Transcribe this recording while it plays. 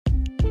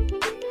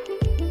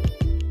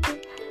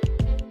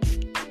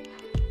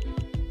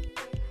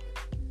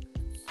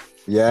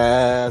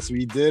Yes,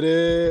 we did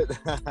it.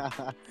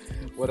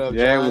 What up,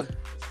 Yeah, John?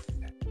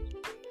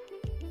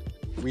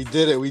 We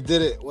did it. We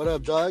did it. What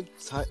up, dog?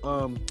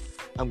 I'm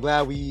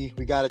glad we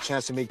got a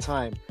chance to make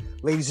time.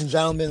 Ladies and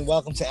gentlemen,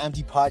 welcome to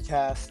Empty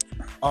Podcast.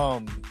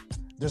 Um,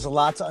 there's a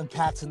lot to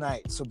unpack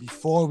tonight. So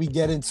before we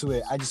get into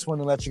it, I just want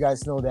to let you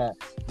guys know that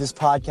this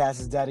podcast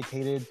is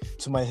dedicated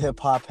to my hip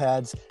hop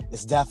heads.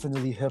 It's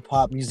definitely hip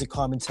hop music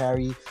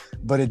commentary,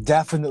 but it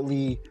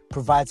definitely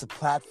provides a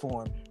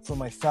platform for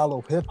my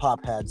fellow hip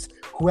hop heads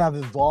who have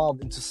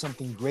evolved into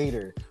something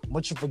greater,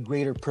 much of a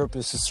greater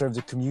purpose to serve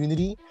the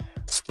community,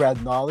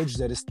 spread knowledge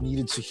that is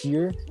needed to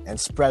hear, and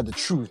spread the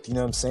truth. You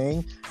know what I'm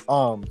saying?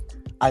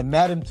 I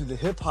met him through the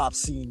hip hop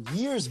scene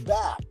years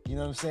back. You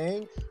know what I'm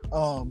saying?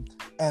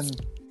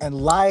 And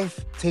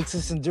life takes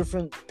us in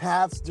different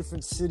paths,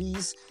 different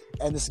cities,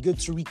 and it's good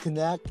to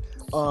reconnect.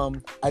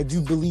 I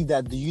do believe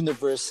that the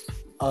universe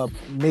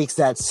makes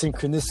that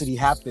synchronicity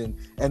happen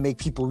and make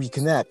people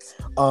reconnect.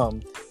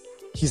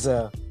 He's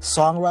a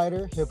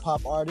songwriter, hip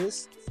hop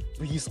artist,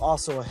 but he's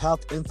also a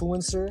health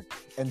influencer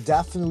and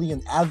definitely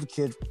an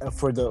advocate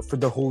for the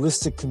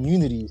holistic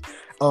community.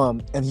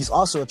 And he's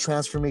also a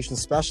transformation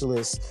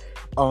specialist.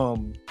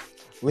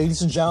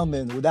 Ladies and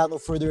gentlemen, without no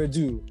further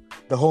ado,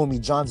 the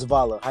homie John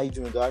Zavala. How you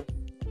doing, dog?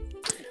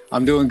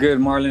 I'm doing good,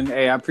 Marlon.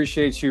 Hey, I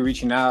appreciate you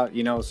reaching out,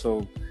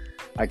 so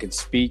I could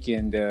speak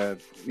and,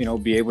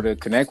 be able to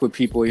connect with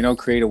people,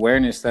 create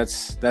awareness.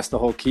 That's the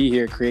whole key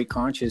here. Create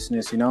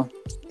consciousness,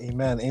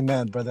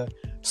 Amen, brother.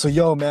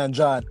 So, man,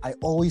 John, I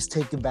always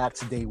take it back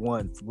to day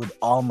one with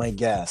all my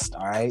guests,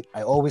 all right?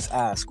 I always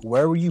ask,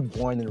 where were you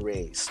born and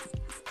raised?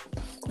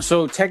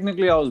 So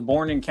technically I was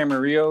born in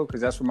Camarillo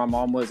because that's where my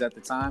mom was at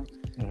the time.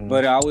 Mm-hmm.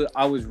 But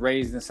I was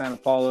raised in Santa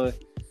Paula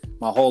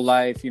my whole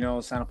life,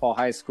 Santa Paula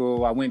High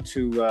School. I went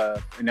to a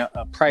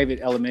private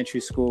elementary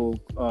school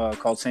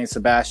called St.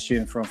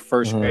 Sebastian from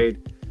first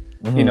grade,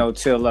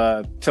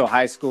 till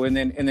high school. And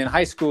then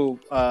high school,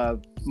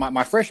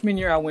 my freshman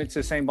year, I went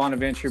to St.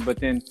 Bonaventure. But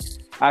then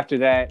after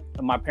that,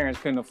 my parents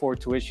couldn't afford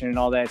tuition and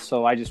all that.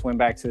 So I just went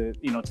back to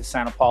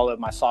Santa Paula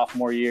my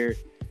sophomore year.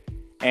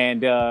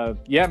 And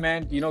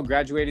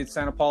graduated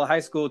Santa Paula High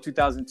School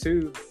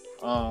 2002.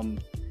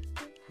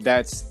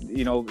 That's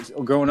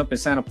growing up in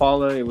Santa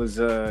Paula, it was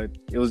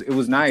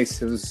nice.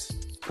 It was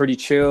pretty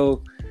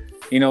chill,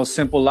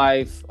 simple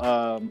life.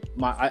 I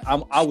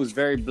was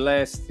very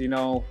blessed. Me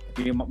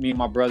and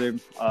my brother,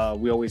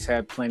 we always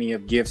had plenty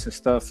of gifts and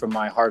stuff from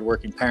my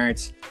hardworking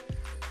parents.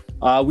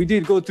 We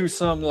did go through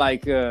some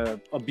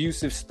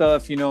abusive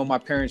stuff. My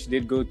parents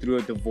did go through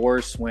a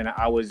divorce when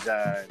I was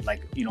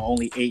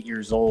only 8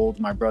 years old.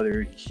 My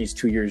brother, he's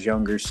 2 years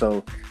younger.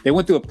 So they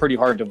went through a pretty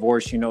hard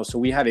divorce, so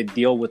we had to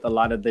deal with a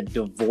lot of the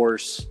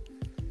divorce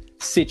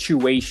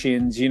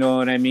situations, you know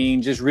what I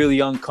mean? Just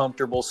really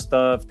uncomfortable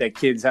stuff that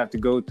kids have to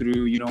go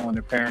through, when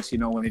their parents,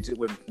 when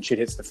shit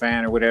hits the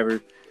fan or whatever.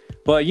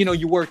 But,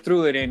 you work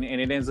through it and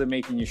it ends up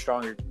making you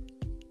stronger.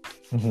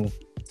 Mm-hmm.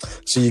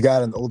 So you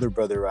got an older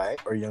brother, right?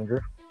 Or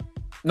younger?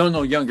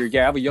 No, younger.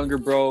 Yeah, I have a younger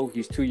bro.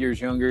 He's 2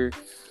 years younger.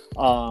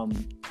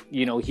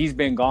 He's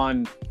been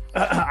gone.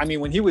 I mean,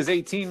 when he was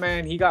 18,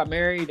 man, he got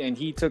married and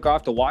he took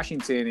off to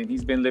Washington and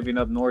he's been living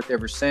up north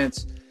ever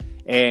since.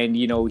 And,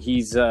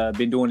 he's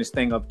been doing his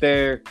thing up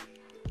there.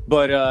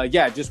 But,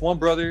 just one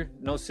brother,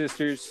 no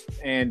sisters.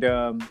 And,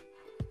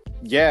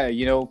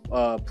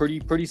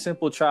 pretty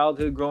simple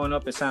childhood growing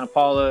up in Santa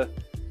Paula.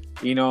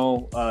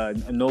 No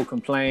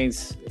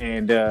complaints.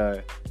 And,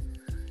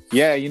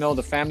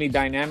 the family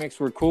dynamics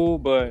were cool,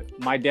 but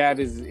my dad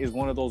is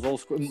one of those old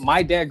school.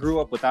 My dad grew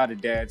up without a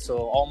dad. So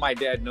all my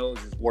dad knows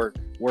is work.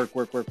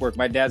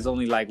 My dad's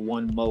only like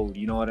one mode.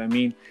 You know what I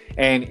mean?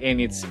 And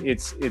it's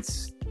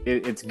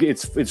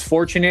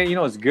fortunate,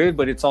 it's good,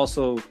 but it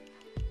also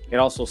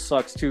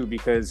sucks too,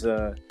 because,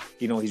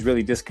 he's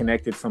really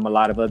disconnected from a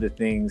lot of other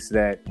things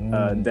that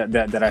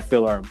I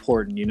feel are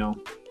important,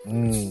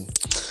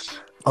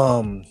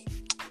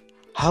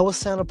 How was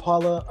Santa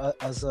Paula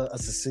as a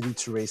city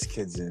to raise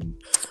kids in?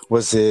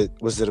 Was it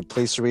a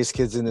place to raise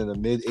kids in the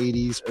mid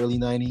 80s, early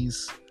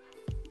 90s?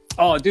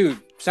 Oh, dude,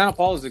 Santa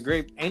Paula is a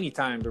great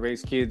anytime to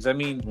raise kids. I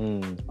mean,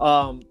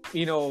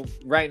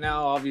 right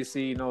now,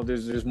 obviously,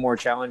 there's more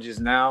challenges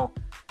now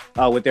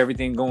with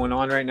everything going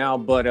on right now.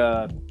 But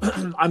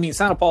I mean,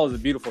 Santa Paula is a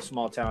beautiful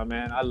small town,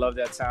 man. I love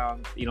that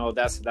town.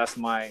 That's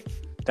my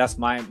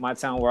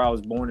town where I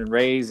was born and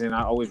raised, and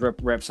I always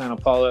rep Santa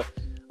Paula.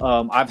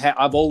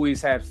 I've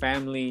always had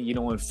family,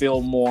 in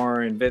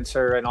Fillmore and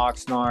Ventura and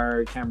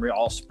Oxnard, Camarillo,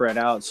 all spread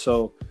out.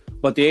 So,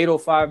 but the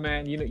 805,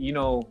 man, the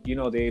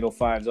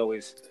 805's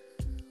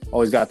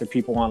always got the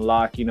people on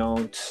lock.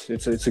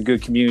 It's a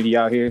good community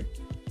out here.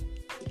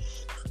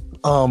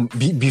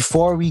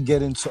 Before we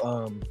get into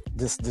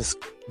this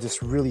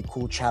really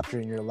cool chapter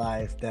in your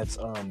life that's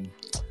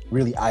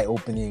really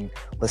eye-opening,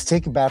 let's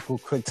take it back real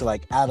quick to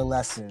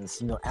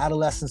adolescence,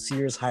 adolescence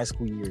years, high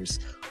school years.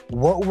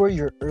 What were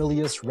your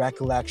earliest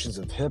recollections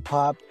of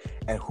hip-hop,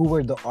 and who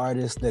were the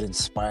artists that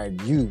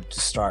inspired you to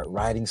start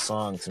writing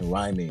songs and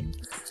rhyming?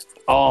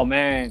 Oh,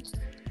 man.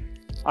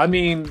 I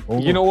mean,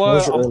 you know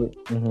what?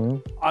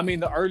 I mean,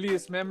 the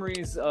earliest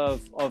memories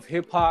of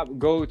hip hop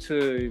go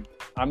to,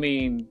 I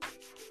mean,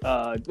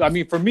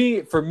 for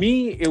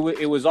me,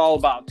 it was all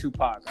about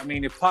Tupac. I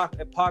mean, if Pac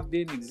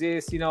didn't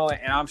exist, you know,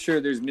 and I'm sure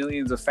there's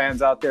millions of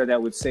fans out there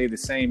that would say the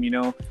same, you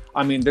know.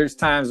 I mean, there's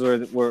times where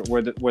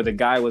the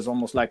guy was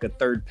almost like a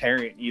third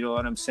parent, you know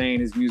what I'm saying?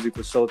 His music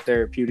was so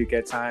therapeutic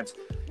at times,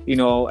 you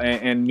know,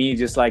 and me,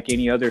 just like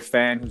any other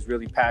fan who's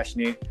really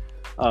passionate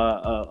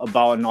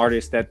about an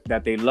artist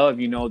that they love,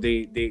 you know,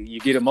 you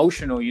get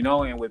emotional, you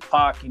know. And with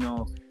Pac, you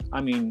know, I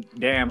mean,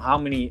 damn, how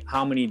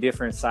many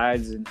different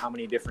sides and how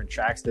many different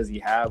tracks does he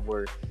have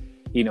where,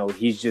 you know,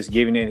 he's just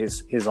giving it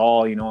his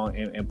all, you know,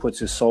 and puts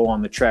his soul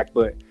on the track.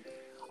 But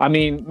I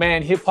mean,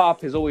 man, hip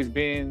hop has always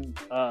been,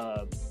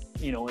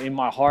 you know, in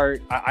my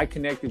heart. I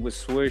connected with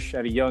Swish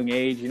at a young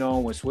age, you know,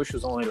 when Swish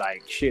was only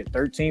like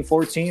 13,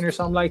 14 or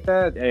something like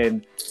that.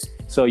 And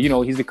so, you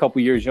know, he's a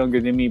couple years younger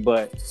than me,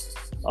 but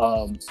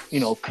you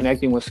know,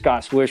 connecting with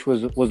Scott Swish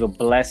was a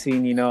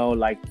blessing, you know.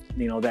 Like,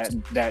 you know, that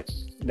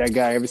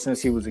guy, ever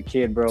since he was a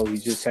kid, bro, he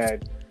just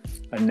had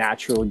a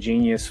natural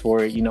genius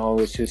for it, you know.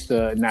 It's just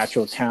a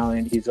natural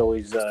talent. He's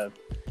always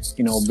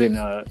you know, been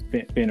a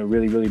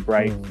really, really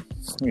bright,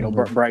 you know,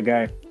 bright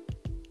guy.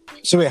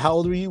 So wait, how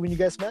old were you when you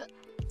guys met?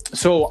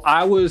 So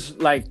I was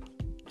like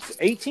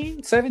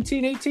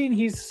 17, 18.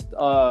 He's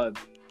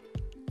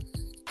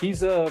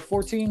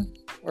 14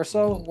 or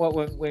so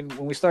when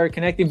we started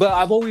connecting. But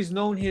I've always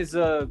known his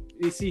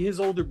his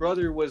older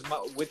brother was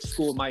with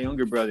school with my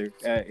younger brother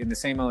in the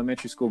same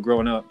elementary school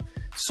growing up.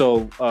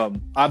 So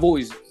I've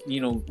always,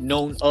 you know,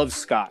 known of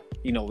Scott,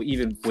 you know,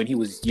 even when he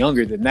was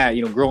younger than that,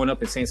 you know, growing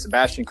up in St.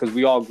 Sebastian, because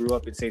we all grew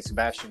up in St.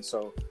 Sebastian.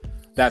 So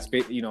that's,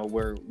 you know,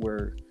 where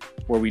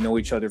we know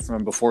each other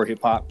from before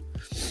hip hop.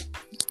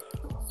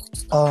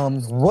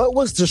 What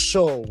was the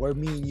show where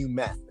me and you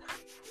met?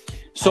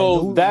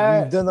 So we've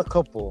done a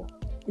couple.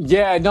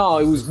 Yeah, no,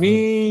 it was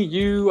me,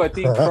 you, I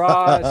think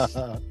Cross,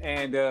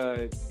 and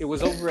it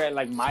was over at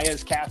like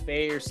Maya's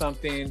Cafe or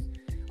something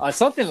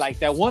like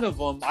that. One of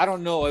them, I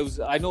don't know.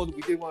 I know that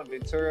we did one in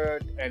Ventura,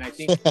 and I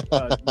think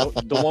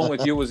the one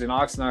with you was in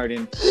Oxnard.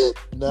 And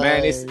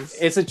nice. Man,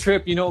 it's a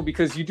trip, you know,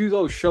 because you do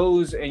those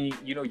shows, and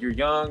you know, you're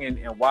young and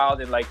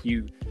wild, and like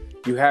you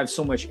have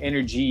so much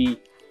energy.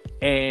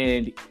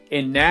 And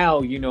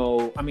now, you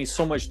know, I mean,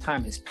 so much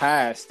time has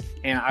passed,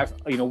 and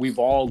you know, we've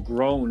all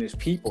grown as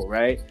people,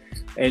 right?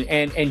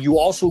 And you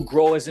also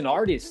grow as an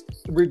artist,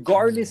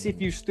 regardless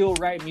if you still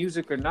write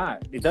music or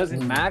not. It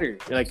doesn't matter.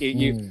 Like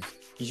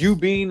you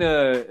being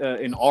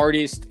an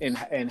artist and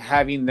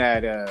having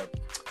that,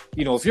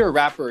 you know, if you're a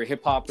rapper or a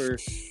hip hopper,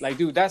 like,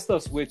 dude, that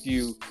stuff's with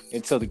you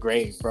until the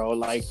grave, bro.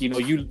 Like, you know,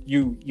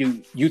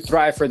 you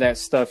thrive for that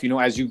stuff. You know,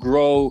 as you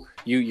grow,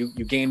 you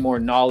gain more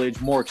knowledge,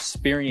 more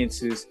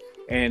experiences.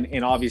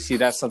 And obviously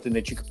that's something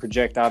that you can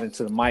project out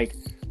into the mic.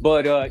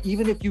 But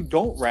even if you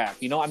don't rap,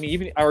 you know, I mean,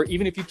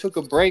 even if you took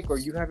a break or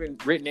you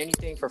haven't written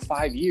anything for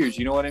 5 years,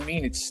 you know what I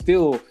mean? It's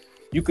still,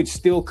 you could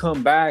still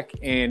come back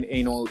and,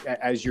 you know,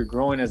 as you're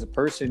growing as a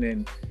person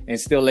and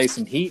still lay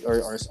some heat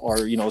or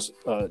you know,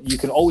 you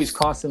can always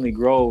constantly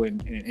grow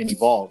and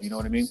evolve. You know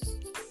what I mean?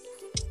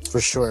 For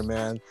sure,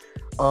 man.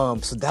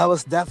 So that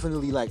was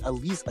definitely like at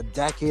least a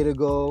decade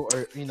ago,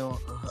 or, you know,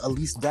 at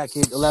least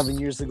 11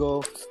 years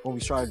ago when we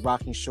started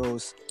rocking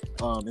shows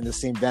in the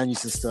same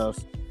venues and stuff.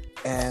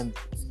 And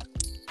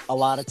a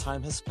lot of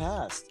time has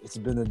passed. It's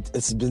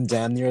been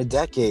damn near a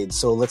decade.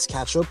 So let's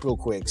catch up real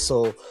quick.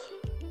 So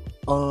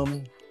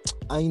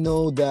I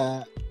know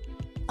that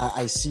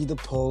I see the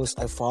post,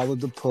 I follow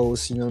the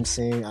post, you know what I'm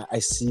saying? I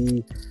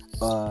see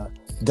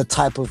the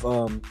type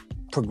of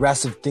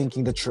progressive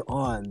thinking that you're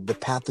on, the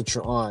path that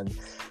you're on.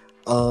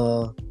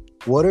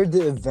 What are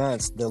the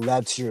events that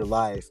led to your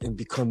life in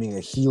becoming a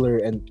healer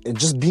and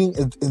just being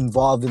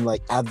involved in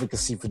like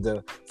advocacy for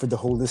the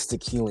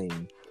holistic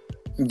healing?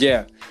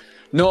 Yeah,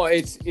 no,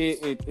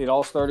 it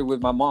all started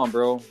with my mom,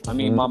 bro. I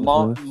mean, my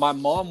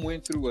mom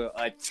went through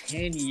a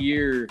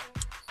 10-year.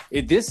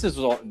 This is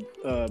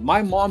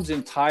my mom's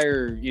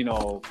entire, you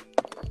know,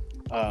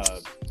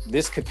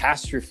 this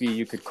catastrophe,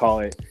 you could call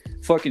it,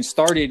 fucking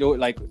started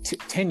like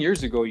 10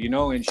 years ago, you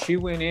know. And she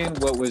went in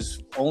what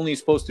was only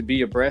supposed to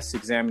be a breast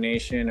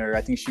examination, or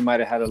I think she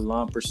might have had a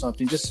lump or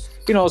something, just,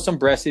 you know, some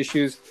breast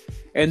issues.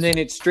 And then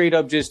it straight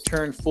up just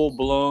turned full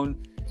blown.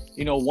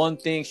 You know, one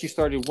thing, she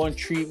started one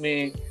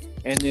treatment,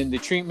 and then the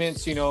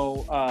treatments, you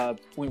know,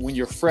 when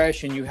you're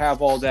fresh and you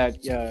have all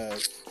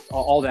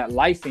that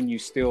life in you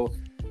still,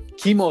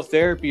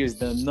 chemotherapy is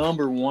the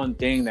number one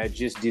thing that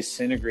just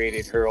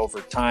disintegrated her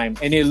over time.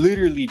 And it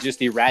literally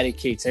just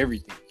eradicates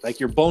everything, like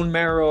your bone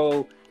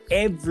marrow,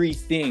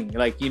 everything.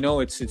 Like, you know,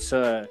 it's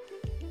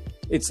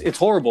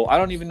horrible. I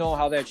don't even know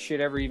how that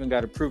shit ever even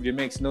got approved. It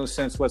makes no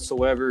sense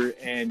whatsoever.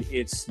 And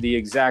it's the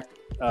exact,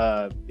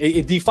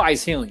 it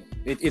defies healing.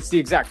 It's the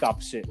exact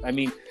opposite. I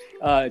mean,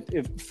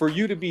 for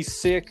you to be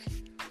sick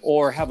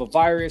or have a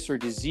virus or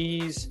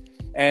disease,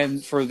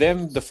 And for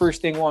them, the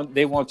first thing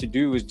they want to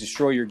do is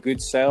destroy your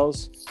good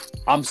cells.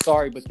 I'm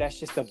sorry, but that's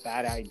just a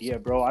bad idea,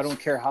 bro. I don't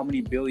care how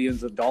many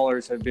billions of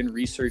dollars have been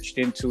researched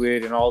into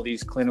it and all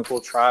these clinical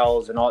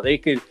trials and all. They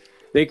could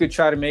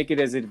try to make it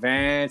as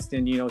advanced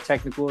and,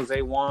 technical as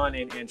they want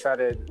and try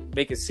to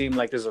make it seem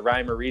like there's a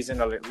rhyme or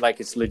reason or like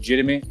it's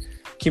legitimate.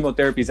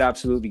 Chemotherapy is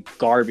absolutely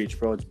garbage,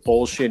 bro. It's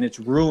bullshit and it's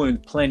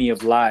ruined plenty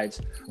of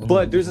lives.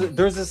 But there's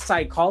a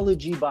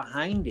psychology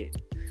behind it.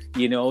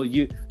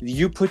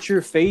 You put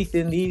your faith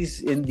in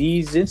these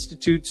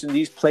institutes and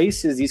these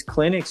places, these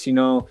clinics,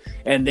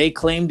 and they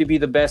claim to be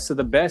the best of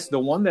the best. The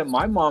one that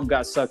my mom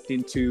got sucked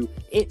into,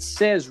 it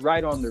says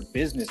right on their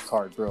business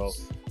card, bro,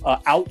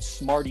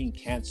 outsmarting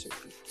cancer.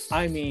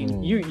 I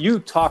mean, you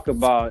talk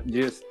about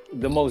just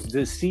the most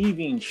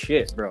deceiving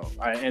shit, bro.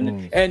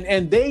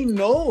 And they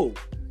know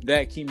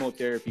that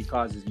chemotherapy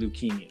causes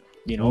leukemia.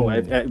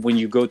 When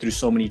you go through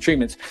so many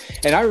treatments.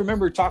 And I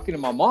remember talking to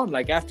my mom,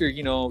 like after,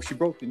 she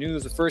broke the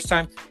news the first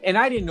time, and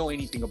I didn't know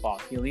anything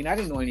about healing. I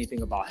didn't know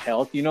anything about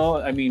health.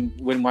 I mean,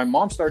 when my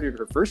mom started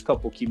her first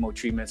couple chemo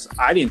treatments,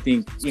 I didn't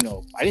think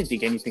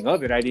anything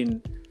of it. I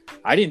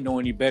didn't know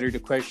any better to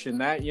question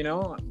that,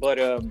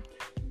 but,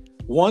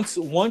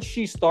 once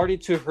she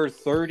started to her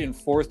third and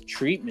fourth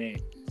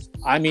treatment,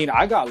 I mean,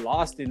 I got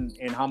lost in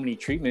how many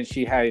treatments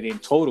she had in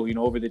total,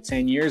 over the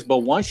 10 years. But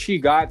once she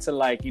got to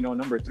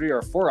number 3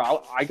 or 4,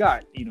 I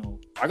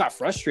got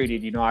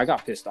frustrated, I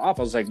got pissed off.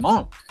 I was like,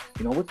 Mom,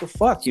 what the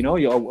fuck,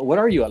 what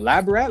are you, a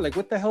lab rat? Like,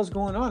 what the hell's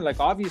going on? Like,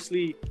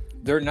 obviously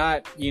they're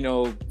not,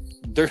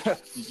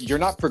 you're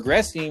not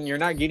progressing. You're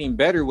not getting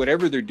better.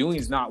 Whatever they're doing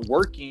is not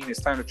working.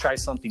 It's time to try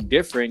something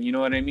different. You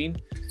know what I mean?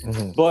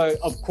 But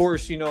of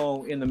course, in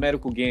the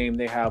medical game,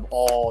 they have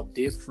all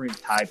different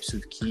types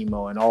of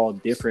chemo and all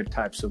different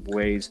types of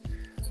ways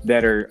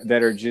that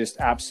are just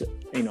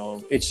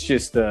it's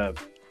just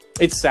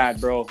it's sad,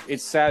 bro.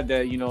 It's sad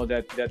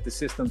that that the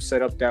system's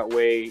set up that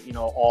way,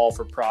 all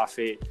for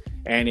profit,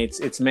 and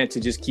it's meant to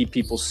just keep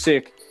people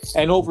sick.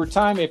 And over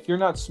time, if you're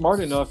not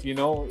smart enough,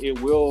 it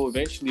will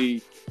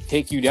eventually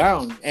take you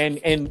down. And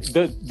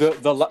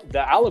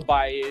the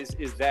alibi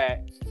is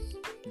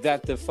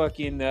that the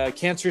fucking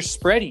cancer's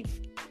spreading.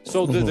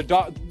 So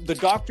the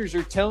doctors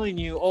are telling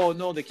you, oh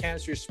no, the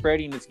cancer is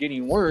spreading, it's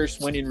getting worse,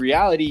 when in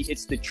reality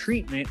it's the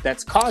treatment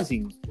that's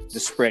causing the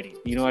spreading.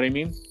 You know what I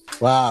mean?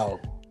 Wow.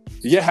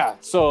 Yeah.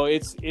 So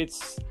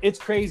it's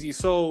crazy.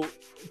 So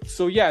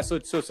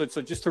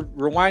just to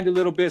rewind a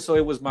little bit. So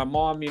it was my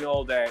mom,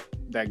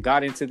 that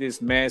got into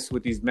this mess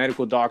with these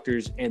medical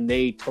doctors, and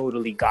they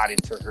totally got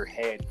into her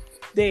head.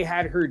 They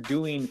had her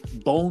doing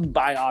bone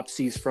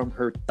biopsies from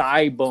her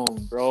thigh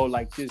bone, bro,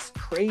 like just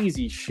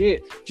crazy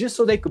shit, just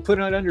so they could put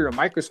it under a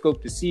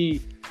microscope to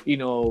see,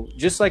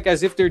 just like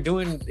as if they're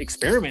doing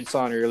experiments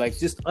on her, like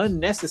just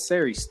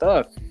unnecessary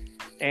stuff.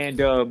 And,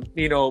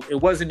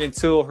 it wasn't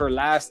until her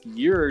last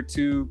year or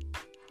two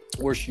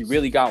where she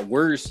really got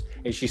worse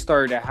and she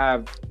started to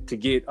have to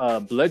get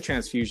blood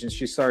transfusions.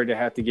 She started to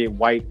have to get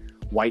white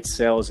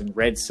cells and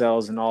red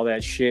cells and all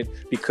that shit,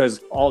 because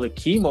all the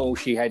chemo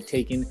she had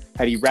taken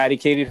had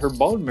eradicated her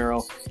bone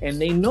marrow.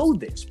 And they know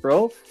this,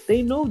 bro.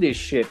 They know this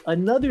shit.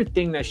 Another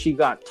thing that she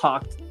got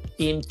talked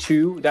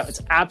into, that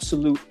was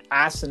absolute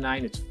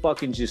asinine, it's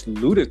fucking just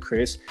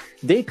ludicrous.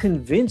 They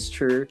convinced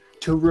her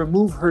to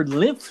remove her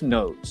lymph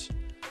nodes,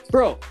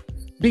 bro,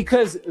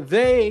 because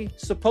they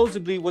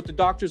supposedly, what the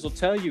doctors will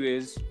tell you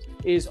is,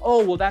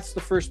 oh, well, that's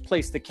the first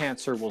place the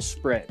cancer will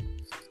spread.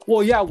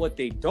 Well, yeah, what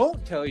they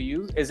don't tell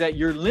you is that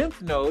your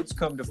lymph nodes,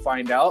 come to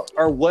find out,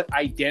 are what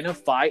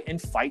identify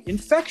and fight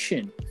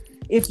infection.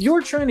 If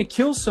you're trying to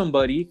kill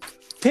somebody,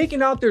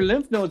 taking out their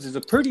lymph nodes is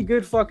a pretty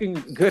good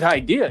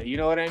idea. You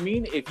know what I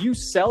mean? If you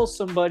sell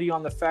somebody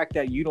on the fact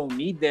that you don't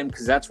need them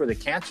because that's where the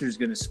cancer is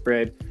going to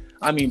spread,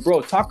 I mean,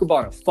 bro, talk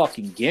about a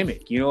fucking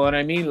gimmick. You know what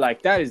I mean?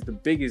 Like, that is the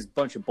biggest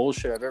bunch of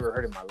bullshit I've ever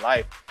heard in my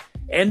life.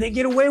 And they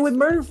get away with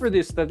murder for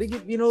this stuff. They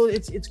get,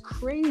 it's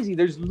crazy.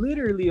 There's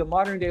literally a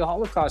modern day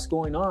Holocaust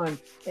going on,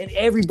 and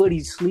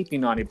everybody's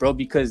sleeping on it, bro,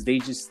 because they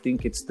just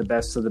think it's the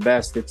best of the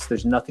best.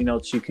 There's nothing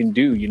else you can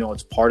do.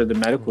 It's part of the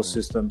medical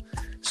system.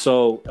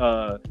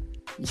 So,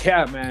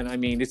 yeah, man, I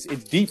mean, it's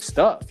deep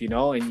stuff,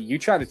 and you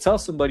try to tell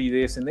somebody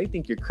this and they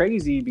think you're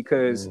crazy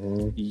because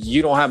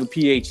you don't have a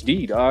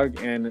PhD,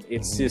 dog. And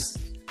it's just,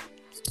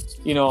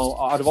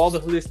 out of all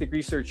the holistic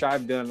research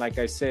I've done, like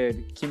I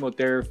said,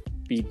 chemotherapy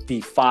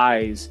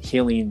defies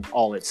healing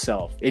all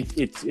itself.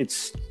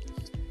 It's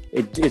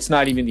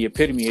not even the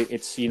epitome.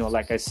 It's,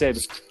 like I said,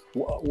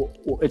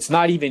 it's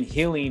not even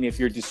healing if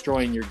you're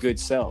destroying your good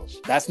cells.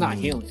 That's not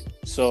healing.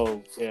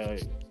 So,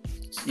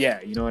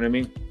 yeah, you know what I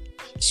mean?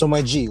 So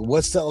my G,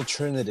 what's the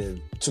alternative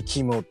to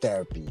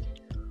chemotherapy?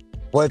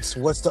 What's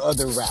the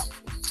other route?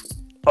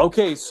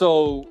 Okay,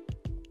 so,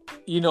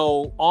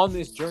 on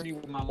this journey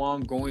with my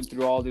mom going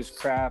through all this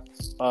crap,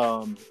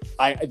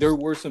 there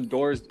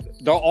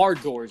are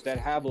doors that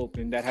have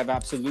opened that have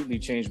absolutely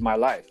changed my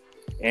life.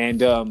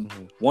 And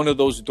one of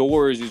those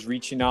doors is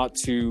reaching out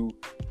to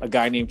a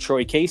guy named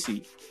Troy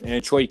Casey.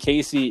 And Troy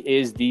Casey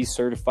is the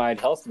certified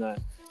health nut.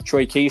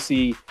 Troy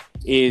Casey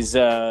is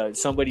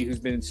somebody who's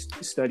been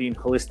studying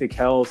holistic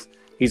health.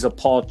 He's a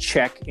Paul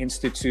Chek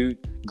Institute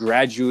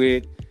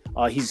graduate.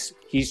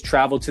 He's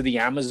traveled to the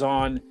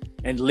Amazon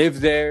and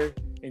lived there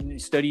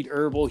and studied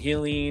herbal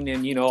healing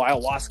and, you know,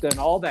 ayahuasca and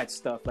all that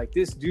stuff. Like,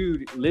 this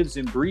dude lives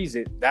and breathes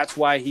it. That's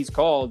why he's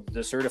called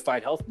the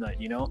certified health nut,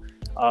 you know.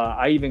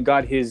 I even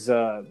got his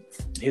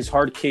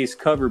hard case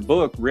cover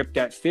book, Ripped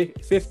at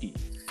 50.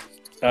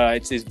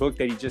 It's his book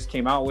that he just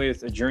came out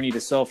with, A Journey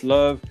to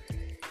Self-Love.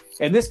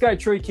 And this guy,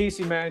 Troy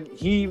Casey, man,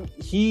 he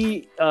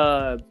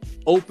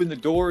opened the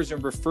doors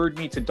and referred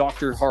me to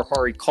Dr.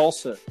 Harhari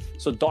Khalsa.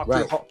 So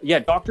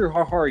Dr.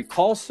 Harhari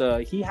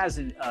Khalsa, he has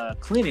a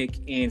clinic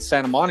in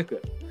Santa Monica.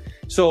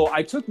 So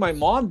I took my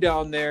mom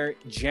down there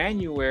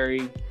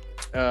January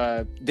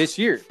this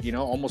year, you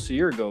know, almost a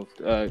year ago.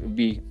 It'll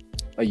be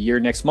a year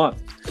next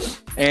month.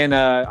 And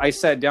I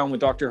sat down with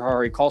Dr.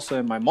 Harhari Khalsa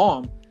and my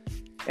mom.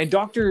 And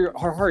Dr.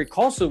 Harhari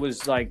Khalsa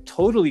was like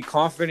totally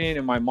confident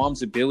in my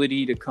mom's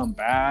ability to come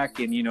back.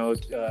 And, you know,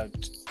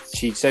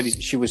 she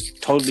said she was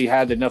totally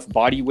had enough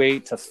body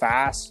weight to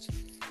fast,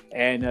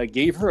 and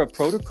gave her a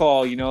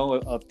protocol, you know,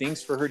 of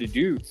things for her to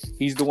do.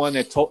 He's the one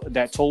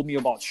that told me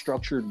about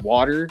structured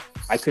water.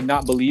 I could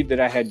not believe that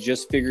I had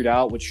just figured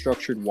out what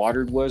structured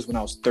water was when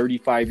I was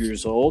 35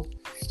 years old.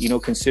 You know,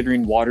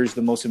 considering water is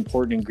the most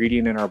important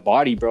ingredient in our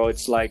body, bro.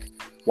 It's like,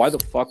 why the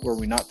fuck were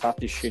we not taught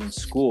this shit in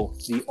school?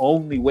 The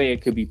only way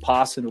it could be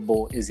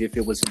possible is if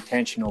it was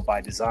intentional by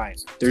design.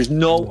 There's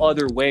no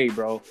other way,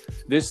 bro.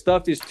 This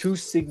stuff is too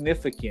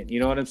significant.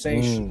 You know what I'm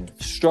saying?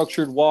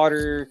 Structured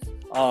water,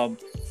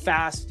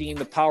 fasting,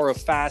 the power of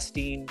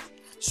fasting.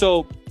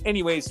 So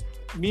anyways,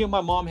 me and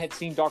my mom had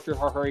seen Dr.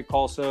 Harhari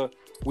Khalsa.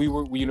 We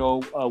were, you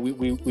know,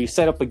 we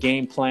set up a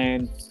game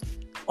plan.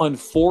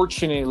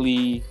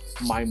 Unfortunately,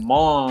 my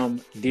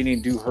mom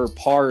didn't do her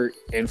part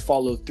and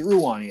follow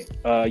through on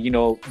it. You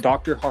know,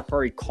 Dr.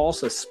 Harhari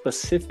Khalsa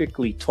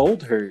specifically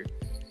told her,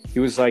 he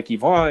was like,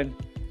 Yvonne,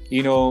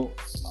 you know,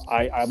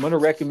 I'm going to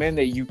recommend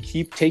that you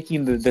keep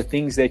taking the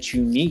things that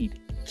you need.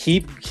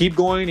 Keep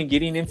going and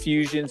getting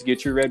infusions,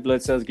 get your red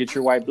blood cells, get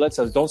your white blood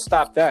cells. Don't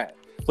stop that.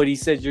 But he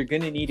said, you're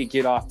going to need to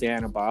get off the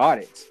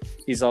antibiotics.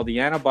 He's all, the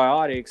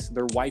antibiotics,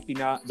 they're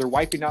wiping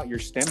out your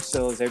stem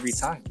cells every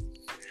time.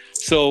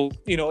 So,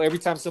 you know, every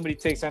time somebody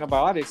takes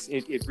antibiotics,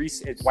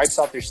 it wipes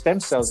out their stem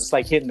cells. It's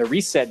like hitting the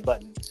reset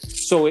button.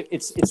 So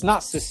it's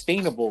not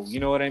sustainable. You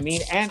know what I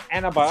mean? And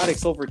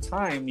antibiotics over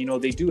time, you know,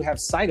 they do have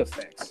side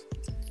effects.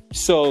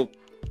 So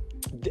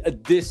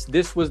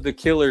this was the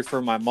killer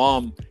for my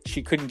mom.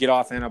 She couldn't get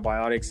off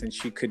antibiotics, and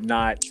she could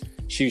not.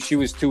 She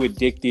was too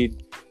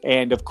addicted.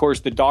 And of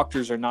course, the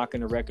doctors are not going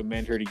to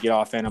recommend her to get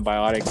off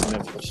antibiotics.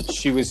 And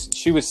she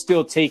was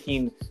still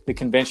taking the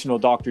conventional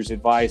doctor's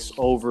advice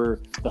over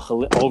the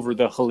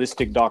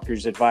holistic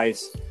doctor's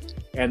advice.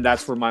 And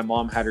that's where my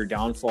mom had her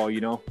downfall,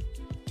 you know?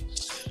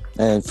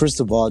 And first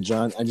of all,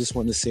 John, I just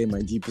want to say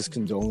my deepest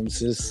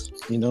condolences,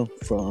 you know,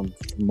 from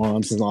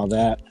moms and all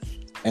that.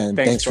 And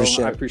thanks for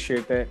sharing. I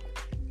appreciate that.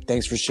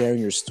 Thanks for sharing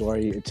your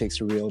story. It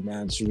takes a real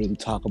man to really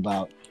talk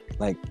about,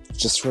 like,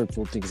 just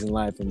hurtful things in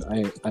life. And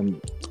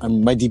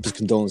I'm my deepest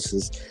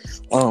condolences.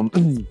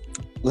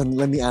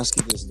 Let me ask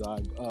you this,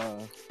 dog.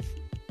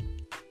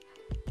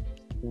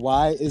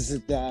 Why is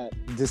it that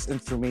this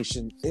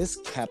information is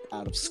kept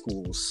out of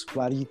schools?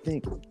 Why do you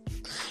think?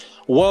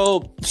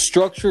 Well,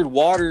 structured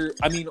water.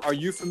 I mean, are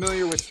you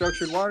familiar with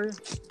structured water?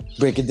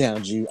 Break it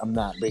down, G. I'm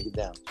not. Break it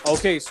down.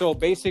 Okay, so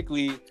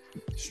basically,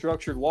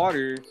 structured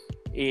water.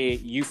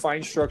 You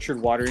find structured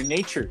water in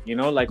nature, you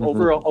know, like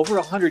over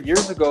 100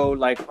 years ago,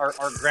 like our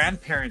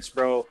grandparents,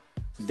 bro,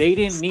 they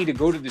didn't need to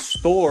go to the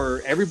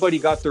store. Everybody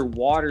got their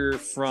water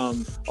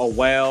from a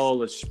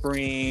well, a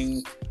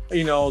spring,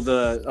 you know,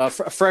 the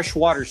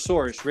freshwater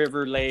source,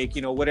 river, lake,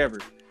 you know, whatever.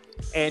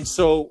 And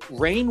so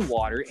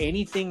rainwater,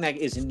 anything that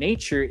is in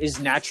nature, is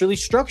naturally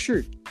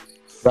structured.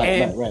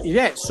 Right.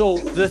 Yeah. So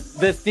the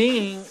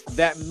thing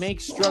that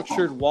makes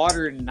structured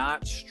water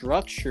not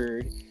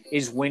structured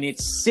is when it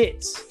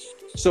sits.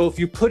 So if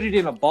you put it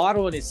in a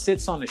bottle and it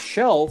sits on a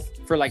shelf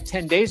for like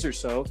 10 days or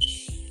so,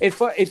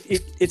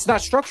 it's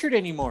not structured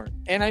anymore.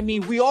 And I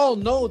mean, we all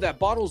know that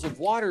bottles of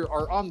water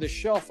are on the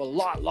shelf a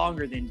lot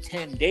longer than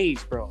 10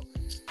 days, bro.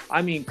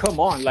 I mean, come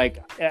on.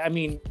 Like, I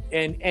mean,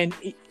 and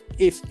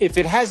if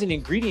it has an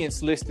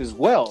ingredients list as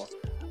well,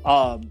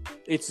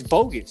 it's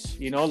bogus,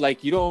 you know,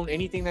 like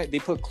anything that they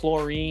put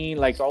chlorine,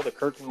 like all the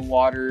Kirkland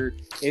water.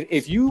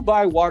 If you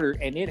buy water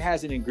and it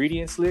has an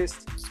ingredients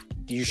list,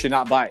 you should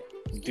not buy it.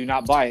 Do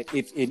not buy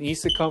it. It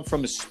needs to come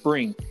from a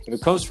spring. If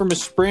it comes from a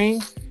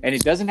spring and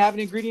it doesn't have an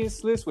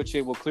ingredients list, which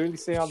it will clearly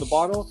say on the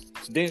bottle,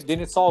 then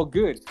it's all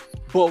good.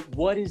 But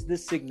what is the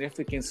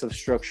significance of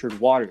structured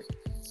water?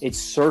 It's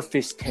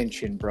surface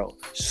tension, bro.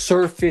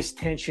 Surface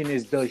tension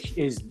is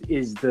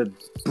the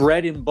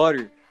bread and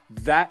butter.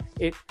 that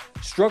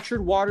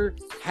structured water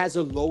has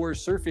a lower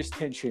surface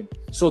tension,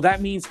 so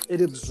that means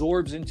it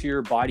absorbs into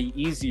your body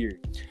easier.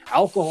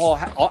 Alcohol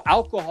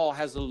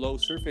has a low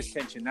surface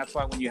tension. That's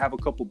why when you have a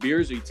couple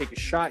beers or you take a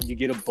shot, you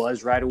get a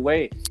buzz right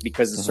away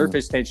because the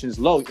surface tension is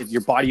low.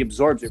 Your body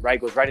absorbs it, right?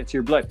 Goes right into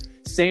your blood.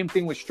 Same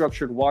thing with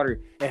structured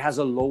water. It has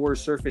a lower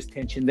surface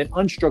tension than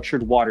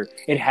unstructured water.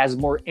 It has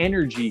more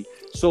energy.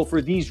 So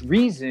for these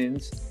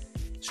reasons,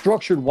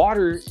 structured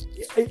water,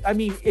 I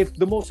mean, if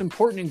the most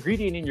important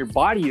ingredient in your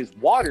body is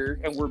water,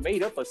 and we're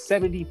made up of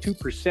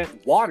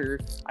 72% water,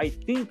 I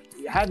think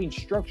having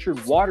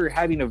structured water,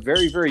 having a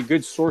very, very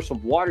good source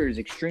of water is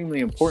extremely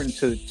important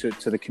to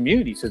the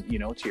community, to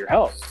your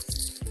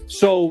health.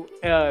 So,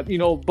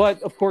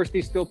 but of course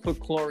they still put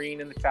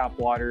chlorine in the tap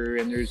water,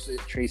 and there's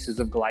traces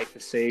of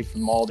glyphosate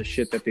from all the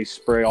shit that they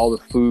spray, all the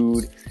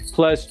food,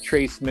 plus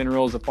trace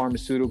minerals of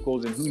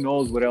pharmaceuticals, and who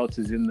knows what else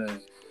is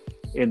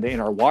in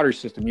our water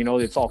system.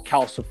 It's all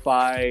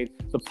calcified,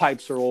 the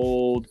pipes are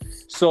old.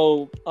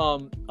 So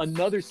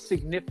another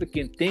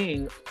significant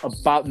thing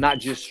about not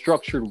just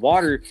structured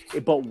water,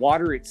 but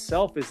water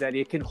itself, is that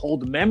it can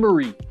hold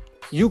memory.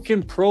 You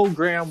can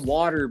program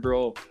water,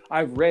 bro.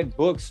 I've read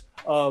books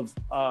of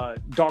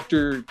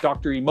Dr.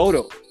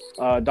 Emoto,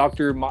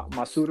 Dr.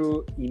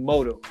 Masaru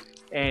Emoto,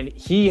 and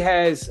he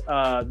has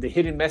the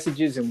hidden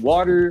messages in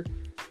water.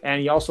 And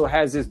he also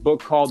has this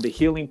book called The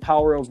Healing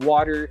Power of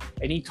Water.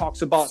 And he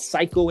talks about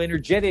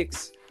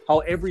psychoenergetics, how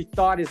every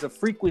thought is a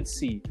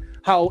frequency.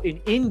 How in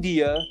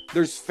India,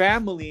 there's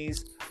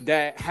families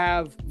that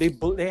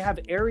they have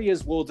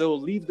areas where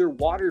they'll leave their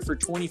water for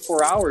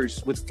 24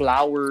 hours with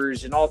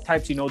flowers and all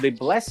types, they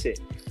bless it.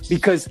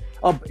 Because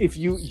if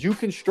you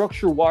can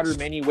structure water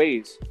many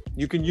ways.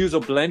 You can use a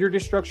blender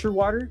to structure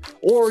water,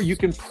 or you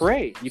can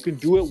pray. You can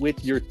do it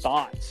with your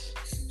thoughts.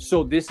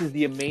 So this is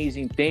the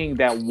amazing thing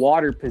that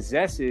water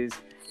possesses.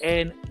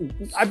 And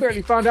I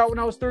barely found out when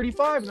I was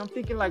 35, and I'm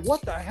thinking, like,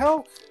 what the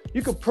hell?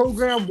 You could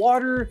program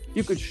water,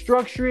 you could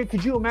structure it.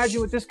 Could you imagine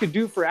what this could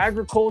do for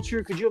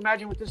agriculture? Could you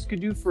imagine what this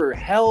could do for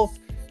health?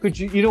 Could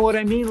you know what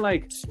I mean?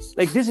 Like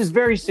this is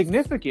very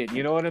significant,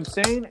 you know what I'm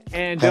saying?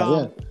 And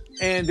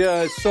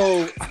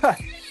so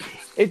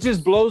it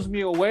just blows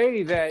me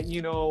away that,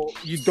 you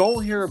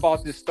don't hear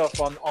about this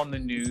stuff on the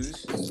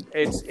news.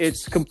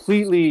 It's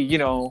completely,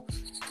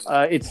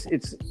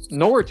 it's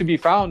nowhere to be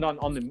found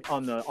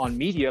on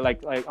media,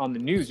 like on the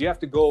news. You have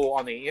to go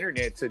on the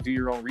internet to do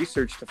your own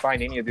research to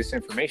find any of this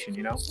information,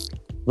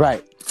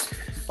 Right.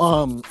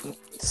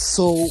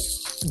 So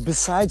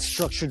besides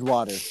structured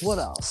water, what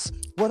else?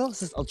 What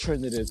else is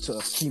alternative to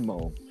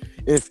chemo?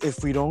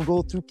 If we don't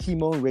go through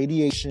chemo and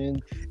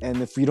radiation,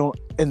 and if we don't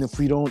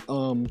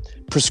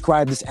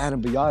prescribe this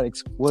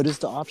antibiotics, what is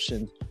the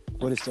option?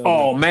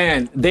 Oh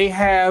man, they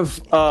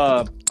have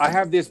I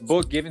have this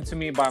book given to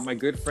me by my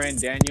good friend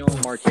Daniel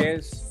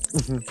Marquez,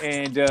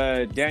 and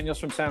Daniel's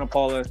from Santa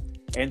Paula,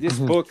 and this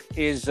book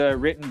is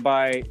written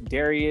by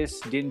Darius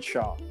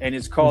Dinshaw, and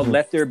it's called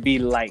Let There Be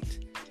Light.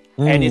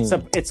 And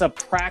it's a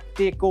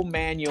practical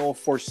manual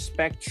for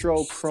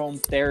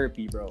spectrochrome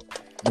therapy, bro.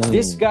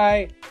 This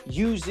guy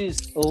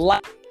uses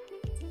light,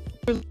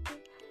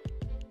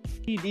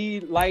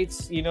 LED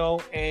lights,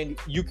 and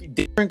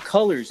different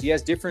colors. He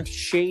has different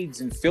shades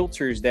and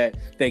filters that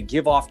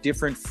give off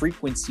different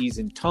frequencies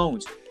and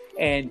tones.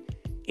 And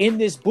in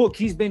this book,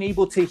 he's been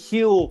able to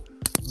heal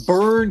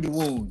burned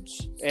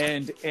wounds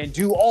and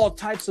do all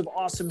types of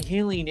awesome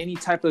healing, any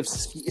type of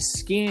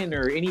skin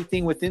or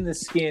anything within the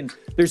skin.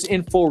 There's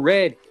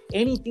infrared,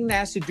 anything that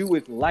has to do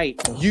with light,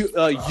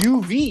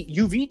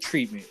 UV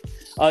treatment.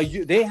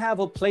 They have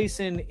a place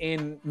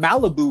in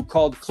Malibu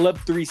called Club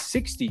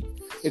 360.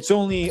 It's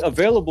only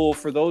available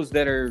for those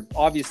that are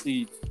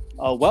obviously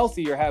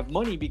wealthy or have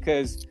money,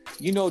 because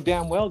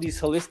damn well these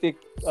holistic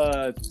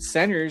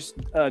centers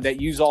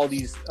that use all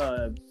these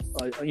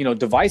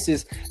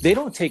devices, they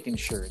don't take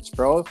insurance,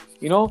 bro.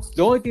 The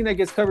only thing that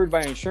gets covered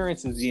by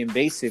insurance is the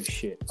invasive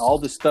shit, all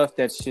the stuff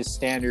that's just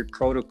standard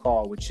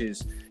protocol, which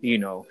is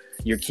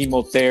your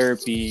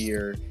chemotherapy,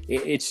 or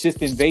it's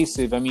just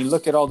invasive. I mean,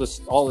 look at all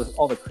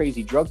the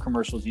crazy drug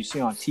commercials you see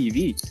on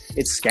TV.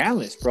 It's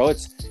scandalous, bro.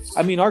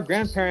 Our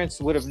grandparents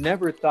would have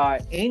never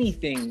thought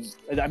anything.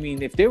 I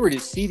mean, if they were to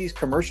see these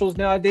commercials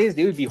nowadays,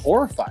 they would be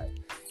horrified.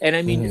 And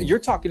I mean, you're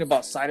talking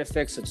about side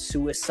effects of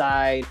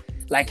suicide.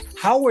 Like,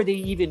 how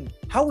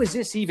is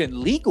this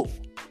even legal?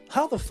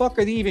 How the fuck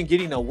are they even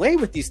getting away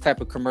with these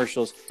type of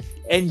commercials?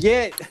 And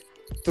yet,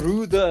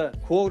 through the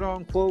quote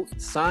unquote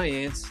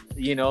science,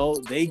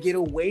 they get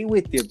away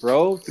with it,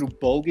 bro, through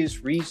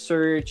bogus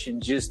research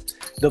and just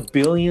the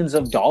billions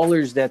of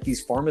dollars that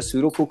these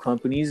pharmaceutical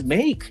companies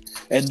make.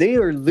 And they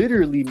are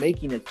literally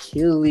making a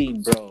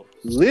killing, bro.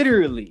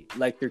 Literally,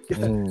 like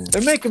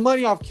they're making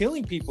money off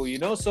killing people,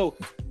 So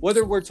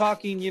whether we're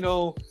talking,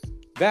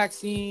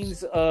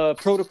 vaccines,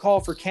 protocol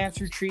for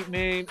cancer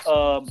treatment,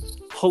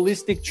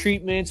 holistic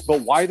treatments,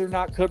 but why they're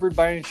not covered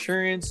by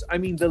insurance. I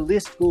mean, the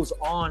list goes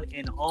on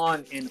and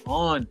on and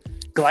on.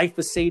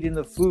 glyphosate in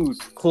the food,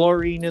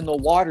 chlorine in the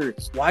water.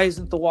 Why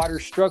isn't the water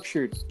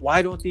structured?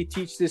 Why don't they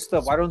teach this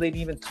stuff? Why don't they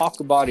even talk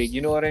about it?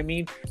 You know what I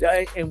mean?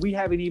 And we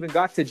haven't even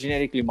got to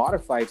genetically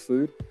modified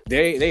food.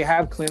 They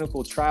have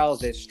clinical trials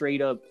that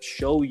straight up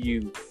show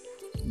you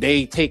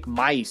they take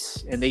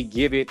mice and they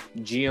give it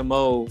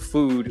GMO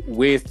food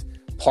with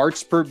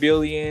parts per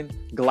billion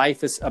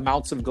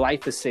amounts of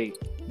glyphosate.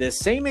 The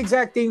same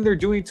exact thing they're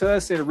doing to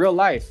us in real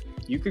life.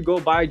 You could go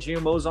buy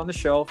GMOs on the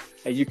shelf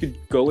and you could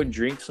go and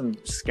drink some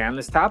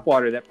scanless tap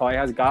water that probably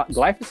has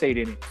glyphosate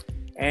in it.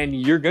 And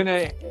you're going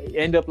to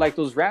end up like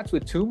those rats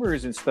with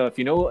tumors and stuff,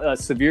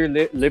 severe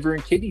liver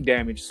and kidney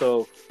damage.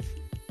 So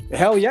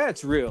hell yeah,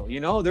 it's real.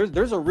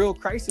 There's a real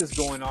crisis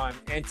going on.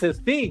 And to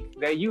think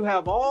that you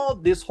have all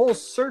this whole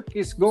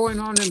circus going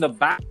on in the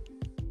back,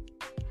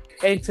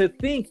 and to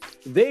think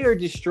they are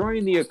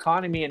destroying the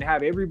economy and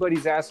have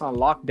everybody's ass on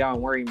lockdown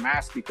wearing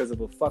masks because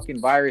of a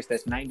fucking virus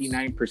that's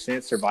 99%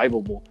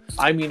 survivable.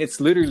 I mean, it's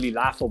literally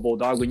laughable,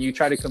 dog, when you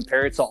try to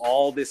compare it to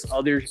all this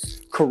other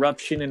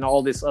corruption and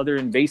all this other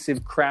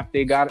invasive crap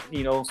they got,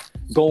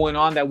 going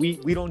on that we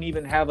don't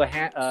even have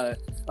a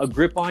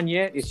grip on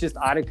yet. It's just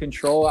out of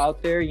control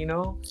out there,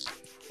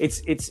 It's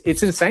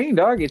insane,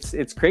 dog.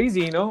 It's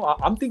crazy,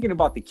 I'm thinking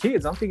about the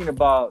kids. I'm thinking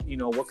about,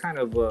 what kind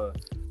of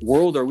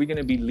world are we going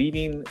to be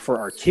leaving for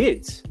our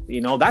kids?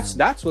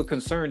 That's what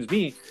concerns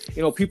me.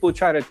 People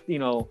try to,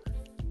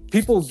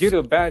 people get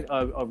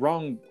a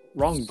wrong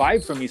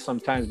vibe from me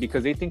sometimes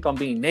because they think I'm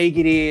being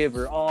negative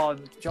or, oh,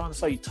 John,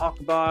 that's all you talk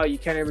about. You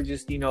can't ever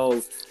just,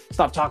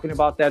 stop talking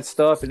about that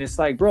stuff. And it's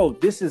like, bro,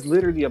 this is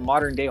literally a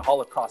modern day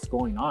Holocaust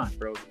going on,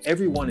 bro.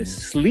 Everyone is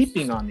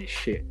sleeping on this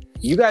shit.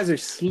 You guys are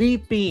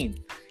sleeping.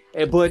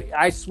 But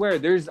I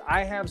swear,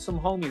 I have some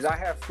homies, I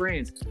have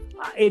friends.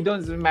 It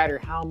doesn't matter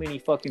how many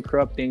fucking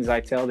corrupt things I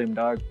tell them,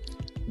 dog.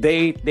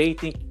 They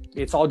think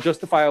it's all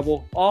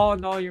justifiable. Oh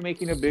no, you're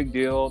making a big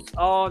deal.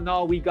 Oh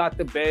no, we got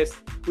the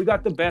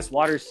best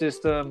water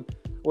system.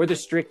 We're the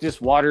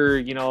strictest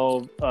water,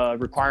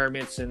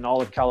 requirements in all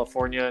of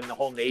California and the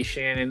whole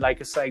nation. And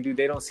like it's like, dude,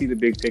 they don't see the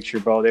big picture,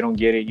 bro. They don't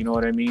get it. You know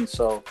what I mean?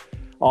 So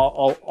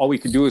all we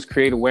could do is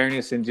create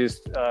awareness and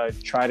just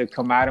try to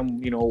come at them,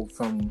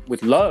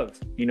 with love,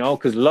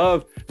 because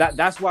love,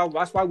 that's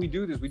why we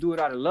do this. We do it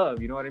out of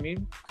love. You know what I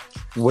mean?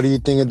 What do you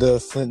think of the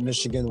Flint,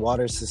 Michigan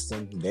water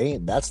system?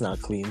 That's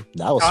not clean.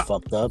 That was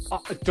fucked up.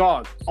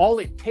 Dog, all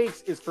it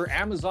takes is for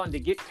Amazon to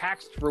get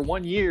taxed for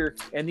 1 year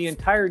and the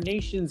entire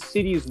nation's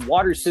city's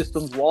water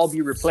systems will all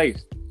be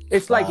replaced.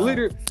 It's like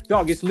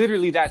it's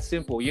literally that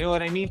simple. You know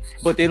what I mean?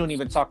 But they don't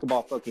even talk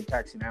about fucking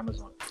taxing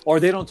Amazon. Or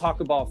they don't talk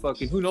about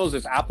fucking, who knows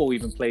if Apple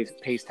even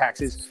pays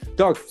taxes.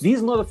 Dog,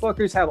 these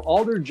motherfuckers have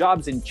all their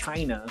jobs in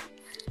China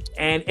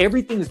and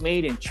everything's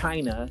made in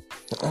China.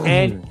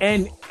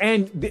 And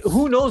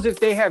who knows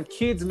if they have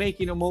kids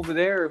making them over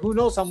there? Who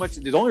knows how much?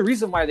 The only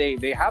reason why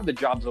they have the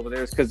jobs over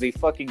there is because they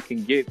fucking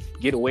can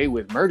get away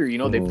with murder.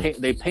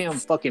 They pay them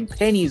fucking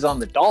pennies on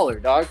the dollar,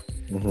 dog.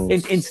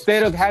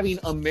 Instead of having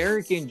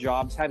American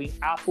jobs, having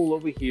Apple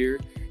over here.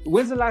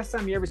 When's the last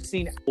time you ever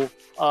seen Apple?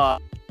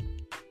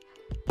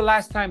 The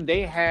last time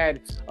they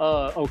had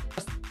a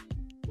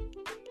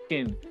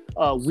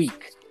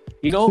week.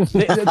 Dog,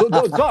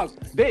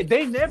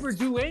 they never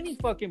do any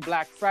fucking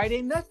Black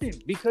Friday,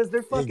 nothing, because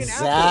they're fucking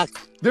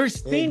Apple. They're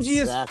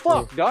stingy as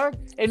fuck, dog.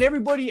 And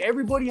everybody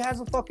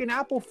has a fucking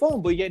Apple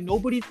phone, but yet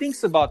nobody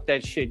thinks about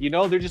that shit.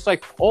 They're just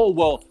like, oh,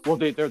 well,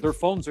 their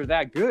phones are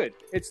that good.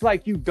 It's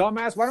like, you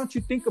dumbass, why don't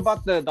you think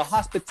about the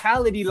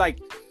hospitality? Like,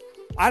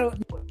 I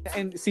don't.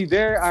 And see,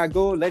 there I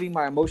go, letting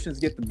my emotions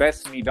get the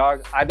best of me,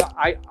 dog. I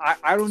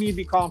don't need to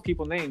be calling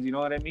people names, you know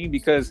what I mean?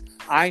 Because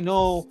I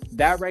know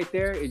that right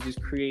there is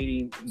just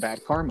creating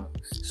bad karma.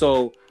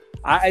 So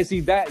I see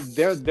that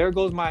there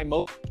goes my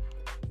emotion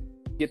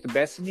get the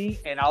best of me,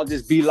 and I'll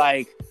just be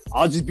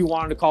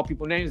wanting to call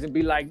people names and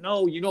be like,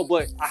 no,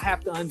 but I have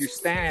to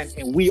understand,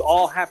 and we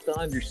all have to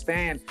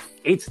understand,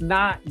 it's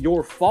not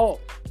your fault.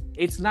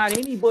 It's not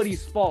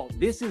anybody's fault.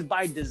 This is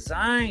by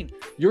design.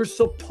 You're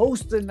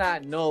supposed to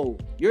not know.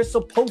 You're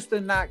supposed to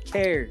not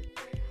care.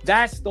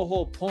 That's the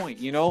whole point,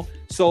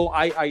 So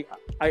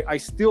I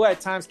still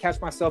at times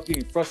catch myself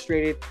getting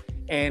frustrated,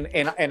 and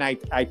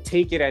I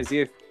take it as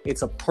if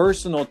it's a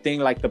personal thing,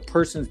 like the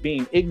person's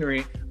being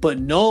ignorant. But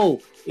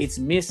no, it's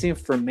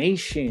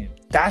misinformation.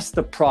 That's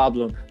the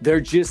problem.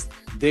 They're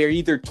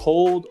either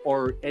told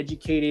or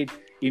educated,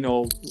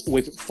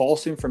 with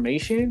false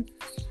information.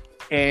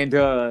 And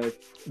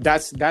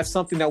that's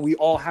something that we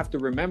all have to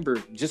remember.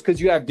 Just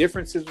because you have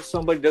differences with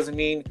somebody doesn't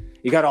mean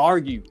you got to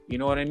argue. You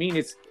know what I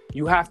mean?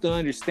 You have to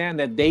understand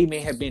that they may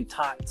have been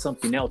taught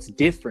something else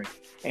different.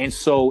 And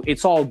so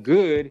it's all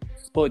good,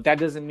 but that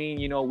doesn't mean,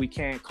 we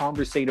can't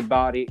conversate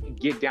about it and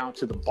get down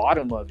to the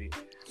bottom of it.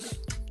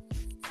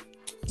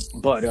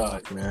 But,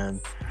 man.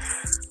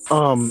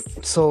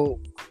 So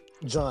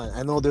John,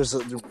 I know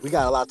we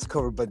got a lot to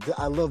cover, but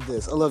I love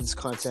this. I love this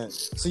content.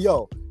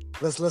 So,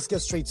 let's get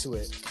straight to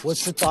it.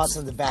 What's your thoughts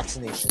on the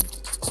vaccination?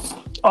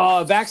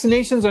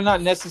 Vaccinations are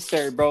not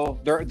necessary, bro.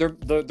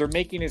 They're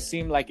making it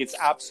seem like it's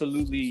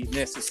absolutely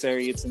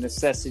necessary. It's a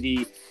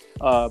necessity.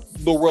 The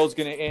world's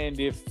gonna end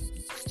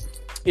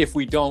if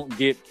we don't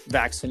get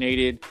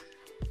vaccinated.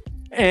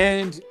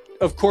 And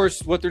of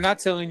course, what they're not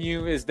telling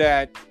you is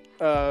that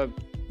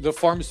the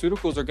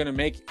pharmaceuticals are going to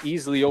make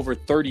easily over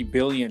 $30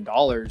 billion.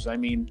 I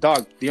mean,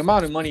 dog, the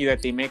amount of money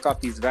that they make off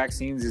these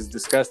vaccines is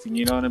disgusting.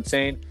 You know what I'm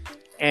saying?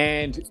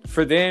 And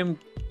for them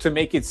to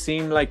make it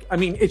seem like, I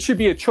mean, it should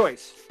be a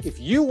choice. If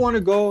you want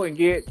to go and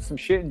get some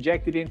shit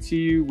injected into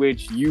you,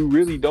 which you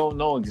really don't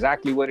know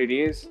exactly what it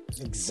is.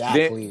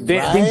 Exactly.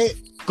 Then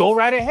go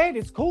right ahead.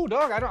 It's cool,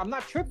 dog. I'm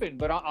not tripping,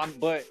 but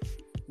but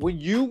when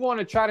you want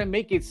to try to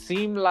make it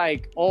seem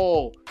like,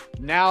 oh,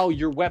 now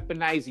you're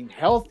weaponizing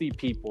healthy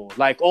people,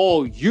 like,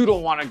 oh, you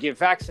don't want to get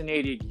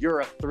vaccinated,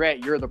 you're a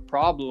threat, you're the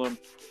problem.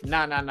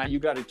 Nah, you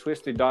got it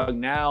twisted, dog.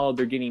 Now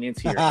they're getting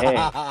into your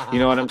head. You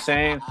know what I'm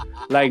saying?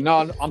 Like,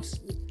 no,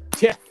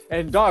 yeah.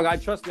 And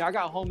dog, trust me, I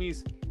got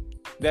homies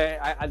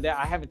that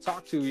I haven't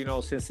talked to, you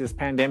know, since this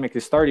pandemic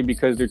has started,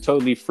 because they're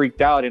totally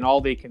freaked out, and all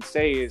they can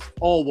say is,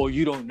 oh, well,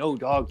 you don't know,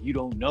 dog, you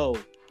don't know.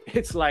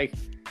 It's like,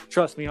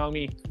 trust me,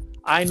 homie,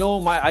 I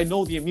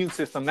know the immune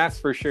system, that's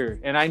for sure.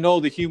 And I know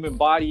the human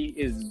body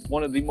is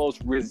one of the most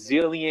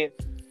resilient.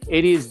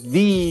 It is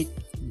the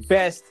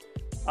best.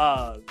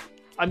 The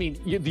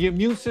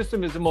immune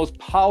system is the most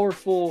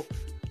powerful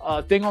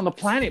thing on the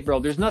planet, bro.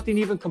 There's nothing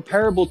even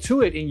comparable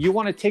to it. And you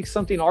want to take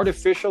something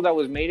artificial that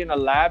was made in a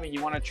lab and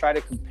you want to try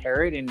to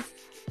compare it.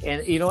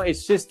 And you know,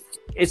 it's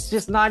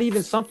just not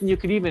even something you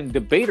could even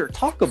debate or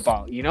talk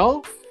about, you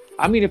know?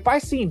 I mean, if I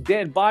seen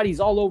dead bodies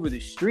all over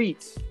the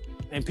streets,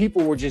 and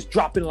people were just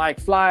dropping like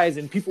flies,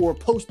 and people were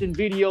posting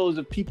videos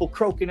of people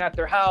croaking at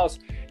their house,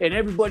 and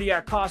everybody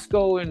at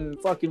Costco and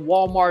fucking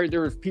Walmart,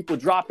 there was people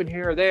dropping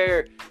here or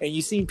there, and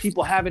you seen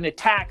people having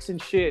attacks and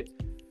shit.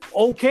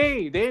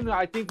 Okay, then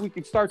I think we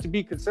could start to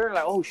be concerned,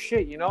 like, oh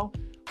shit, you know?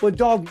 But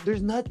dog,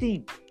 there's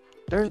nothing.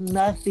 There's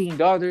nothing,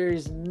 dog.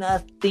 There's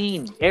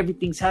nothing.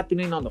 Everything's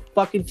happening on the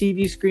fucking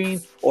TV screen,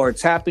 or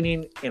it's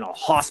happening in a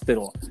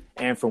hospital.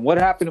 And from what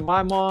happened to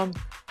my mom,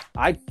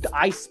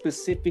 I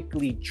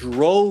specifically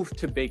drove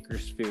to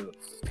Bakersfield,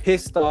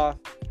 pissed off,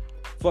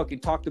 fucking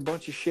talked a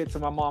bunch of shit to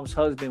my mom's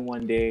husband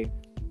one day,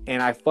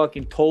 and I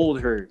fucking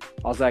told her,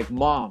 I was like,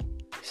 Mom,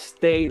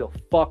 stay the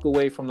fuck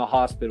away from the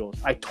hospitals.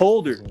 I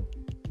told her,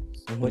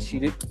 but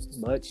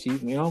she,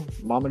 you know,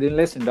 Mama didn't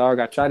listen, dog.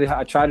 I tried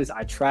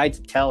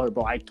to tell her,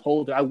 bro. I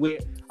told her,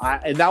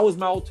 and that was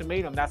my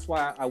ultimatum. That's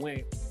why I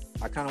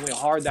kind of went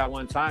hard that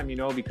one time, you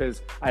know,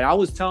 because I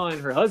was telling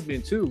her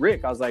husband too,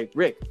 Rick. I was like,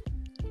 Rick,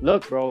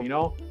 look, bro, you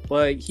know,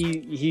 but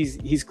he's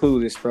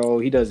clueless, bro.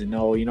 He doesn't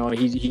know, you know.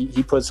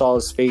 He puts all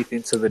his faith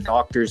into the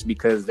doctors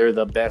because they're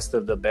the best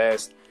of the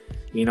best,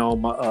 you know.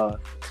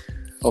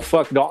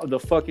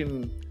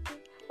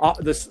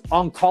 The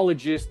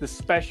oncologist, the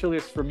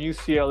specialist from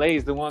UCLA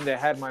is the one that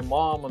had my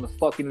mom on the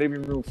fucking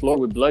living room floor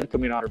with blood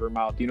coming out of her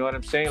mouth. You know what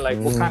I'm saying? Like,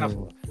 what kind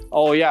of,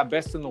 oh yeah,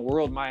 best in the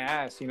world, my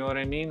ass. You know what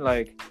I mean?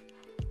 Like,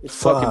 it's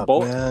fucking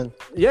bullshit.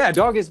 Yeah,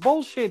 dog, it's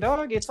bullshit,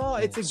 dog. It's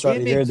a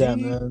gimmick. Hear that,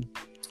 man.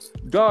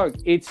 Dog,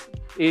 it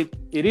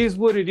is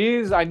what it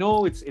is. I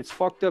know it's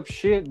fucked up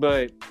shit,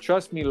 but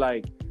trust me,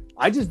 like,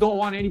 I just don't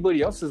want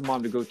anybody else's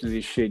mom to go through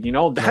this shit, you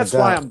know? That's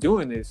why I'm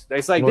doing this.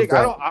 It's like, Dick,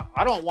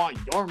 I don't want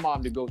your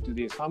mom to go through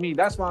this. I mean,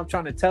 that's why I'm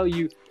trying to tell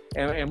you.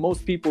 And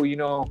most people, you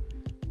know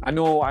I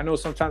know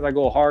sometimes I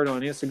go hard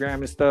on Instagram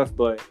and stuff,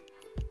 but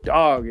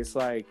dog, it's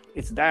like,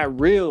 it's that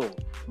real.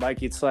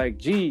 Like, it's like,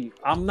 gee,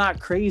 I'm not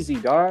crazy,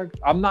 dog.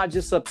 I'm not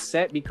just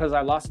upset because I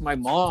lost my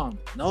mom.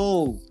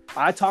 No,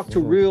 I talk to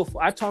real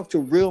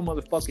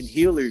motherfucking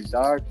healers,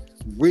 dog.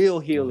 Real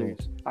healers.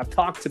 I've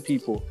talked to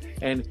people,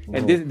 and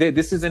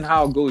this isn't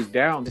how it goes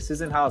down. This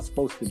isn't how it's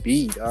supposed to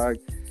be, dog.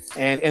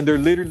 And they're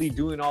literally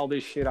doing all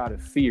this shit out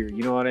of fear.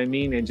 You know what I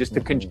mean? And just to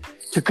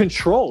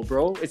control,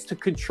 bro. It's to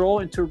control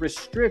and to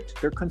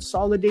restrict. They're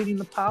consolidating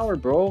the power,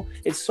 bro.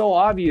 It's so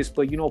obvious,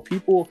 but you know,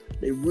 people,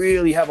 they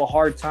really have a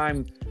hard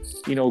time,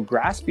 you know,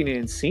 grasping it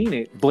and seeing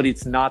it. But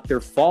it's not their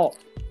fault.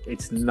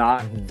 It's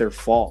not their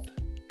fault.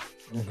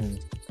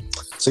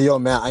 So, yo,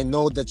 man, I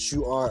know that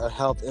you are a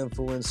health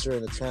influencer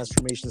and a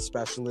transformation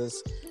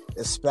specialist,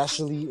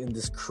 especially in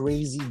this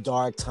crazy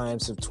dark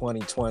times of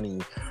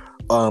 2020.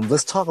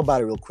 Let's talk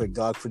about it real quick,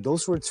 dog. For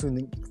those who are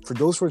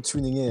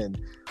tuning in,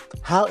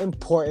 how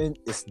important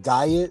is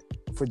diet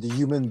for the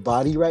human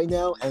body right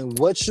now, and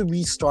what should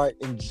we start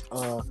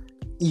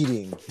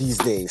eating these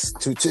days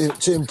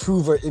to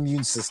improve our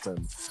immune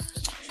system?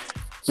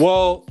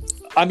 Well,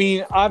 I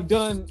mean, I've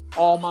done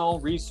all my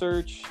own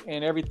research,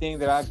 and everything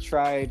that I've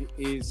tried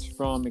is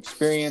from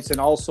experience.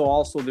 And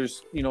also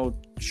there's, you know,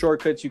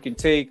 shortcuts you can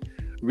take,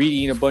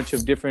 reading a bunch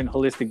of different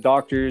holistic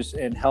doctors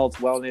and health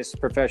wellness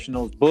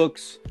professionals'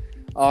 books.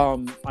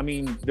 I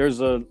mean,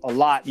 there's a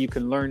lot you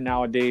can learn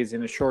nowadays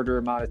in a shorter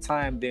amount of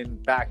time than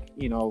back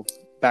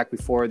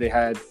before they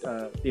had,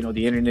 you know,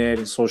 the internet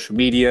and social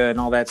media and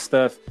all that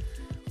stuff.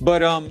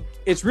 But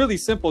it's really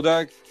simple,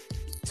 Doug.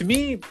 To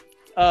me,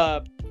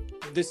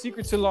 the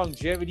secret to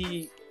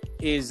longevity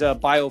is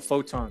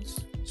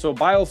biophotons. So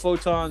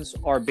biophotons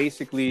are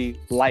basically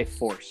life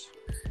force.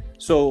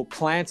 So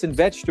plants and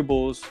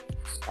vegetables,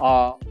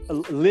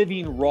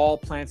 living raw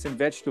plants and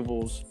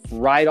vegetables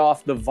right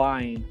off the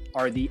vine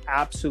are the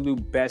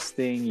absolute best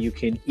thing you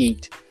can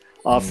eat.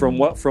 From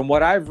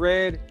what I've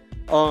read,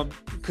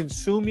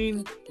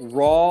 consuming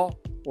raw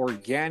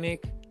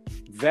organic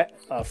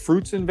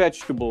fruits and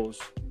vegetables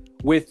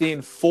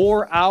within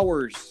 4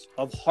 hours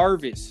of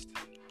harvest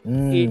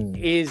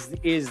is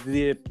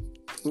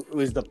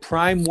the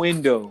prime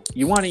window.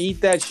 You want to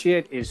eat that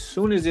shit as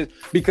soon as it,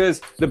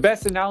 because the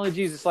best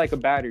analogy is it's like a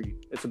battery.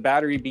 It's a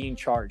battery being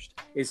charged.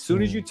 As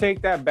soon as you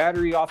take that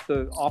battery off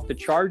the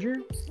charger,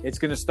 it's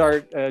going to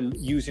start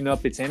using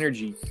up its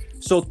energy.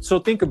 So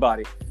think about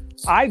it.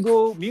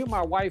 Me and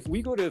my wife,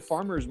 we go to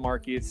farmers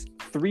markets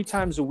 3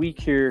 times a week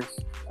here,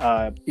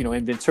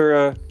 in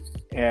Ventura,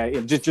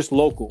 just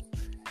local.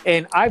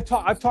 And I've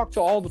talked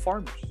to all the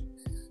farmers.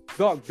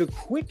 Dog,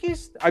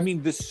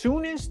 the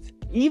soonest,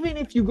 even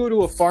if you go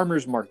to a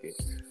farmer's market,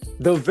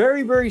 the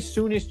very, very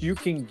soonest you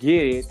can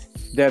get it,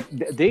 that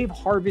they've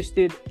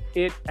harvested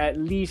it at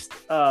least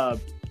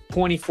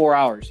 24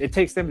 hours. It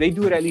takes them, they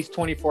do it at least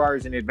 24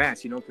 hours in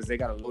advance, because they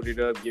got to load it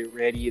up, get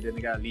ready, then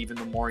they got to leave in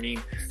the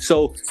morning.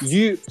 So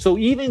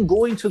even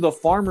going to the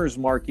farmer's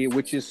market,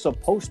 which is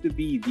supposed to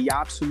be the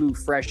absolute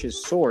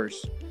freshest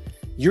source,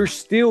 you're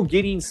still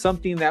getting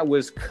something that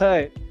was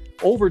cut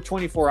over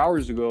 24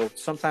 hours ago,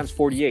 sometimes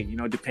 48,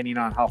 depending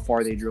on how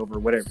far they drove or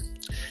whatever.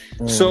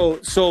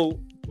 So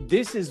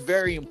this is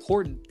very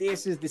important.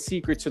 This is the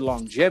secret to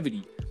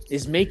longevity,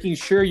 is making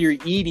sure you're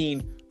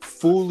eating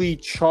fully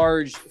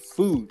charged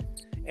food.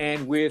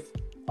 And with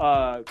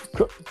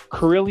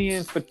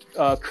Carillion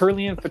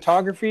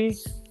Photography,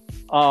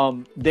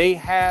 they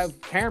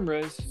have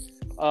cameras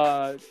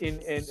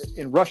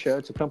in Russia.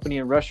 It's a company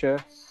in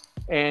Russia.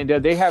 And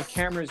they have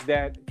cameras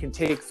that can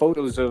take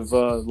photos of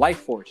life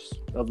force,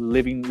 of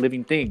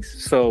living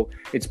things. So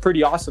it's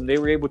pretty awesome. They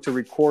were able to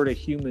record a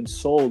human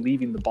soul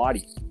leaving the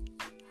body.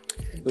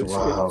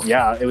 Wow.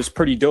 It was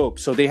pretty dope.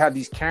 So they have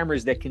these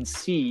cameras that can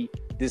see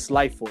this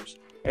life force.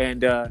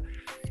 And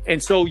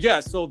so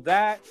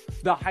that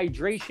the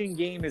hydration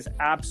game is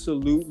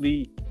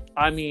absolutely,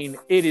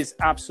 it is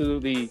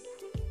absolutely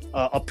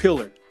a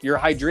pillar. Your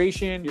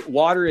hydration,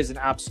 water is an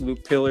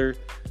absolute pillar.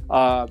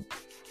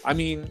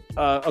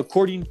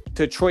 According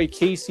to Troy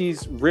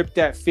Casey's Ripped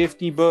at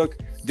 50 book,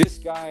 this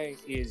guy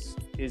is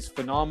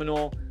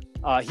phenomenal.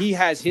 He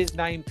has his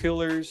 9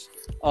 pillars: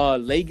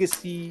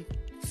 legacy,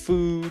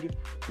 food,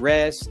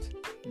 rest,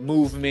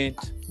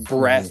 movement,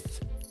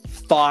 breath,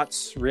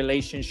 thoughts,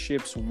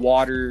 relationships,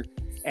 water,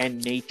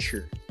 and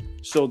nature.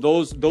 So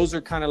those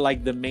are kind of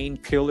like the main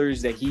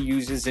pillars that he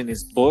uses in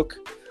his book.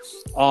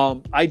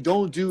 I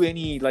don't do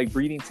any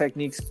breathing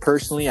techniques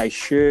personally. I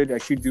should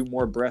do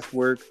more breath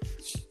work.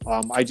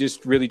 I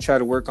just really try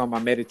to work on my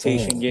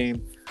meditation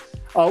game.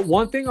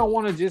 One thing I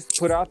want to just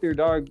put out there,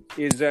 dog,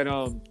 is that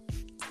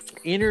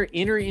inner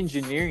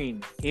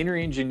engineering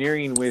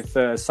with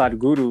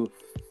Sadhguru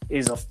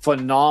is a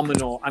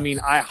phenomenal.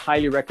 I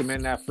highly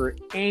recommend that for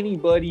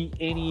anybody.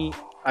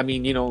 At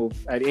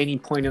any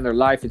point in their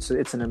life,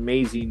 it's an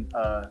amazing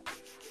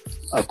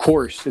a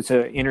course. It's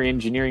an inner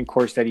engineering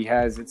course that he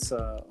has. It's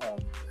a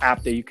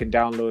app that you can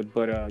download.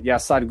 But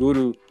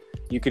Sadhguru,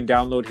 you can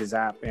download his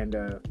app, and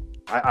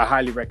I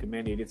highly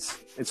recommend it.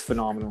 It's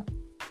phenomenal.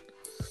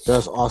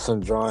 That's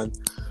awesome, John.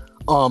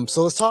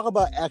 So let's talk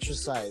about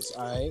exercise.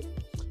 All right.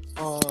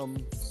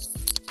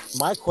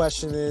 My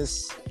question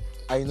is,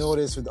 I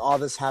noticed with all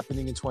this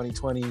happening in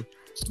 2020,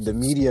 the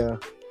media,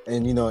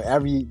 and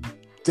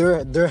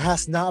there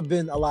has not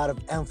been a lot of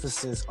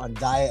emphasis on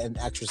diet and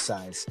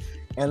exercise.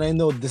 And I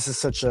know this is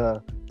such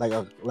a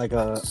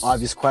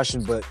obvious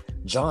question, but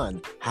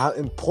John, how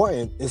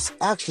important is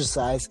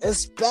exercise,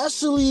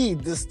 especially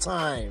this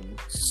time?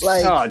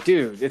 Oh,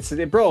 dude, it's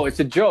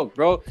a joke,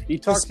 bro. You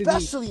talk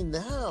especially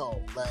now,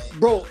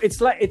 bro.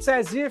 It's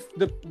as if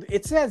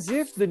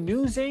the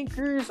news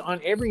anchors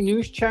on every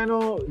news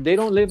channel, they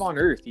don't live on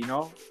Earth.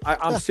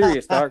 I'm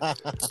serious, dog.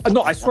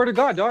 No, I swear to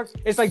God, dog.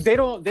 It's like they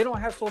don't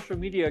have social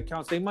media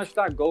accounts. They must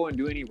not go and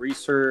do any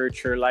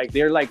research, or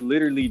they're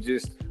literally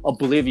just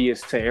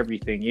oblivious to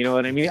everything. You know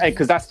what I mean?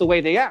 Because that's the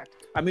way they act.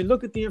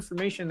 Look at the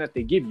information that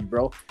they give you,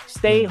 bro.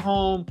 Stay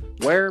home,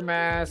 wear a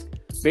mask,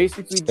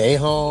 basically stay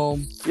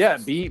home. Yeah,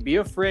 be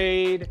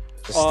afraid.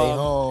 Just stay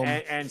home.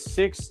 And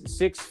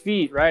 6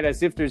 feet, right?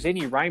 As if there's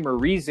any rhyme or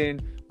reason.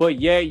 But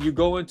yeah, you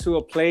go into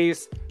a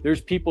place,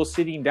 there's people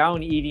sitting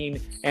down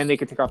eating, and they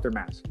can take off their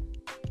mask.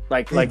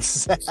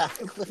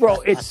 Exactly.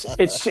 Bro,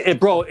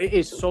 it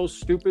is so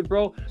stupid,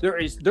 bro. There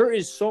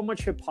is so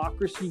much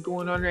hypocrisy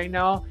going on right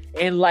now,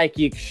 and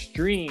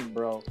extreme,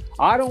 bro.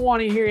 I don't want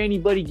to hear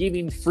anybody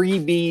giving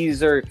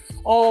freebies or,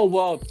 oh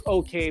well,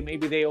 okay,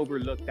 maybe they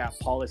overlooked that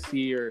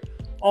policy, or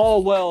oh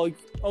well,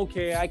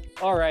 okay,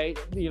 all right,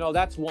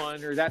 that's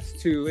 1 or that's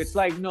 2. It's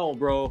no,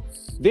 bro.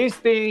 This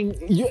thing,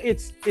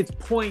 it's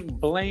point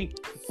blank,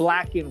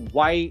 black and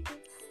white.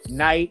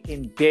 night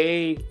and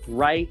day,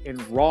 right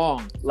and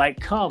wrong. Like,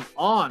 come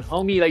on,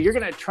 homie. Like, you're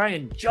gonna try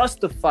and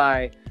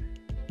justify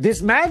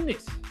this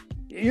madness.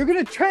 You're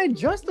gonna try and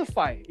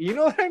justify it. You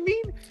know what I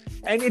mean?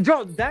 And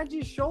that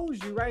just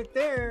shows you right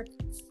there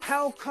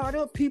how caught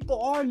up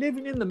people are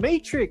living in the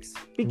Matrix,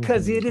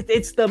 because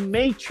it's the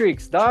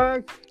Matrix,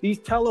 dog. These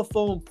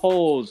telephone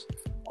poles,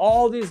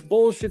 all this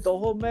bullshit, the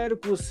whole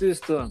medical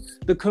system,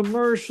 the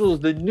commercials,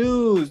 the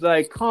news.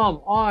 Like,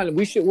 come on.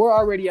 We're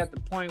already at the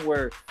point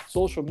where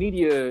social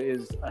media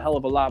is a hell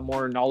of a lot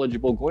more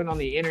knowledgeable. Going on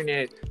the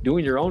internet,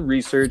 doing your own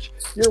research,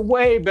 you're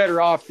way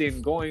better off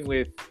than going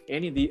with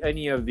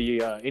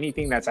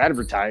anything that's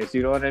advertised.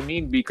 You know what I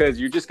mean? Because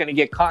you're just gonna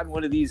get caught in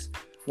one of these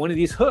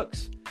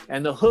hooks,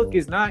 and the hook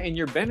is not in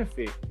your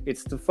benefit.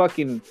 It's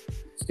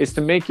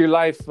to make your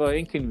life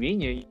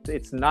inconvenient.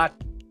 It's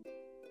not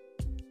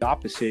the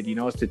opposite, you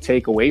know. It's to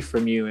take away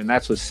from you. And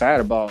that's what's sad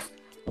about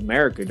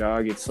America,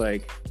 dog. It's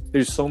like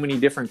there's so many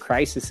different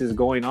crises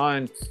going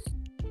on.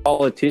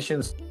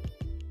 Politicians,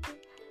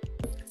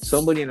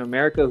 somebody in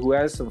America who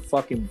has some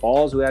fucking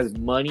balls, who has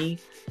money,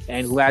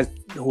 and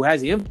who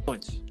has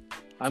influence.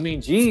 I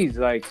mean, geez,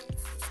 like,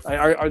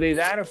 are they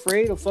that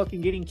afraid of fucking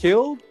getting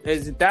killed?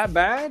 Is it that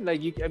bad?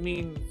 Like,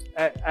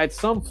 at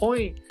some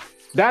point,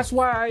 that's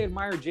why I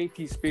admire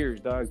J.P.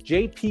 Spears, dog.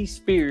 J.P.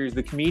 Spears,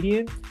 the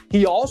comedian,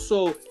 he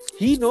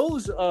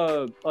knows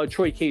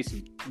Troy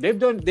Casey. They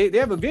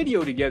have a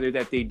video together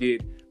that they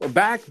did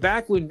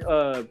back when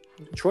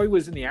Troy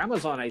was in the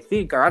Amazon, I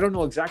think, or I don't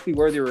know exactly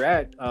where they were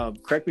at.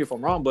 Correct me if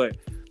I'm wrong, but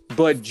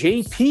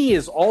JP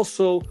is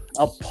also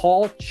a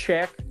Paul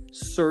Chek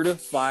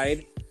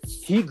certified.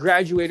 He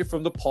graduated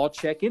from the Paul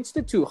Chek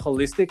Institute,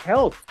 Holistic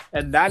Health,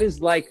 and that is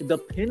like the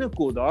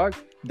pinnacle, dog.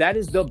 That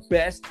is the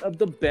best of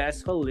the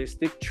best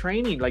holistic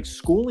training, like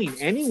schooling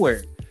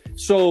anywhere.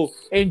 So,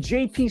 and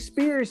JP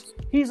Spears,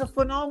 he's a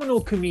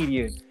phenomenal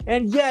comedian.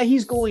 And yeah,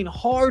 he's going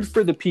hard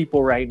for the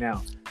people right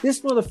now.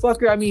 This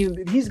motherfucker, I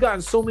mean, he's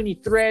gotten so many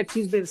threats.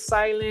 He's been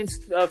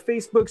silenced.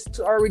 Facebook's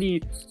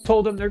already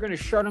told him they're going to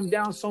shut him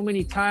down so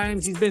many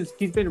times. He's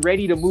been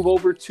ready to move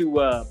over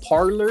to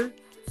Parler.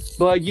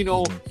 But, you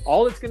know,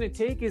 all it's going to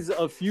take is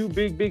a few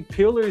big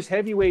pillars,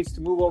 heavyweights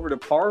to move over to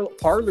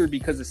Parler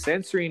because of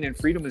censoring and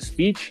freedom of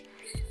speech.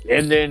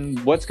 And then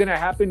what's going to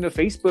happen to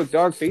Facebook,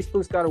 dog?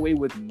 Facebook's got away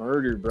with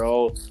murder,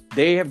 bro.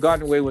 They have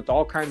gotten away with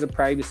all kinds of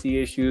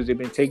privacy issues. They've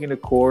been taken to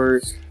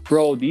court.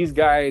 Bro, these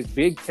guys,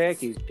 big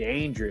tech is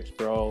dangerous,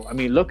 bro. I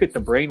mean, look at the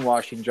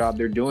brainwashing job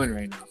they're doing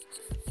right now.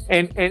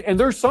 And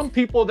there's some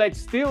people that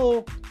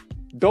still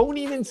don't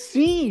even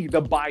see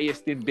the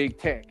bias in big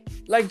tech.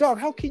 Like, dog,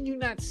 how can you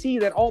not see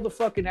that all the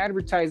fucking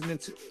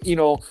advertisements, you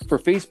know, for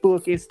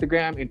Facebook,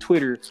 Instagram, and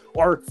Twitter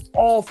are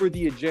all for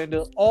the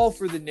agenda, all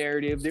for the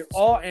narrative. They're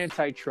all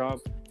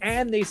anti-Trump,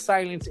 and they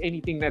silence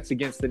anything that's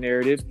against the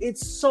narrative.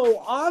 It's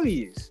so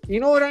obvious. You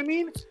know what I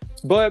mean?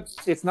 But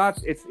it's not.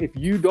 If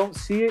you don't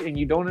see it and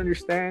you don't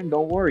understand,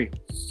 don't worry.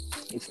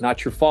 It's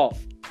not your fault.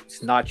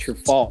 It's not your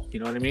fault. You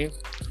know what I mean?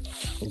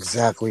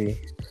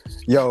 Exactly.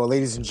 Yo,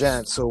 ladies and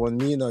gents, so when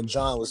me and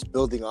John was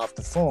building off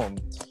the phone,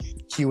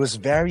 he was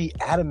very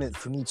adamant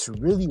for me to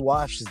really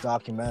watch this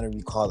documentary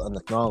called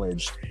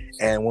Unacknowledged.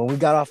 And when we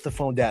got off the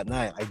phone that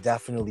night, I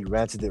definitely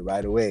rented it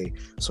right away.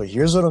 So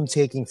here's what I'm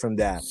taking from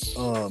that.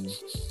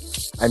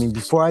 I mean,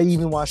 before I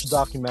even watched the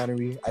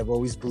documentary, I've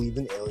always believed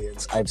in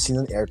aliens. I've seen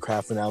an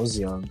aircraft when I was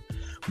young.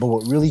 But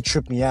what really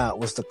tripped me out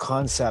was the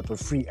concept of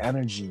free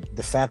energy,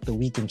 the fact that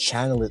we can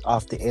channel it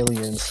off the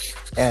aliens,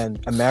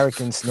 and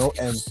Americans know,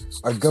 and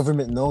our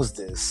government knows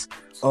this.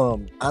 I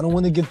don't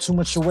want to give too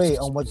much away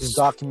on what this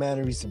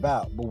documentary is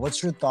about, but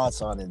what's your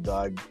thoughts on it,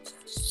 dog,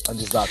 on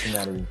this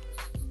documentary?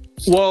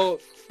 Well,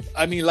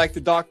 I mean, like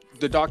the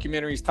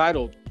documentary is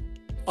titled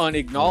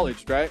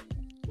Unacknowledged, right?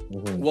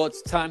 Mm-hmm. Well,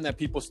 it's time that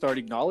people start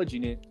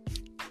acknowledging it.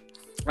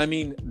 I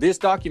mean, this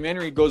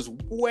documentary goes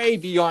way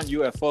beyond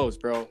UFOs,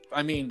 bro.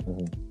 I mean,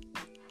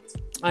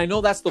 I know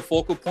that's the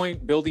focal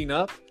point building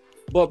up,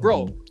 but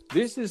bro,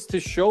 this is to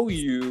show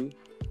you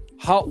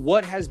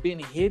what has been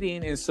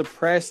hidden and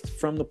suppressed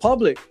from the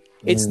public.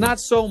 It's not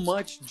so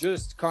much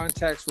just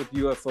contacts with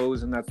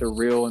UFOs and that they're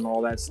real and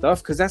all that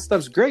stuff, because that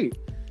stuff's great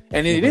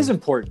and it is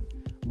important.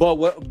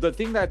 But the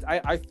thing that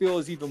I feel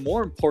is even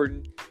more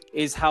important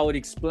is how it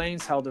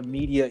explains how the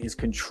media is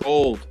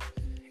controlled.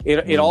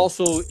 It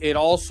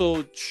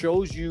also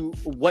shows you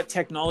what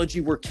technology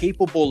we're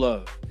capable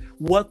of,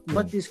 what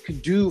this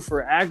could do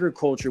for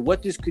agriculture,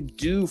 what this could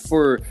do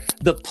for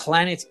the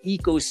planet's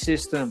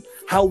ecosystem,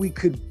 how we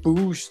could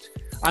boost.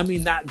 I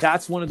mean,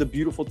 that's one of the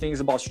beautiful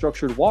things about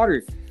structured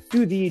water.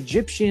 Dude, the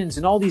Egyptians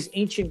and all these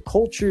ancient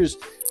cultures,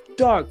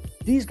 dog,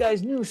 these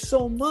guys knew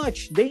so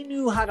much. They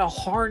knew how to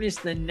harness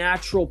the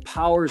natural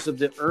powers of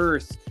the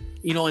earth,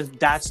 you know, and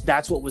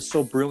that's what was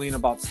so brilliant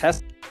about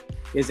Tesla.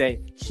 Is that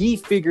he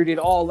figured it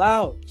all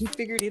out.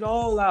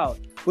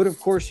 But of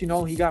course, you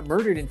know, he got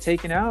murdered and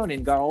taken out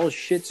and got all his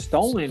shit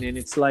stolen. And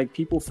it's like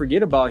people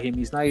forget about him.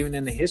 He's not even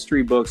in the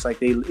history books. Like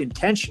they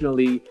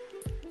intentionally,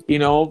 you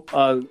know,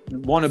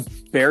 want to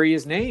bury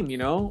his name, you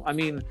know? I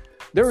mean,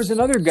 there was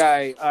another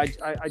guy. I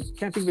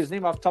can't think of his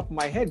name off the top of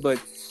my head, but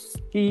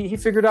he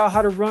figured out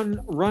how to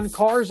run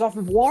cars off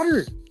of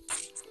water.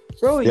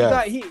 Bro,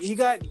 he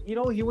got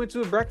he went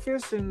to a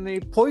breakfast and they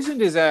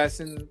poisoned his ass,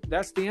 and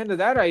that's the end of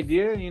that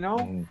idea,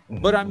 Mm-hmm.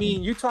 But I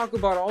mean, you talk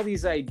about all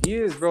these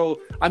ideas, bro.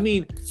 I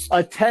mean,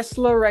 a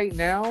Tesla right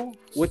now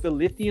with a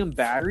lithium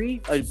battery,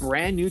 a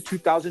brand new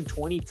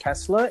 2020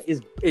 Tesla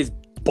is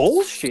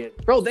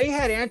bullshit, bro. They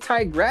had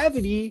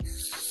anti-gravity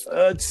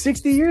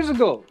 60 years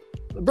ago,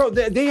 bro.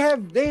 They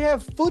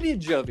have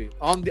footage of it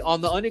on the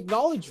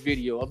unacknowledged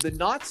video of the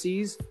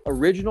Nazis,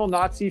 original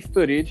Nazi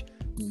footage.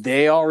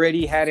 They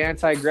already had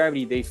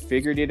anti-gravity. They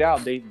figured it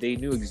out. They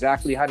knew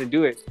exactly how to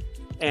do it.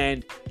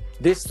 And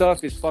this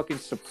stuff is fucking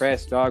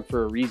suppressed, dog,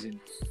 for a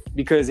reason.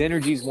 Because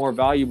energy is more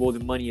valuable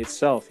than money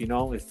itself,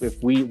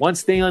 If we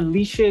once they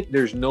unleash it,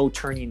 there's no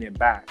turning it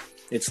back.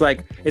 It's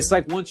like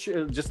once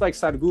you're, just like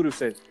Sadhguru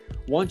said,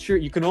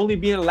 you can only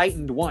be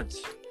enlightened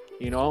once.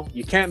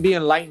 You can't be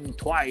enlightened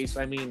twice.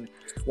 I mean,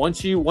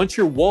 once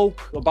you're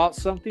woke about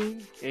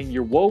something and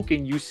you're woke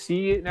and you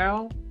see it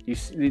now, you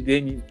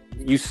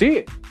see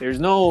it. There's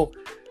no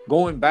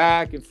going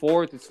back and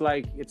forth. It's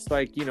like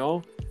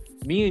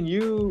me and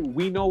you,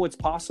 we know what's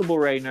possible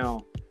right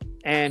now,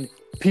 and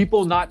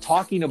people not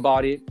talking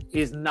about it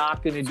is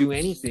not going to do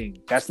anything.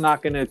 That's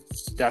not going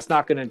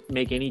to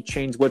make any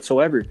change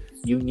whatsoever.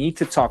 You need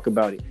to talk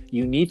about it.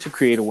 You need to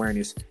create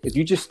awareness. If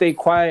you just stay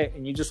quiet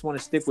and you just want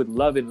to stick with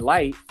love and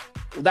light,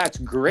 well, that's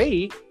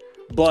great,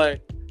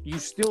 but you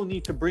still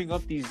need to bring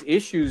up these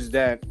issues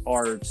that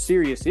are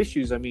serious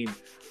issues. I mean,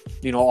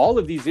 all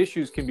of these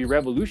issues can be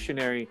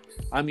revolutionary.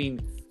 I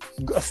mean,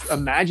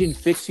 imagine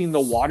fixing the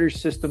water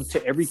system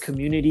to every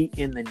community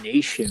in the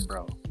nation,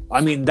 bro.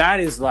 I mean, that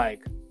is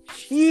like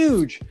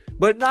huge,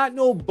 but not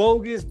no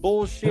bogus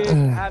bullshit.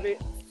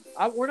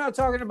 We're not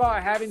talking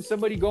about having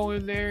somebody go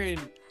in there and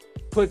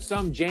put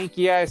some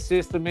janky ass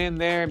system in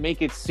there,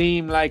 make it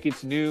seem like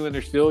it's new and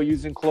they're still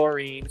using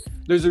chlorine.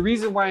 There's a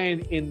reason why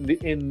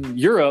in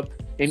Europe,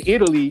 in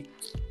Italy,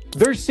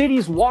 their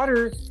city's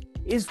water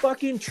is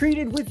fucking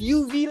treated with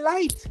UV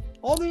light.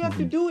 All they have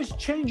to do is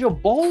change a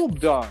bulb,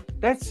 dog.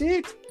 That's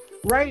it.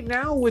 Right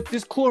now with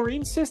this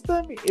chlorine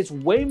system, it's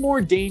way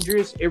more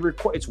dangerous.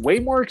 It's way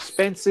more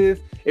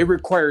expensive. It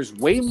requires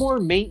way more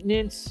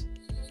maintenance.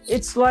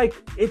 It's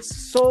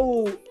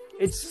so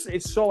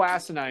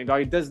asinine,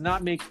 dog. It does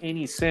not make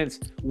any sense.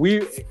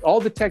 All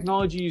the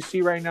technology you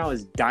see right now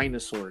is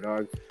dinosaur,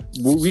 dog.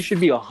 We should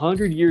be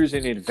 100 years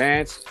in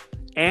advance.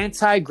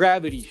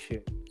 Anti-gravity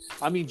shit.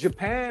 I mean,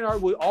 Japan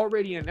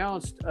already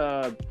announced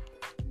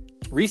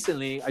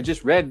recently. I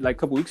just read like a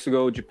couple weeks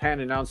ago, Japan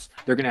announced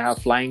they're going to have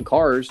flying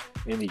cars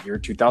in the year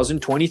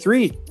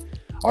 2023.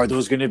 Are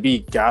those going to be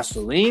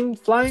gasoline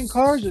flying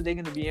cars? Are they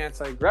going to be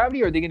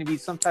anti-gravity? Are they going to be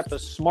some type of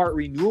smart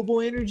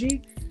renewable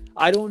energy?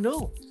 I don't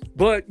know.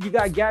 But you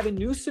got Gavin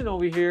Newsom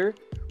over here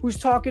who's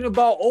talking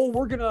about,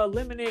 we're going to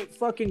eliminate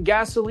fucking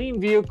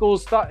gasoline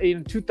vehicles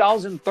in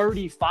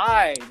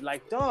 2035.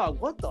 Like, dog,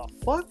 what the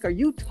fuck are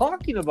you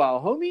talking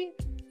about, homie?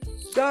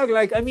 Dog,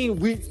 like, I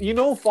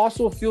mean,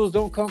 fossil fuels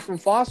don't come from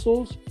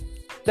fossils.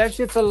 That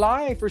shit's a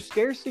lie for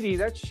scarcity.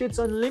 That shit's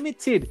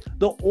unlimited.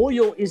 The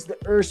oil is the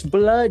earth's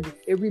blood.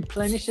 It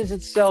replenishes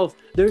itself.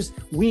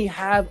 We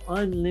have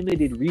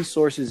unlimited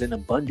resources and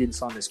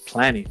abundance on this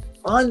planet.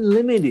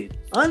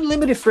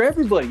 Unlimited for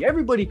everybody.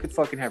 Everybody could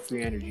fucking have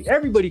free energy.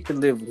 Everybody could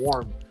live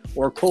warm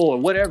or cold or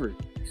whatever.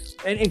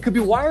 And it could be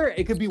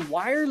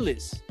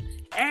wireless.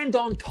 And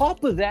on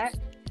top of that,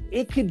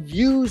 it could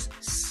use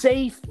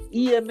safe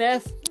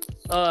EMF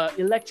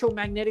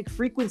electromagnetic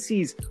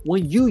frequencies.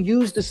 When you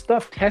use the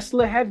stuff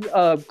Tesla had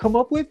come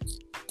up with,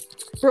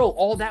 bro,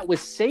 all that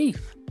was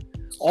safe.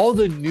 All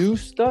the new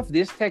stuff,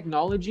 this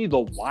technology,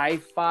 the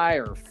Wi-Fi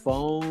or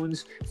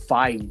phones,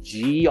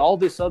 5G, all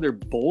this other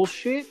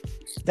bullshit,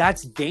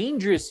 that's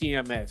dangerous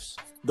EMFs.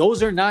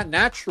 Those are not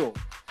natural.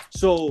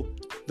 So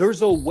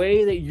there's a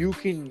way that you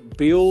can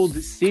build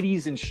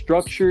cities and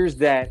structures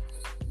that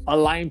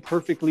align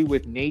perfectly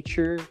with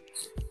nature,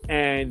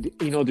 and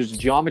there's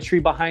geometry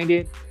behind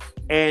it.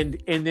 And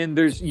then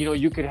there's,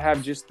 you could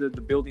have just the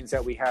buildings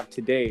that we have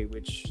today,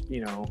 which,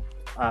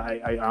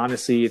 I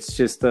honestly, it's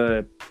just,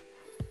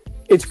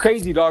 it's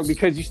crazy, dog,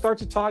 because you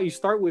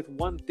start with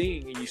one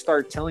thing and you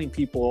start telling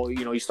people,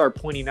 you start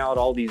pointing out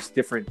all these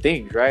different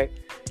things, right?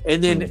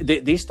 And then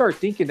they start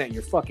thinking that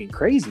you're fucking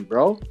crazy,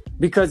 bro,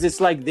 because it's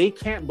like they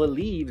can't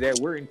believe that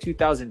we're in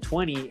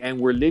 2020 and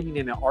we're living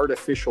in an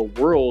artificial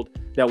world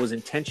that was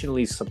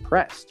intentionally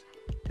suppressed.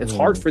 It's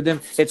hard for them.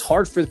 It's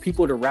hard for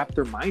people to wrap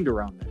their mind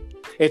around that.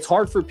 It's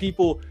hard for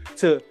people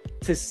to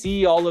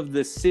see all of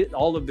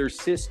their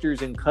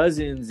sisters and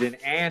cousins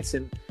and aunts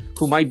and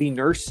who might be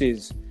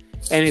nurses,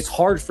 and it's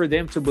hard for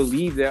them to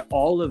believe that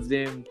all of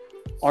them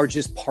are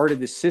just part of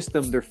the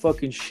system. They're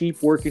fucking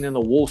sheep working in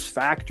the wolf's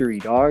factory,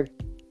 dog.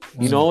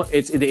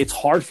 It's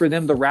hard for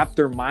them to wrap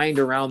their mind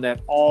around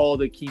that all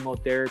the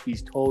chemotherapy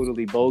is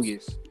totally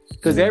bogus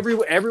because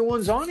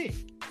everyone's on it.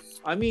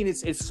 I mean,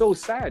 it's so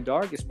sad,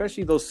 dog.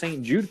 Especially those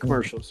St. Jude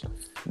commercials.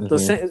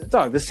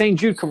 The St.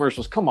 Jude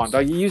commercials. Come on,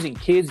 dog. You're using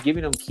kids,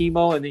 giving them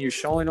chemo, and then you're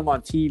showing them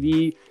on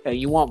TV, and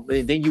you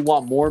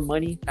want more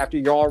money after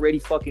you're already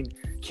fucking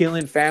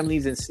killing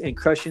families and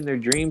crushing their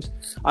dreams.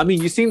 I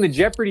mean, you seen the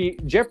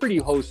Jeopardy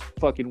host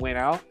fucking went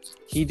out.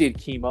 He did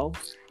chemo.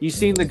 You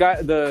seen the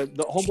guy, the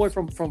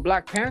homeboy from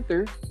Black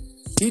Panther.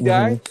 He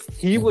died.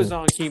 He was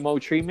on chemo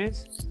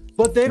treatments.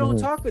 But they don't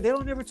talk. They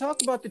don't ever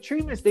talk about the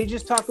treatments. They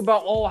just talk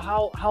about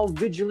how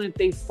vigilant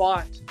they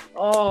fought.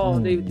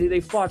 They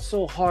fought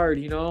so hard,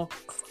 you know.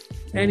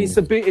 And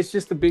it's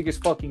just the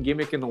biggest fucking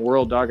gimmick in the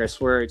world, dog. I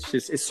swear,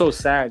 it's so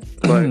sad.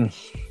 But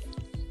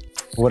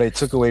what I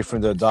took away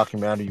from the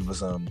documentary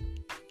was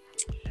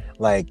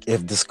like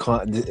if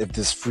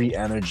this free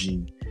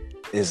energy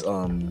is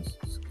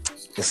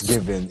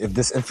given, if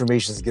this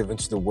information is given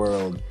to the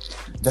world,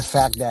 the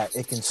fact that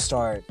it can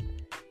start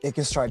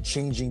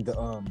changing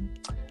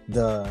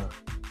the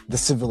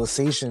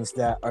civilizations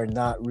that are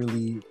not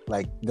really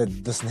like,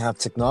 that doesn't have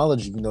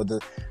technology, you know,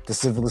 the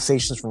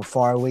civilizations from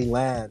faraway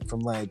land,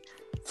 from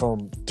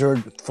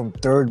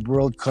third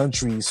world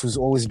countries who's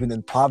always been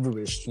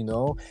impoverished, you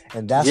know.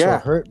 And that's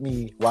what hurt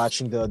me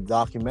watching the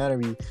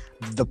documentary,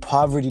 the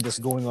poverty that's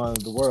going on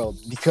in the world.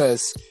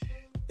 Because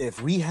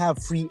if we have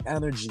free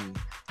energy,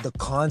 the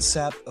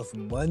concept of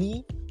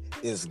money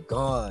is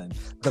gone.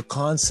 The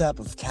concept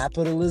of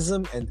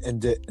capitalism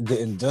and the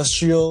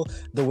industrial,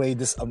 the way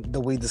this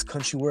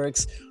country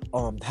works,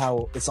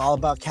 how it's all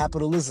about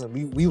capitalism.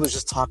 We was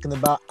just talking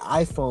about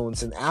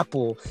iPhones and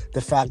Apple, the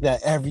fact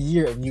that every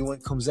year a new one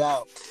comes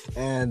out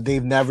and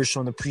they've never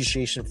shown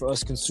appreciation for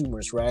us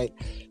consumers, right?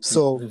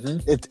 So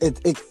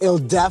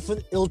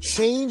it'll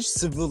change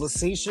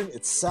civilization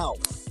itself.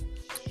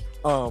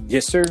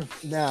 Yes, sir.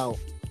 Now,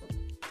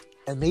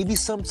 and maybe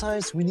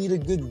sometimes we need a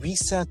good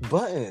reset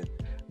button.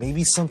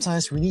 Maybe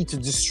sometimes we need to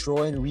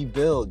destroy and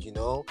rebuild, you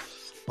know?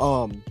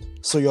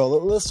 So,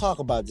 let's talk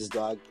about this,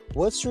 dog.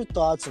 What's your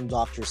thoughts on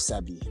Dr.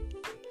 Sebi?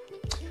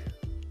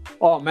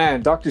 Oh,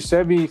 man, Dr.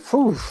 Sebi,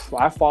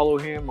 I follow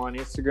him on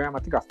Instagram. I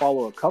think I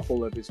follow a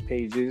couple of his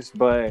pages,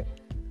 but...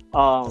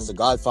 He's the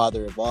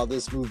godfather of all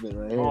this movement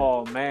right here.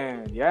 Oh,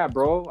 man. Yeah,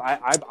 bro.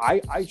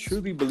 I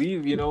truly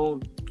believe, you know,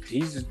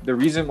 he's the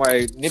reason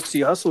why Nipsey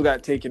Hussle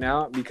got taken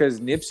out, because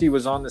Nipsey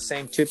was on the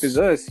same tip as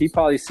us. He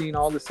probably seen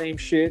all the same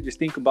shit. Just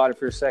think about it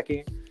for a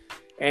second.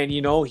 And,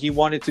 you know, he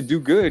wanted to do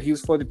good. He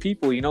was for the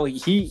people. You know,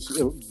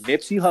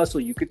 Nipsey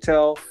Hussle, you could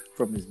tell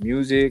from his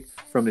music,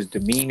 from his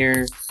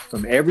demeanor,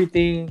 from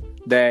everything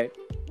that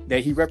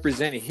he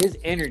represented. His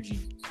energy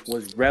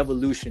was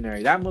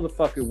revolutionary. That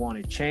motherfucker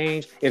wanted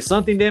change. If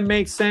something didn't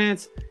make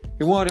sense,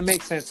 he wanted to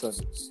make sense of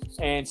it.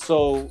 And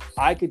so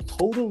I could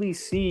totally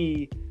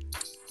see,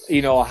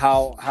 you know,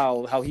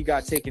 how he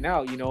got taken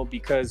out, you know,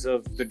 because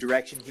of the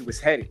direction he was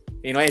headed,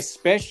 you know,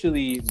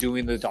 especially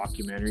doing the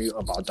documentary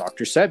about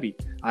Dr. Sebi.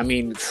 I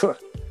mean,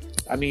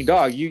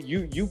 dog,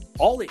 you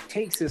all it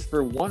takes is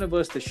for one of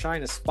us to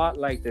shine a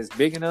spotlight that's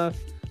big enough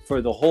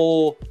for the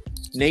whole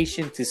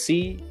nation to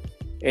see.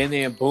 And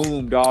then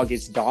boom, dog,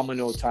 it's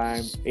domino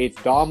time.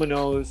 It's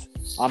dominoes.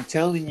 I'm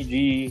telling you,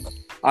 G.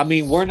 I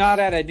mean, we're not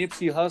at a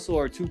Nipsey Hussle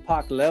or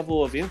Tupac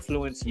level of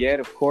influence yet,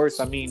 of course.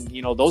 I mean,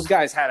 you know, those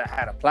guys had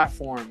a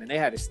platform and they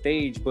had a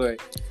stage, but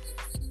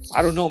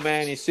I don't know,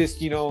 man. It's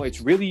just, you know,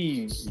 it's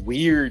really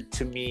weird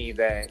to me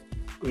that,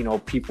 you know,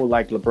 people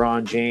like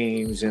LeBron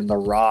James and The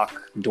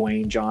Rock,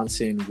 Dwayne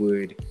Johnson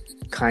would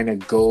kind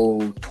of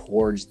go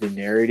towards the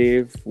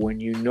narrative when,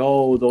 you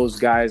know, those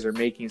guys are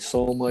making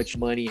so much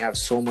money, have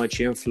so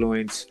much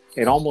influence.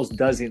 It almost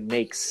doesn't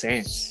make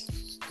sense.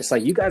 It's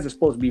like, you guys are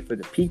supposed to be for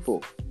the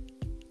people,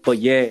 but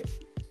yet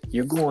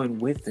you're going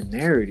with the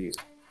narrative.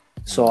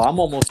 So I'm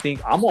almost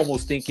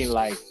thinking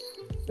like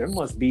there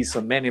must be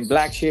some Men in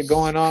Black shit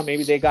going on.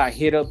 Maybe they got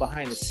hit up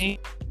behind the scenes.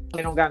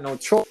 They don't got no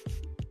choice.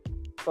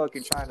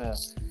 Fucking trying to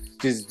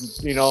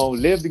just, you know,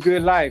 live the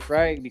good life,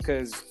 right?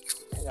 Because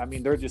I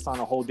mean, they're just on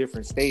a whole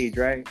different stage,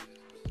 right?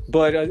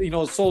 But, you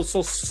know, so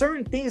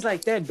certain things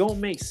like that don't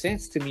make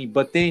sense to me.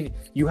 But then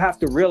you have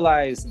to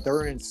realize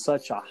they're in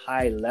such a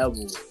high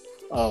level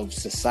of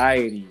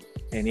society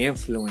and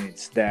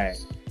influence that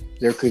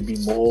there could be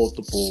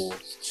multiple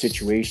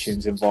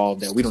situations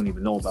involved that we don't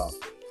even know about.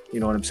 You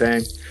know what I'm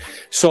saying?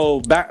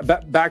 So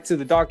back to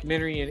the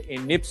documentary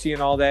and Nipsey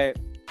and all that.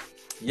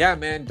 Yeah,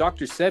 man,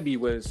 Dr. Sebi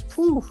was,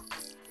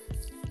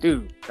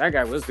 dude, that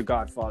guy was the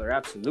godfather.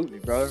 Absolutely,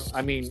 brother.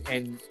 I mean,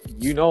 and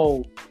you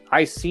know,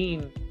 I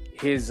seen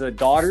his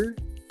daughter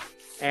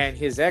and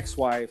his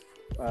ex-wife,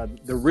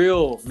 the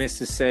real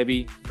Mrs.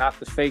 Sebi, not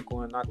the fake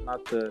one,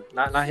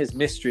 not his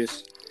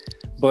mistress.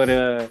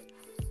 But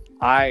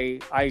I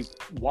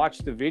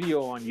watched the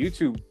video on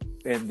YouTube,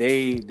 and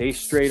they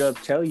straight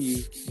up tell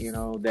you, you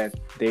know, that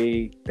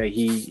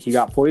he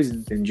got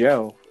poisoned in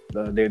jail.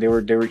 They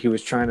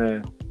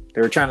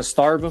were trying to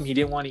starve him. He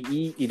didn't want to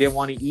eat. He didn't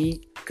want to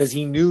eat because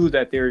he knew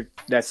that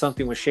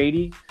something was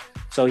shady.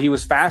 So he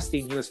was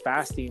fasting.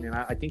 And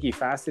I think he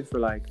fasted for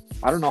like,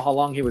 I don't know how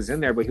long he was in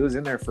there, but he was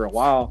in there for a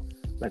while.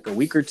 like a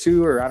week or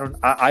two, or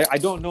I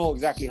don't know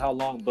exactly how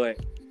long, but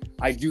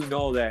I do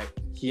know that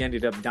he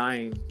ended up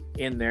dying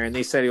in there, and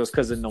they said it was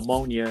because of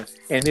pneumonia,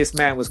 and this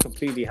man was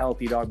completely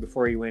healthy, dog,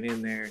 before he went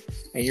in there.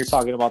 And you're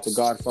talking about the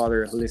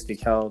godfather of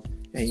holistic health,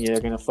 and you're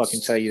gonna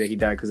fucking tell you that he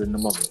died because of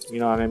pneumonia. You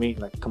know what I mean?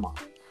 Like, come on.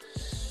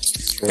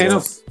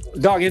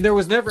 Dog, and there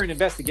was never an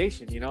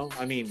investigation, you know?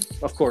 I mean,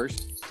 of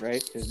course,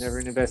 right? There's never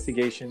an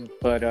investigation,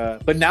 but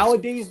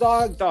nowadays,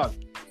 dog,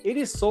 it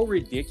is so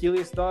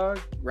ridiculous, dog,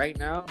 right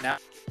now. Now,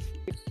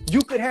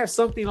 you could have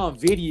something on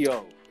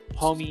video,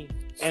 homie,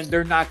 and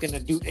they're not gonna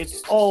do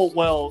it. Oh,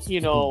 well,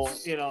 you know,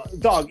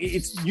 dog,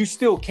 you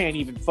still can't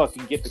even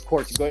fucking get the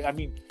court to go. I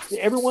mean,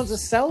 everyone's a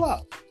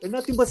sellout. They're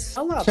nothing but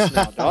sellouts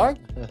now, dog.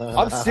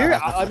 I'm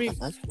serious. I mean,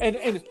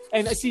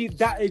 and see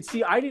that.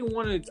 See, I don't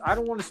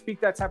want to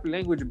speak that type of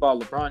language about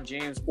LeBron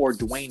James or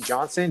Dwayne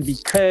Johnson,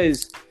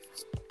 because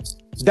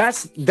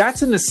that's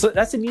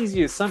an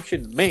easy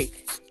assumption to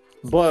make.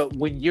 But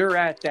when you're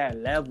at that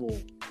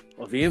level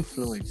of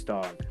influence,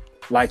 dog,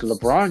 like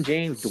LeBron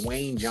James,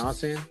 Dwayne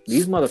Johnson,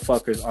 these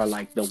motherfuckers are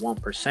like the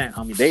 1%.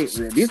 I mean,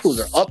 these fools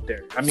are up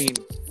there. I mean,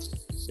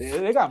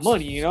 they got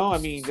money, you know. I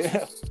mean,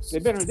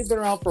 they've been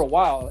around for a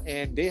while,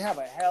 and they have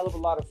a hell of a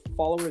lot of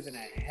followers and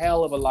a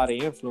hell of a lot of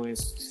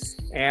influence.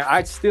 And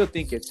I still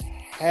think it's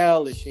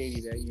hella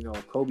shady that, you know,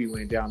 Kobe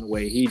went down the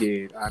way he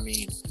did. I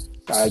mean,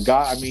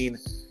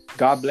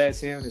 God bless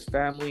him and his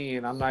family,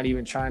 and I'm not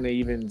even trying to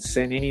even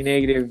send any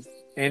negative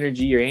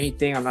energy or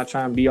anything. I'm not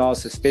trying to be all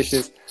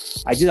suspicious.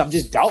 I'm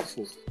just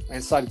doubtful.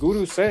 And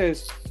Sadhguru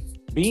says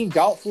being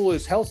doubtful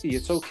is healthy.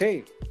 It's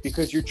okay,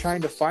 because you're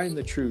trying to find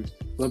the truth.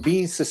 But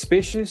being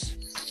suspicious,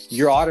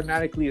 you're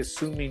automatically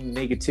assuming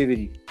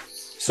negativity.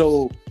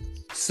 So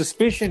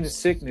suspicion is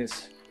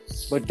sickness,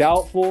 but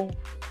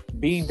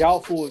being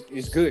doubtful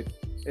is good.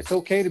 It's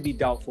okay to be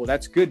doubtful.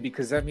 That's good,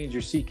 because that means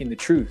you're seeking the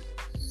truth.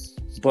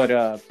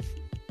 But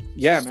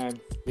yeah, man,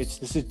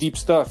 this is deep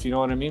stuff. You know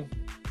what I mean?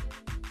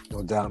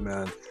 No doubt,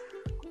 man.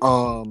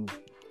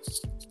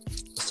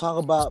 Let's talk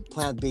about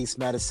plant-based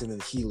medicine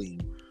and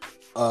healing.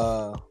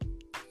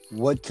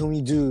 What can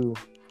we do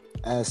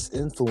as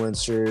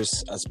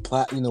influencers,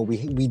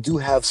 we do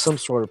have some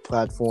sort of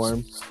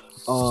platform.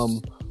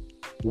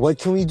 What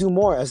can we do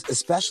more,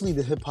 especially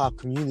the hip-hop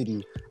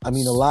community? I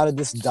mean, a lot of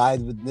this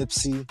died with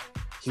Nipsey.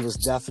 He was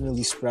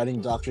definitely spreading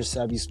Dr.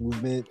 Sebi's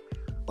movement.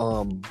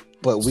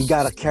 But we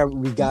gotta carry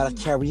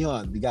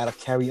on. We gotta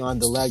carry on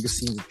the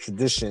legacy, the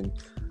tradition.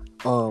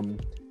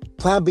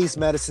 Plant-based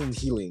medicine and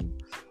healing.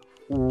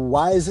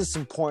 Why is this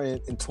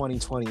important in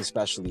 2020,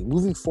 especially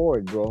moving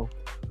forward, bro?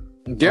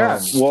 Yeah,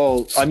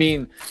 well, I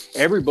mean,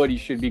 everybody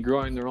should be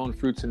growing their own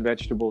fruits and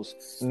vegetables.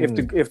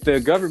 If the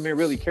government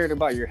really cared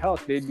about your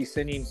health, they'd be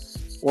sending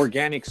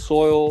organic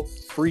soil,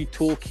 free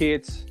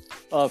toolkits,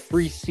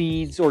 free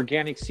seeds,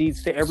 organic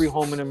seeds to every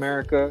home in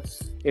America,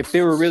 if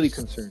they were really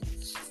concerned.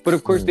 But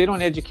of course, they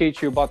don't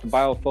educate you about the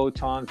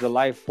biophotons, the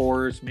life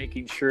force,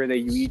 making sure that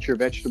you eat your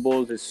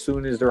vegetables as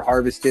soon as they're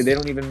harvested. They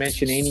don't even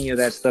mention any of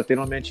that stuff. They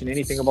don't mention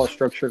anything about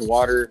structured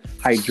water,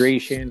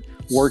 hydration,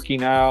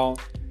 working out,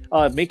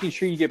 making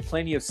sure you get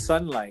plenty of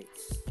sunlight.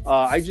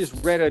 I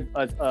just read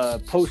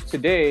a post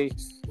today,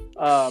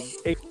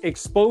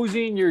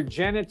 exposing your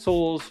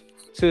genitals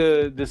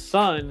to the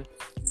sun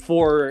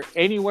for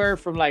anywhere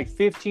from like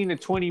 15 to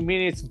 20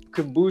 minutes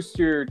can boost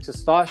your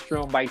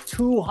testosterone by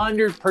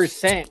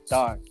 200%,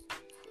 dog.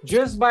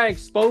 Just by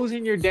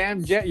exposing your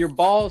your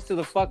balls to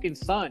the fucking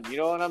sun. You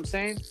know what I'm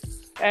saying?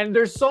 And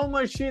there's so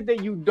much shit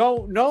that you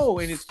don't know,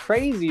 and it's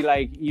crazy.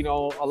 Like, you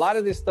know, a lot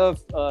of this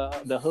stuff,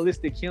 the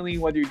holistic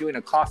healing, whether you're doing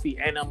a coffee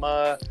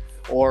enema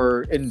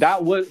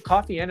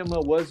coffee enema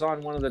was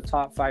on one of the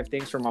top 5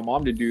 things for my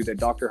mom to do that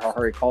Dr.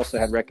 Harari Khalsa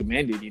had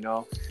recommended, you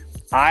know.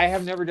 I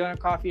have never done a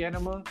coffee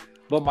enema,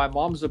 but my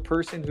mom's a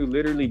person who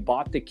literally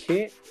bought the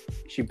kit.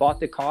 She bought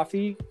the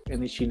coffee,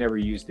 and then she never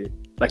used it.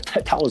 Like,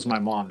 that was my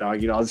mom,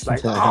 dog. You know, it's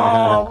like,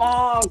 oh,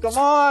 mom, come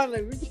on.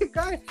 Like,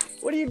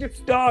 what do you do?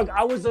 Dog,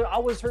 I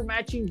was her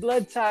matching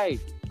blood type.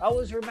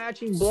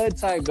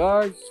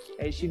 Dog.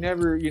 And she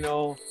never, you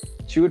know,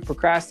 she would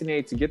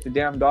procrastinate to get the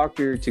damn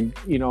doctor to,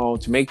 you know,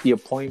 to make the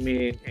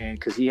appointment, and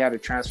because he had to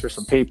transfer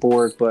some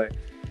paperwork. But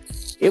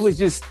it was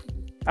just,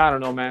 I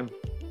don't know, man.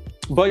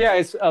 But yeah,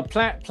 it's a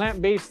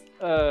plant-based,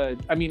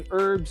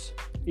 herbs.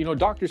 You know,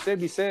 Dr.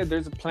 Sebi said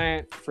there's a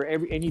plant for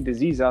any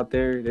disease out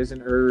there. There's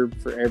an herb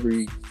for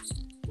every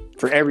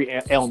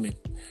ailment.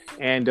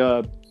 And,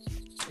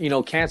 you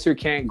know, cancer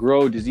can't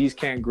grow, disease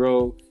can't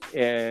grow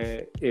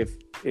if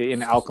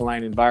in an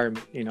alkaline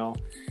environment, you know.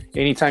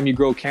 Anytime you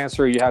grow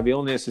cancer or you have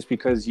illness, it's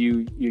because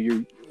you're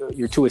too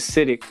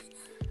acidic.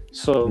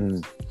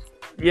 So,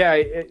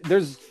 yeah,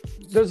 there's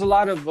a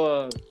lot of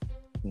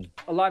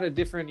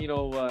different, you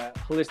know,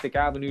 holistic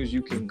avenues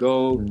you can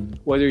go,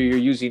 whether you're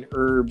using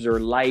herbs or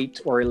light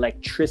or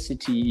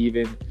electricity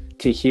even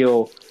to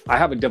heal. I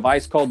have a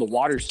device called the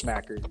Water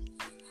Smacker,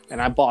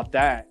 and I bought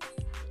that,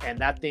 and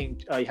that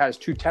thing has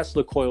 2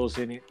 Tesla coils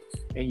in it,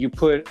 and you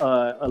put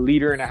 1.5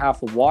 liters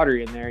of water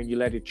in there, and you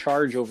let it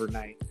charge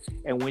overnight.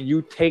 And when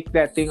you take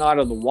that thing out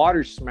of the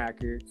water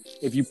smacker,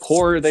 if you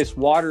pour this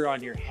water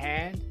on your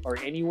hand or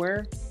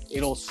anywhere,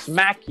 it'll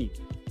smack you.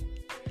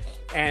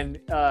 And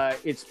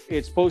it's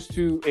supposed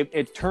to,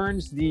 it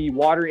turns the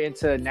water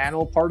into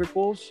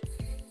nanoparticles,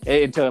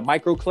 into a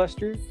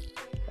microcluster.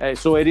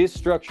 So it is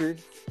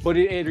structured, but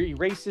it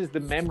erases the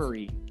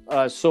memory.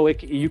 So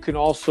you can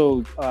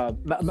also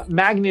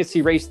magnets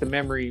erase the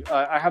memory.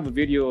 I have a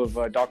video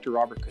of Dr.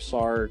 Robert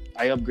Kassar.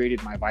 I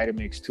upgraded my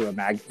Vitamix to a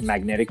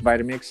magnetic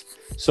Vitamix.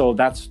 So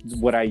that's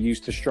what I use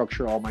to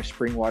structure all my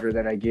spring water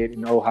that I get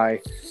in Ojai.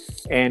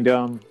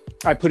 And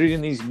I put it in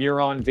these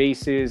Muron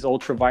vases,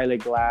 ultraviolet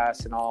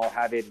glass, and I'll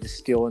have it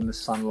distill in the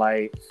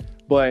sunlight.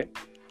 But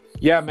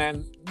yeah,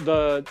 man,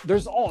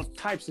 there's all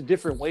types of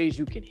different ways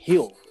you can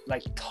heal.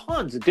 Like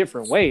tons of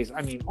different ways.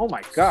 I mean, oh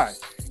my God.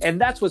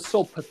 And that's what's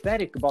so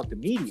pathetic about the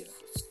media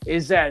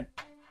is that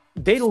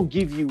they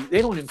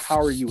don't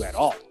empower you at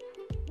all.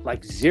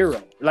 Like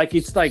zero. Like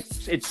it's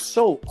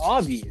so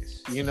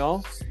obvious, you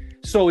know?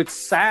 So it's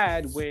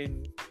sad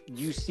when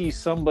you see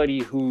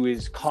somebody who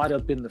is caught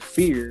up in the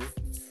fear,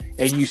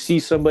 and you see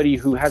somebody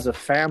who has a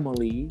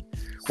family,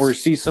 or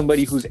see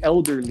somebody who's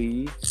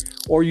elderly,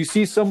 or you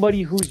see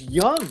somebody who's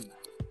young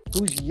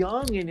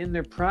and in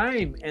their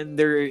prime, and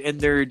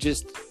they're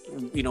just,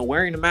 you know,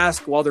 wearing a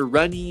mask while they're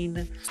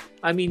running.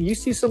 I mean, you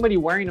see somebody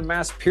wearing a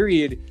mask,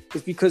 period,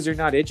 it's because they're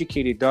not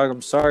educated, dog.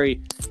 I'm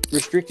sorry.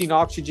 Restricting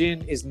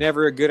oxygen is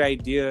never a good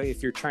idea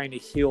if you're trying to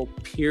heal,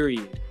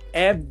 period.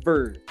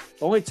 Ever.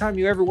 The only time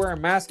you ever wear a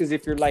mask is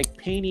if you're like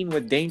painting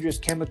with dangerous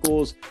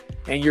chemicals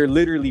and you're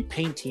literally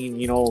painting,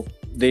 you know,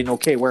 then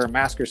okay, wear a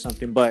mask or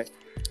something. But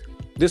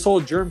this whole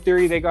germ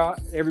theory they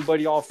got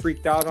everybody all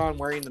freaked out on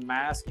wearing the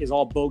mask is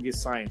all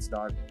bogus science,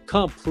 dog.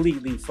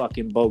 Completely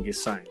fucking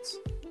bogus science.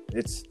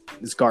 It's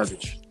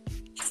garbage.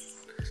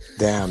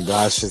 Damn,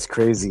 that's just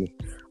crazy.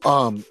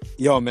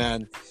 Yo,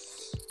 man.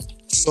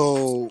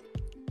 So,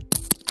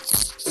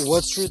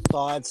 what's your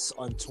thoughts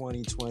on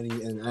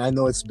 2020? And I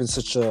know it's been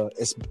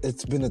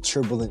it's been a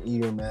turbulent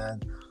year,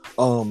 man.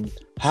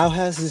 How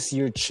has this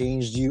year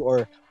changed you,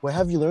 or what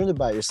have you learned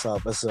about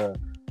yourself as a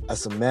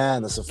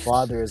man, as a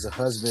father, as a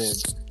husband,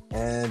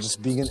 and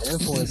just being an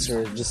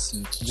influencer,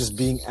 just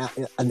being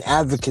an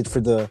advocate for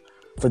the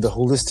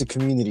holistic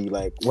community?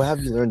 Like, what have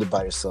you learned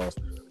about yourself?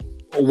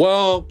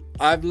 Well,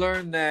 I've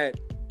learned that,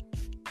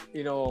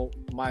 you know,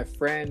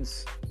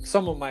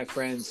 some of my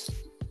friends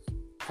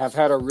have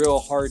had a real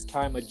hard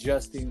time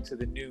adjusting to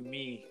the new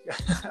me.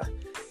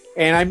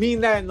 And I mean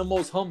that in the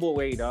most humble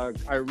way, dog.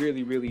 I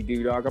really, really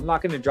do, dog. I'm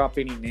not going to drop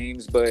any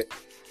names, but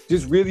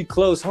just really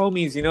close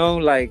homies, you know,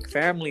 like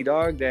family,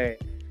 dog, that,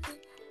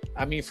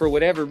 I mean, for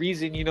whatever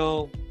reason, you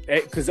know,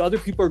 because other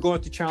people are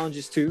going through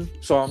challenges too.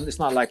 So it's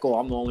not like, oh,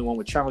 I'm the only one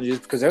with challenges,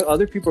 because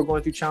other people are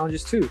going through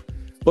challenges too.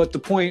 But the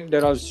point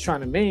that I was trying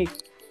to make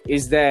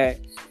is that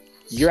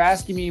you're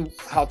asking me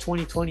how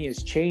 2020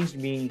 has changed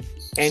me,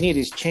 and it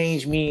has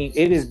changed me.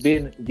 It has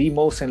been the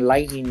most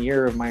enlightening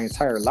year of my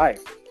entire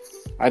life.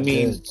 I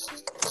mean,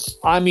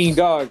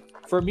 dog,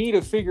 for me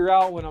to figure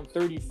out when I'm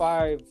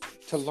 35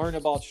 to learn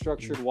about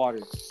structured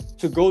water,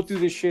 to go through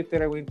the shit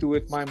that I went through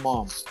with my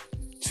mom,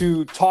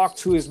 to talk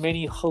to as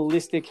many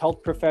holistic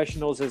health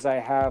professionals as I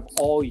have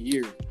all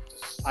year.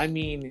 I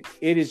mean,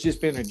 it has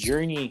just been a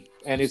journey,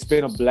 and it's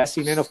been a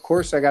blessing. And of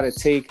course, I got to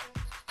take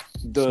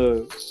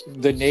the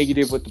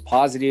negative with the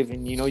positive,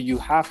 and you know, you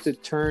have to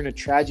turn a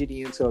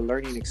tragedy into a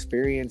learning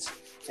experience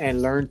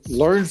and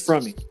learn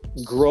from it,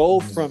 grow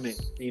from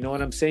it. You know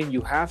what I'm saying?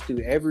 You have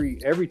to,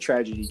 every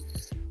tragedy.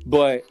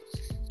 But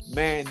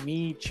man,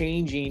 me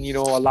changing, you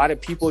know, a lot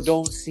of people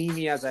don't see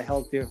me as a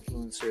health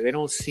influencer. They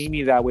don't see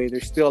me that way.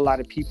 There's still a lot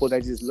of people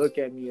that just look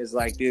at me as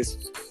like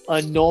this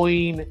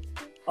annoying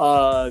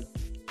oh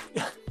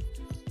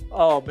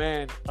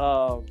man,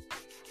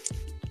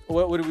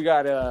 what do we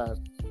got?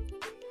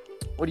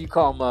 What do you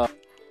call them?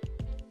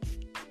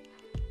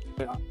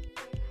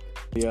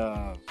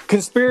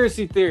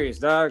 Conspiracy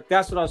theorists, dog.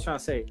 That's what I was trying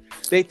to say.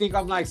 They think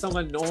I'm like some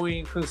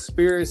annoying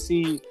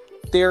conspiracy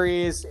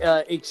theorist,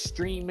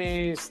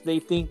 extremist. They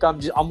think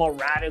I'm a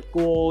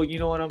radical. You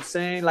know what I'm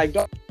saying? Like,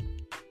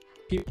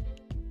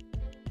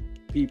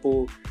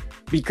 people,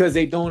 because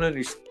they don't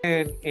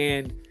understand.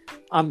 And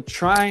I'm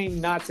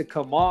trying not to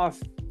come off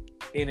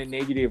in a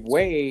negative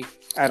way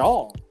at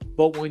all.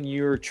 But when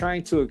you're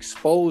trying to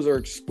expose or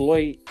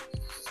exploit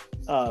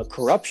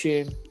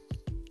corruption,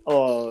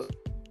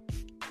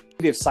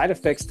 negative side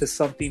effects to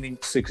something,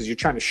 because you're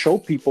trying to show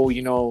people,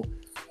 you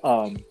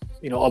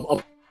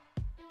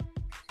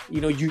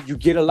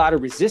get a lot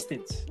of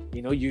resistance.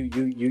 You know, you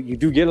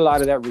do get a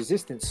lot of that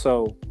resistance.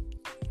 So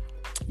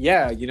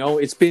yeah, you know,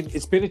 it's been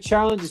a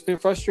challenge. It's been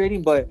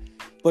frustrating, but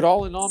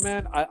all in all,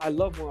 man, I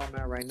love where I'm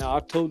at right now.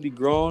 I've totally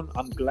grown.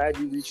 I'm glad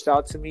you reached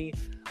out to me.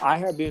 I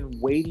have been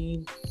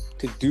waiting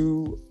to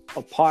do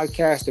a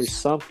podcast or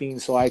something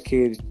so I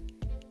could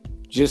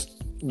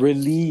just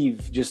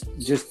relieve, just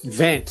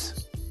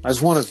vent. I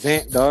just want to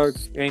vent, dog.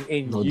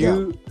 And no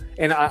you doubt.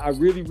 And I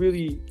really,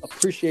 really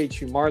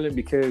appreciate you, Marlon,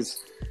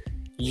 because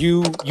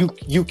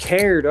you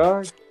care,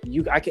 dog.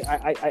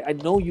 I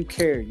know you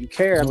care. You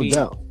care. I mean,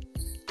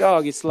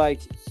 dog, it's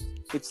like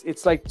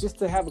just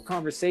to have a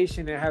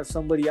conversation and have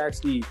somebody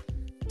actually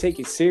take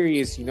it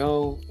serious, you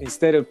know,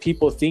 instead of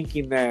people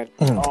thinking that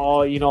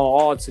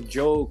it's a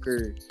joke,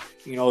 or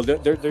you know,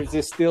 there's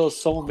just still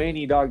so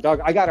many, dog.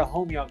 I got a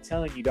homie, I'm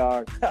telling you,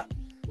 dog.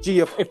 Gee,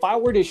 if I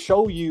were to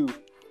show you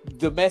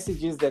the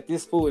messages that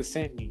this fool has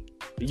sent me,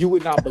 you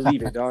would not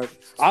believe it, dog.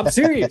 I'm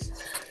serious.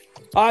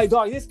 All right,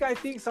 dog, this guy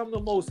thinks I'm the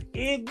most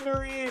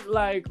ignorant,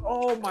 like,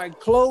 oh my,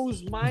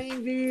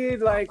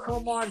 closed-minded, like,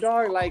 come on,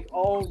 dog, like,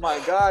 oh my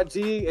God,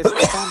 G,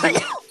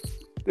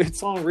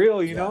 it's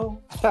unreal, you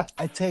know?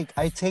 I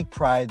take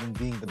pride in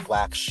being the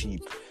black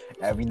sheep.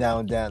 Every now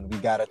and then, we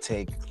gotta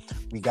take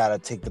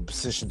the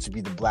position to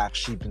be the black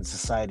sheep in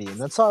society, and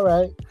that's all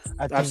right.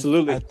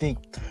 Absolutely.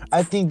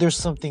 I think there's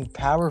something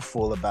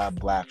powerful about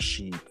black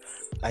sheep.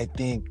 I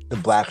think the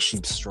black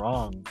sheep's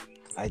strong.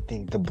 I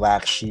think the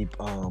black sheep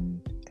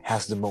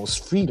has the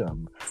most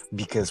freedom,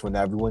 because when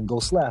everyone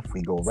goes left,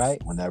 we go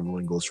right. When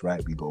everyone goes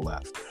right, we go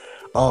left.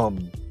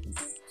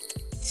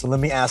 So let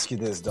me ask you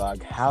this,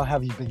 dog. How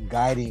have you been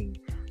guiding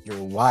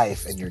your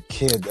wife and your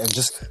kid, and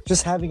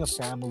just having a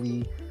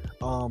family?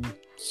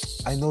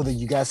 I know that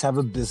you guys have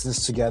a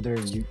business together,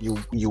 and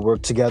you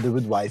work together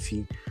with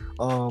wifey.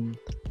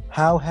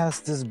 How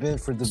has this been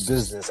for the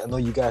business? I know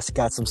you guys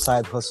got some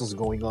side hustles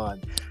going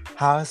on.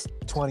 How has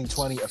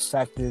 2020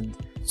 affected,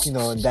 you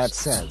know, in that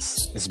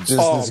sense? Is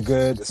business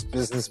good? Is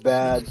business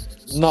bad?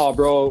 No,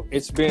 bro.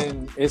 It's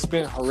been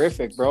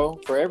horrific, bro,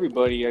 for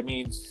everybody. I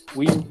mean,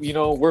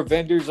 we're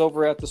vendors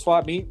over at the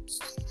swap meet,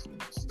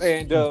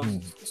 and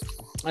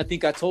I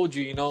think I told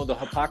you, you know, the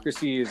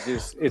hypocrisy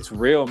is it's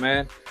real,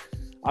 man.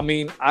 I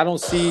mean, I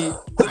don't see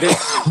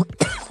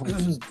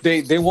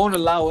they won't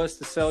allow us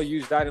to sell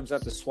used items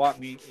at the swap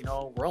meet. You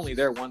know, we're only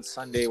there one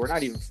Sunday. We're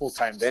not even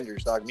full-time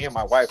vendors, dog. Me and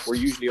my wife, we're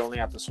usually only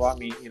at the swap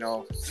meet, you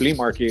know, flea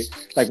market,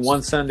 like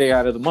one Sunday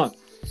out of the month.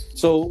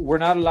 So we're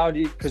not allowed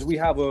to, because we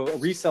have a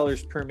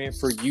reseller's permit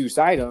for used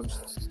items.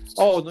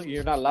 Oh, no,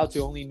 you're not allowed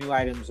to, only new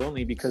items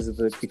only because of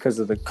the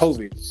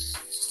COVID.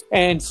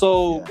 And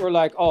so we're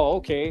like, oh,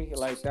 okay,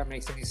 like that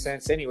makes any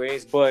sense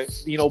anyways. But,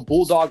 you know,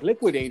 Bulldog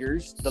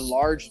Liquidators, the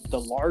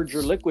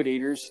larger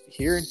liquidators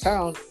here in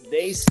town,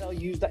 they sell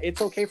used.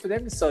 It's okay for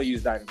them to sell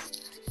used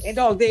items. And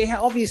dog, they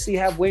obviously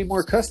have way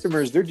more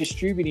customers. They're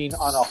distributing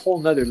on a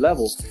whole nother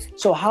level.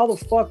 So how the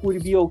fuck would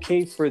it be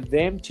okay for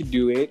them to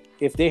do it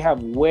if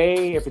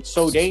it's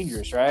so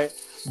dangerous, right?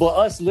 But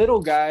us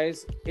little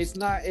guys, it's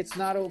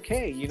not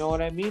okay. You know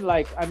what I mean?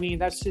 Like, I mean,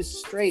 that's just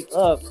straight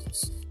up.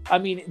 I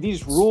mean,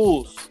 these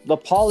rules, the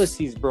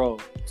policies, bro,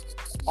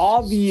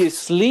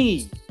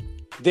 obviously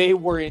they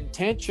were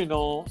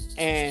intentional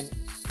and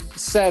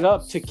set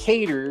up to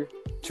cater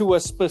to a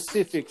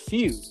specific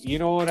few. You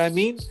know what I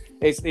mean?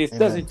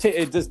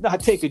 It does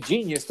not take a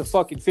genius to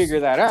fucking figure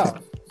that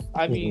out.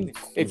 I mean,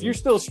 if you're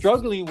still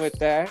struggling with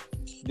that,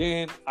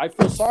 then I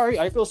feel sorry.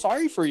 I feel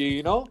sorry for you,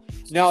 you know?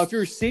 Now, if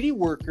you're a city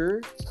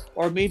worker,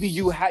 or maybe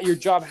your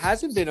job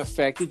hasn't been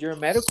affected, you're a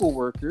medical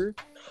worker,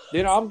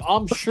 then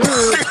I'm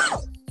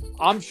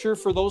sure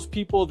for those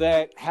people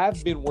that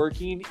have been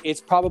working, it's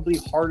probably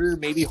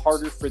maybe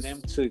harder for them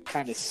to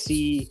kind of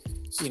see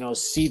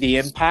the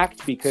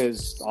impact,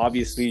 because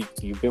obviously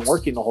you've been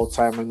working the whole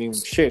time. I mean,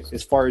 shit,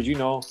 as far as you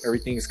know,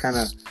 everything is kind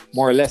of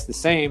more or less the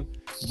same.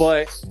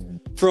 But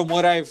from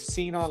what I've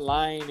seen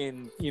online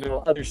in, you know,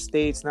 other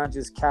states, not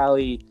just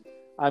Cali,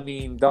 I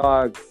mean,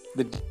 dog,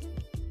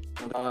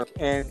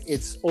 and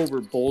it's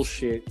over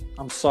bullshit.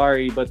 I'm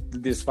sorry, but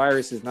this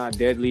virus is not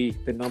deadly.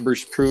 The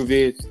numbers prove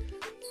it.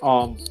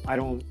 I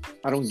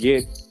don't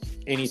get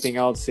anything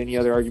else, any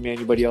other argument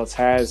anybody else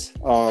has.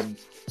 I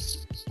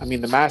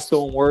mean, the masks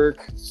don't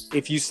work.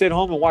 If you sit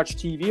home and watch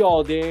TV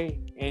all day,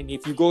 and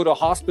if you go to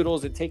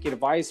hospitals and take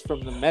advice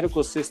from the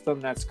medical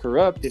system that's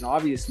corrupt, then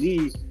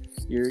obviously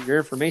your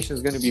information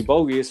is going to be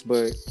bogus.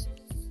 But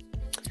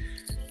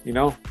you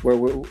know,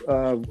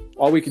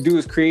 all we can do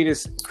is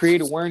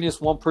create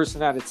awareness, one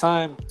person at a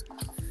time.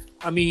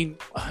 I mean,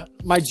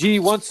 my G,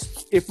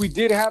 if we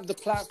did have the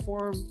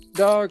platform,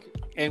 dog,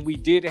 and we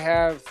did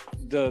have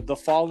the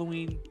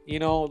following, you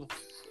know,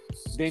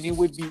 then it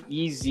would be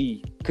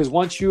easy. Because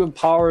once you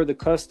empower the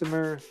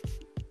customer,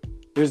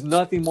 there's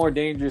nothing more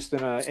dangerous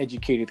than an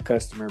educated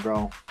customer,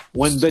 bro.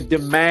 When the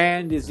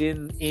demand is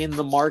in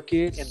the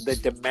market and the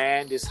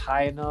demand is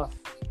high enough,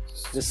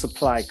 the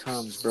supply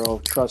comes, bro.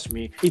 Trust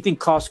me. You think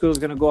Costco is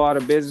going to go out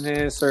of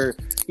business, or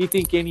you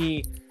think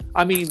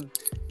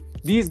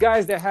these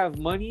guys that have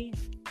money,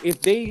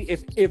 if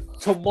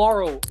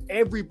tomorrow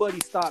everybody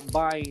stopped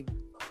buying,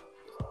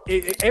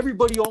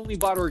 everybody only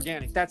bought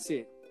organic, that's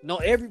it. No,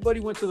 everybody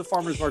went to the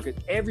farmer's market.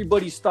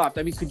 Everybody stopped.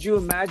 I mean, could you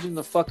imagine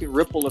the fucking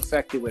ripple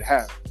effect it would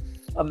have?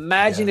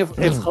 Imagine if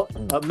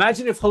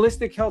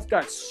holistic health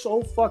got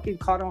so fucking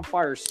caught on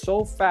fire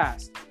so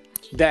fast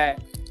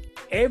that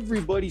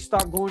everybody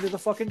stopped going to the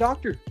fucking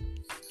doctor.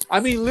 I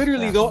mean,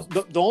 literally,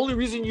 the only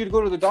reason you'd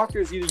go to the doctor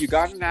is either you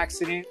got in an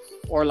accident,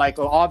 or like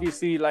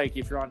obviously, like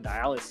if you're on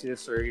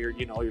dialysis, or you're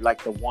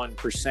like the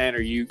 1%,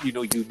 or you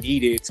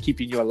need it, it's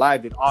keeping you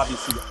alive, then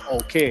obviously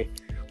okay.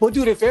 But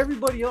dude, if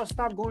everybody else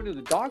stopped going to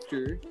the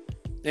doctor,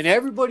 and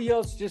everybody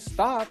else just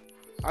stopped,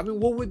 I mean,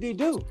 what would they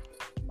do?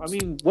 I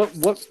mean,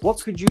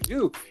 what could you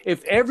do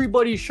if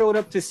everybody showed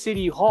up to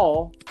City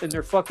Hall in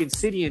their fucking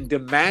city and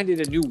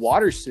demanded a new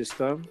water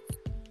system?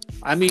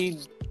 I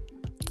mean,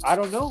 I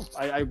don't know.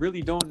 I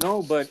really don't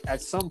know. But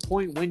at some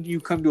point, when do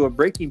you come to a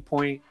breaking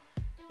point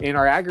in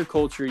our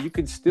agriculture? You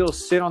can still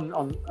sit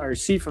on or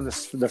see from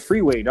the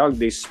freeway, dog.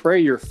 They spray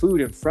your food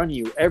in front of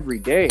you every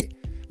day.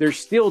 They're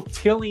still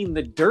tilling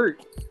the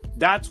dirt.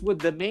 That's what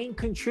the main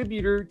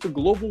contributor to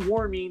global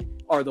warming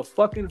are, the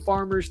fucking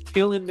farmers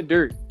tilling the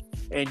dirt.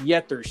 And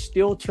yet they're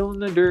still tilling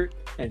the dirt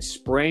and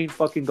spraying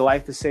fucking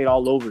glyphosate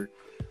all over.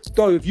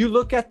 So if you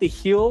look at the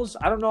hills,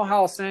 I don't know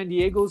how San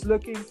Diego's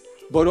looking,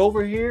 but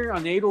over here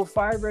on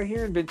 805 right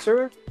here in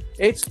Ventura,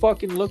 it's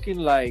fucking looking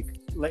like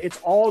it's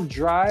all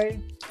dry,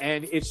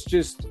 and it's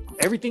just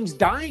everything's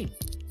dying.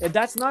 And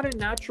that's not a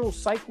natural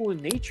cycle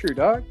in nature,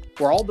 dog,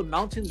 where all the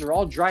mountains are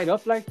all dried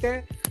up like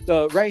that.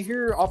 Right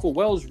here off of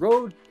Wells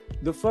Road,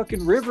 the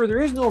fucking river,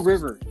 there is no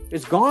river.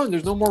 It's gone.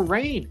 There's no more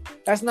rain.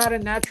 That's not a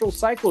natural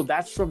cycle.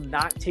 That's from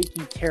not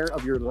taking care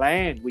of your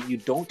land. When you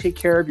don't take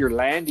care of your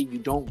land and you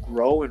don't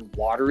grow and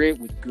water it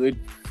with good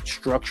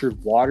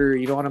structured water,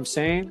 you know what I'm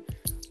saying?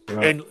 Yeah.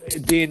 And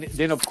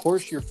then of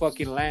course your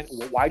fucking land.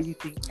 Why do you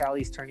think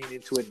Cali's turning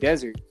into a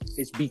desert?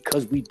 It's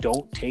because we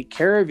don't take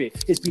care of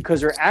it. It's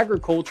because our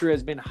agriculture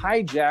has been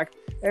hijacked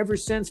ever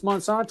since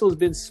Monsanto's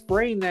been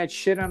spraying that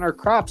shit on our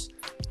crops.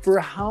 For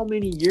how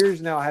many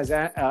years now has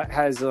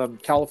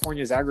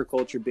California's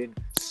agriculture been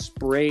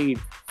sprayed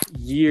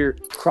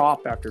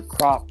crop after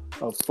crop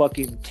of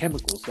fucking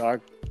chemicals,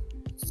 dog?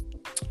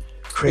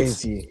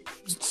 Crazy.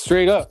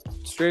 Straight up.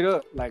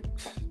 Like,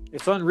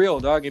 it's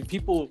unreal, dog. And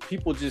people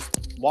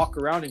just walk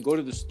around and go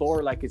to the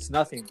store like it's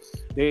nothing.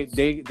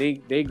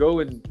 They go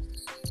and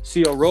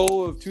see a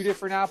row of 2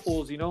 different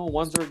apples,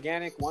 one's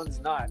organic, one's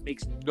not.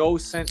 Makes no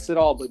sense at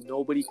all, but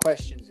nobody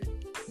questions it.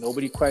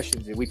 Nobody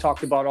questions it. We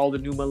talked about all the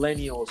new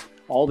millennials,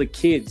 all the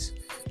kids.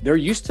 They're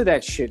used to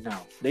that shit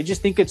now. They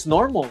just think it's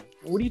normal.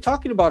 What are you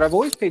talking about? I've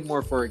always paid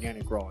more for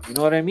organic raw. You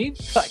know what I mean?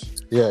 Like,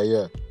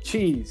 yeah.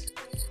 Cheese.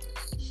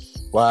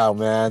 Wow,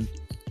 man.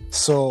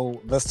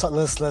 So let's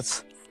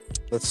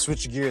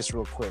switch gears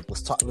real quick.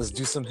 Let's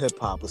do some hip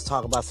hop. Let's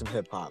talk about some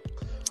hip hop.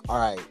 All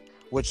right.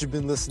 What you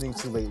been listening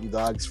to lately,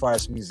 dog, as far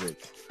as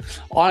music?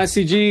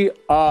 Honestly, G,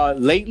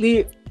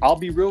 lately, I'll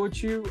be real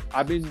with you.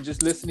 I've been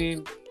just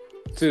listening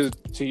to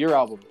your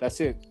album. That's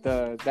it.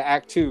 The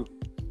Act 2.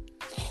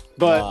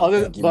 But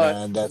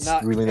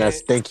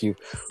thank you.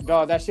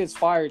 Dog, that shit's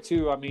fire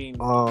too. I mean,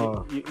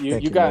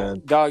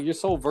 dog, you're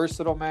so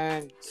versatile,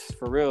 man.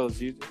 For real.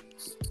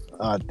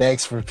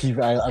 Thanks for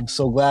people. I'm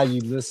so glad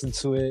you listened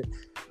to it.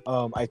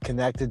 I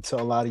connected to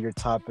a lot of your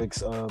topics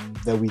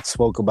that we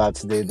spoke about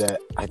today that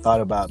I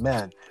thought about.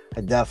 Man,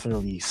 I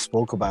definitely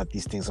spoke about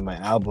these things on my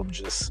album.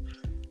 Just,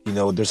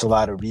 there's a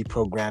lot of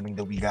reprogramming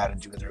that we got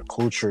to do in our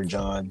culture,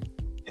 John.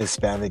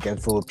 Hispanic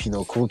and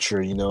Filipino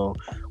culture,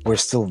 we're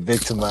still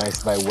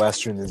victimized by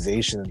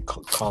westernization and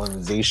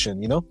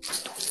colonization,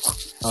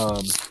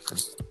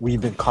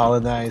 we've been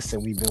colonized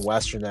and we've been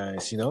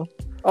westernized,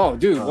 Oh,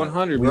 dude,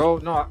 100, bro.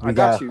 No, I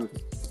got you.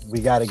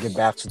 We got to get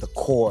back to the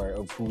core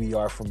of who we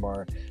are from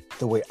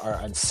the way our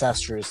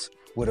ancestors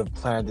would have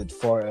planned it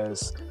for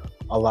us.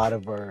 A lot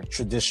of our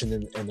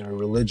tradition and our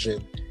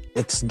religion,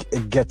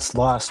 it gets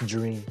lost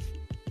through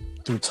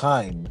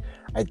time.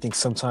 I think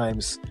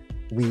sometimes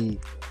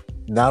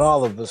not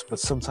all of us, but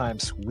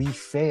sometimes we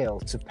fail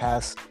to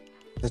pass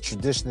the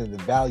tradition and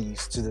the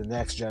values to the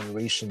next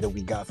generation that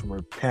we got from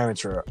our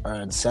parents or our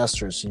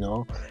ancestors,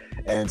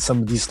 and some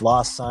of these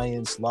lost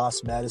science,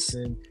 lost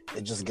medicine,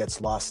 it just gets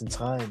lost in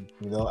time,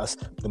 as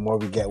the more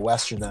we get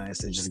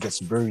westernized, it just gets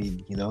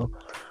buried,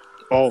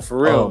 Oh,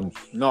 for real?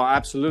 No,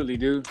 absolutely,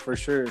 dude, for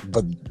sure.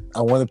 But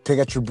I want to pick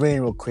at your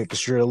brain real quick,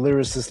 because you're a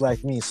lyricist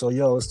like me, so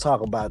let's talk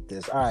about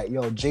this. All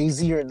right,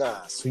 Jay-Z or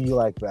Nas, who you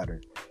like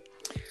better?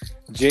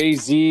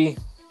 Jay-Z.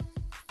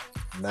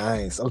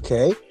 Nice.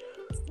 Okay.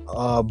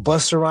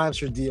 Busta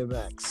Rhymes or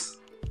DMX?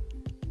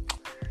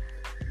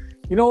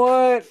 You know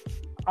what?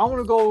 I want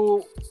to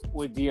go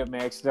with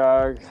DMX,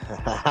 dog.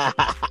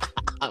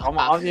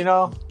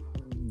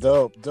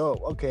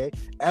 Dope. Okay.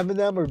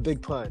 Eminem or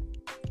Big Pun?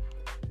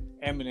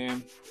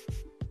 Eminem.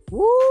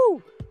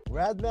 Woo!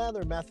 Redman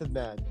or Method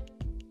Man?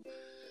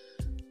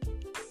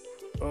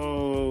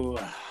 Oh,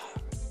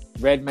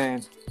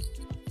 Redman.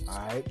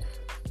 All right.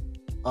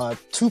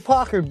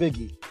 Tupac or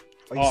Biggie?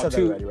 Oh, you said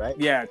that already, right?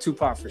 Yeah,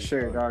 Tupac for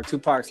sure, dog.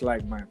 Tupac's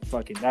like my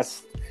fucking.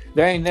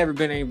 There ain't never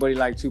been anybody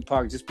like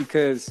Tupac, just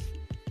because.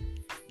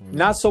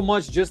 Not so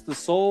much just the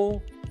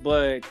soul,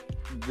 but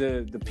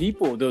the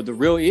people, the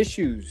real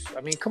issues.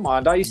 I mean, come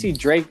on, dog. You see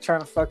Drake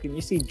trying to fucking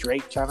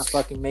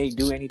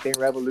do anything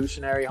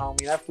revolutionary,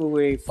 homie. That fool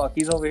ain't fuck.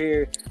 He's over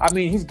here. I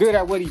mean, he's good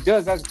at what he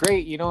does. That's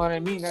great. You know what I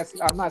mean?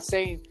 I'm not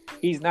saying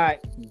he's not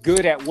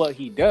good at what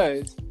he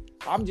does.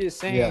 I'm just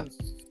saying, Yeah.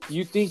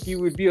 you think you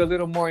would be a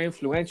little more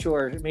influential,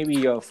 or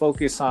maybe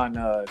focus on,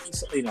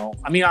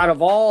 I mean, out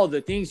of all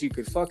the things you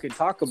could fucking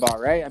talk about,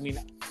 right? I mean,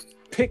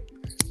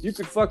 you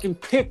could fucking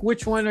pick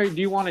which one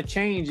do you want to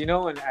change,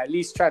 and at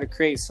least try to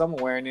create some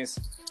awareness.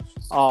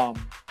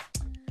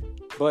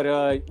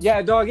 But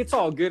yeah, dog, it's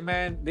all good,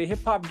 man. The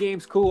hip hop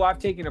game's cool. I've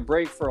taken a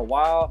break for a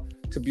while,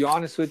 to be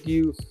honest with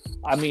you.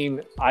 I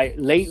mean,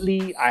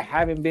 lately I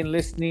haven't been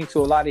listening to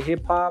a lot of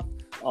hip hop.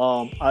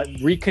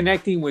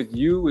 Reconnecting with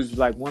you is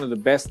like one of the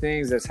best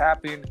things that's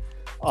happened.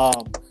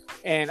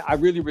 And I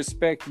really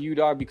respect you,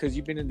 dog, because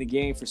you've been in the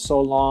game for so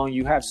long.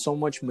 You have so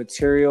much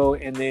material.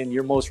 And then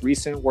your most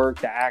recent work,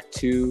 the Act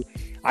 2,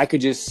 I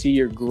could just see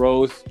your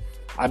growth.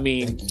 I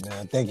mean, thank you,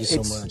 man. Thank you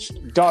so much,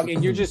 dog.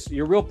 And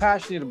you're real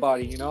passionate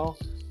about it,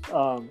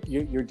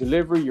 your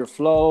delivery, your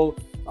flow.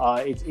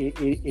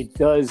 It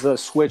does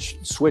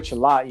switch a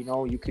lot.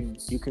 You can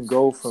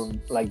go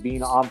from like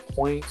being on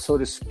point, so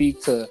to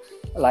speak, to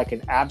like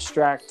an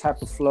abstract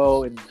type of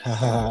flow, and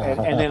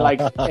then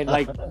like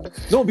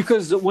no,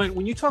 because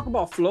when you talk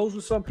about flows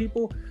with some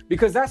people,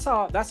 because that's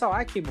how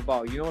I came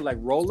about. Like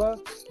Rolla,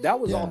 that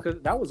was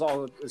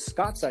all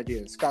Scott's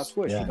idea. Scott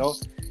Swish,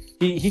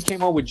 He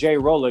came up with Jay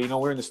Rolla.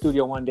 We're in the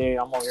studio one day.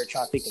 I'm over here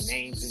trying to think of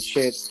names and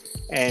shit.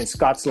 And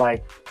Scott's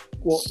like,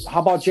 well, how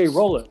about Jay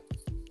Rolla?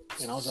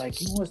 And I was like,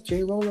 what's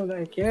Jay Rolla?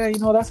 Like, yeah,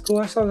 that's cool.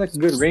 That sounds like a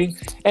good ring.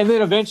 And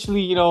then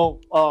eventually, we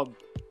dropped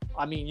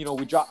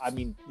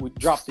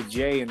the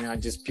J, and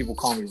then people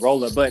call me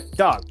Rolla. But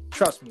dog,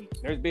 trust me,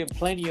 there's been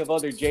plenty of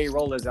other Jay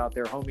Rollas out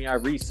there, homie. I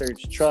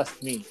researched,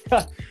 trust me.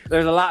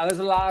 There's a lot of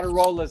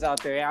Rollas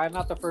out there. I'm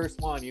not the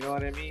first one, you know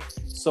what I mean?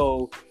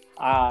 So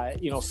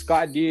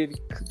Scott did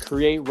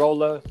create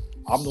Rolla.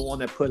 I'm the one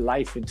that put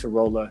life into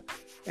Rolla,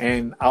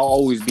 and I'll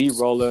always be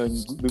Rolla,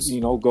 and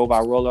go by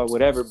Rolla or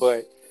whatever.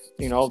 But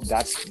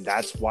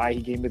that's why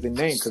he gave me the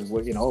name, because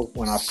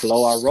when I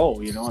flow, I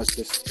roll. It's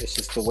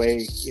just the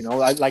way.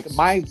 Like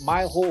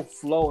my whole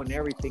flow and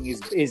everything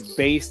is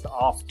based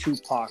off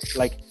Tupac.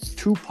 Like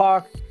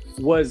Tupac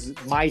was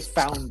my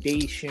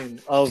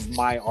foundation of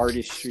my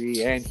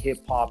artistry and hip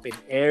hop and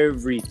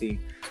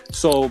everything.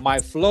 So my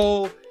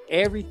flow,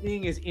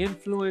 everything is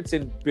influenced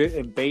and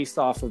based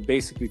off of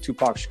basically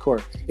Tupac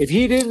Shakur. If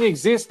he didn't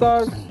exist,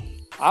 dog,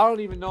 I don't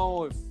even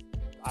know if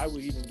I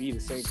would even be the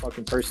same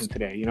fucking person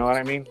today. You know what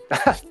I mean?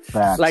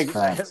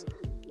 Facts.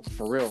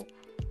 For real.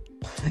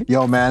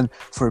 Yo, man,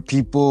 for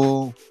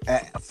people,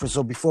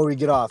 so before we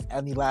get off,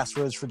 any last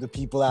words for the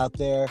people out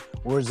there?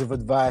 Words of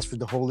advice for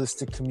the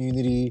holistic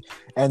community?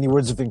 Any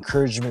words of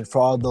encouragement for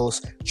all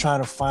those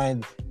trying to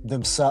find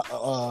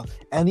themselves?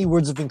 Any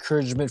words of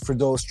encouragement for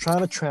those trying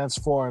to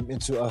transform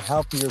into a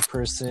healthier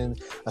person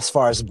as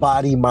far as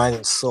body, mind,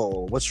 and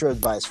soul? What's your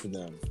advice for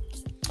them?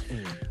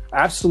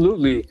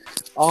 Absolutely.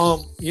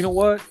 You know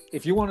what?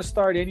 If you want to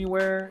start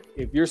anywhere,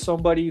 if you're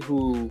somebody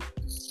who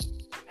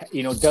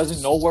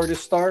doesn't know where to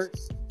start,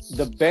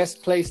 the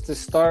best place to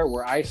start,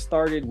 where I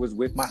started, was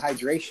with my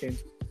hydration.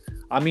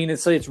 I mean,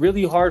 it's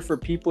really hard for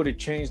people to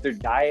change their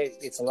diet.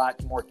 It's a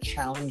lot more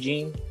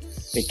challenging.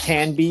 It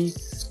can be,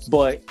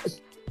 but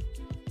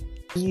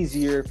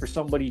easier for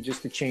somebody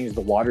just to change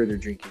the water they're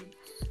drinking.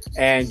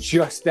 And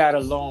just that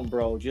alone,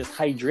 bro, just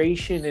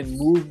hydration and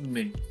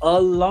movement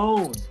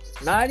alone,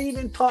 not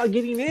even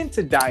getting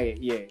into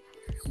diet yet,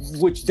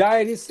 which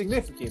diet is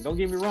significant. Don't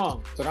get me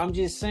wrong, but I'm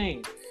just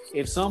saying,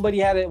 if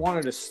somebody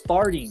wanted a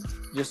starting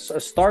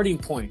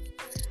point,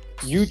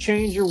 you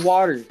change your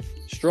water,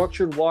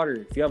 structured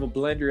water. If you have a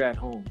blender at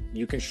home,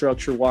 you can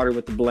structure water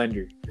with the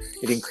blender.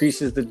 It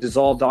increases the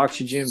dissolved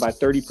oxygen by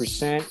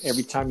 30%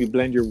 every time you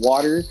blend your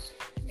water.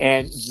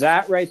 And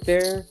that right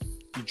there,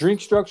 you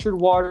drink structured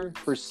water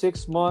for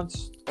 6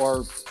 months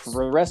or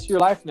for the rest of your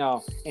life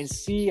now, and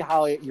see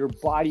how your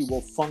body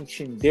will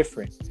function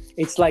different.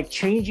 It's like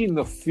changing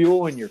the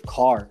fuel in your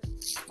car.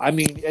 I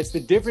mean, it's the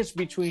difference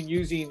between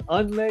using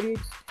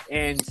unleaded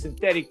and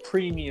synthetic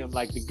premium,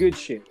 like the good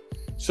shit.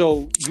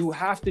 So you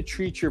have to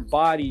treat your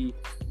body.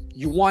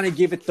 You want to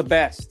give it the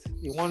best.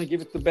 You want to give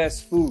it the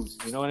best food.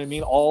 You know what I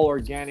mean? All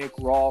organic,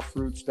 raw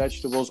fruits,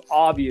 vegetables.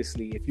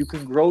 Obviously, if you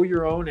can grow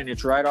your own and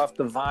it's right off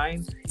the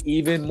vine,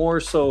 even more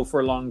so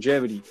for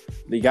longevity.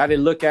 You got to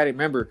look at it.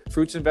 Remember,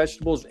 fruits and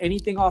vegetables,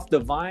 anything off the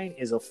vine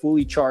is a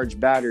fully charged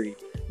battery.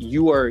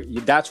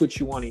 That's what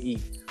you want to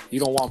eat.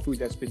 You don't want food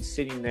that's been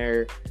sitting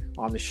there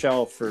on the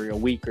shelf for a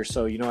week or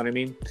so. You know what I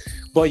mean?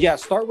 But yeah,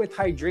 start with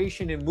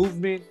hydration and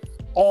movement.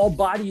 All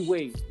body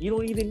weight. You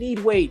don't even need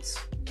weights.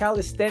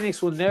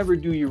 Calisthenics will never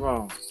do you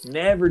wrong.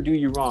 Never do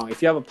you wrong.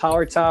 If you have a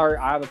power tower,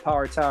 I have a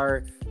power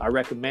tower. I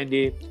recommend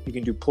it. You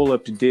can do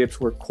pull-up to dips,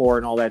 work core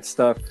and all that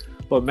stuff.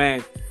 But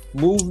man,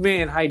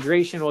 movement and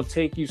hydration will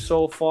take you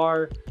so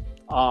far.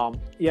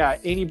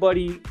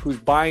 Anybody who's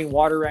buying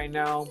water right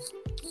now,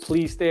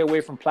 please stay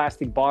away from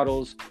plastic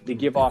bottles. They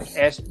give off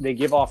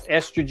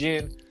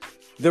estrogen.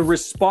 The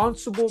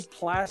responsible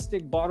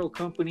plastic bottle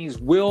companies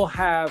will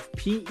have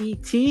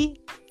PET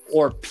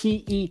or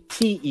PETE,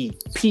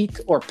 PET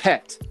or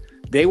PET.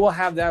 They will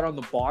have that on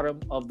the bottom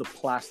of the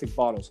plastic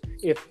bottles.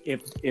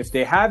 If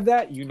they have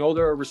that, you know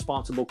they're a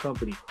responsible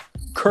company.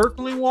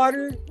 Kirkland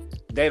water,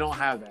 they don't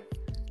have that.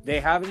 They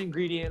have an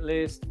ingredient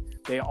list.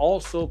 They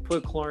also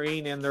put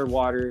chlorine in their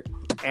water,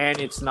 and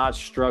it's not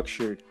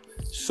structured.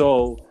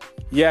 So,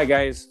 yeah,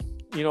 guys,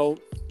 you know,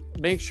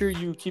 make sure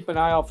you keep an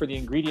eye out for the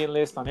ingredient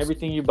list on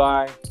everything you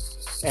buy,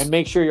 and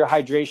make sure your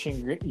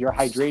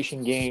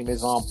hydration game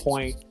is on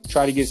point.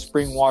 Try to get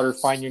spring water.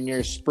 Find your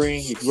nearest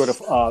spring. You can go to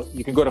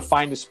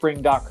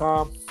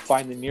findthespring.com.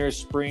 Find the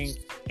nearest spring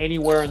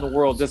anywhere in the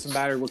world. Doesn't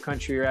matter what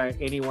country you're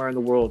at. Anywhere in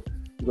the world,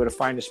 you go to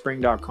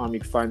findthespring.com. You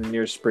can find the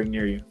nearest spring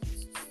near you.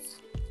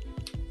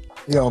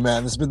 Yo,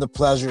 man, it's been a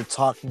pleasure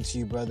talking to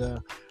you,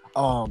 brother.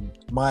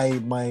 My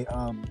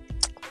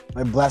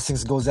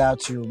blessings goes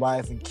out to your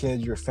wife and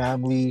kid, your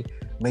family.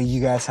 May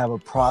you guys have a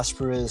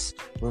prosperous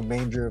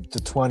remainder of the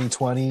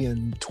 2020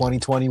 and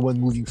 2021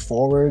 moving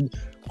forward.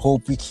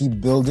 Hope we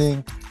keep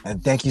building.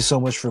 And thank you so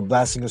much for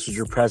blessing us with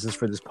your presence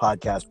for this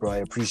podcast, bro. I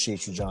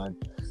appreciate you, John.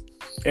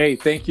 Hey,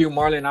 thank you,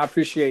 Marlon. I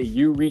appreciate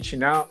you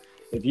reaching out.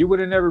 If you would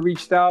have never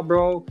reached out,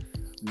 bro,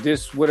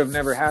 this would have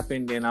never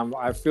happened. And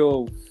I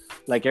feel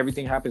like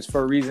everything happens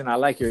for a reason. I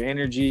like your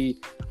energy.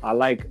 I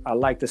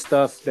like the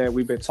stuff that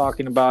we've been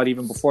talking about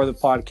even before the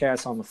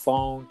podcast on the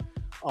phone.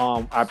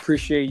 I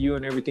appreciate you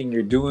and everything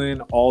you're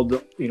doing. All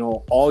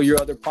your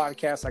other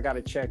podcasts I got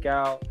to check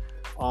out.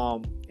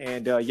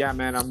 Yeah,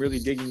 man, I'm really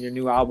digging your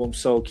new album.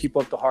 So keep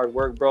up the hard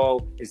work,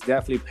 bro. It's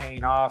definitely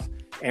paying off.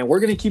 And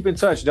we're going to keep in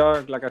touch,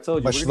 dog. Like I told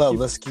you. Much love.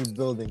 Let's keep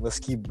building. Let's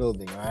keep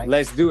building. All right.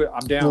 Let's do it.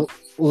 I'm down. Well,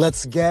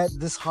 let's get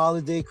this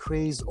holiday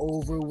craze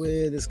over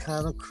with. It's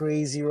kind of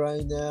crazy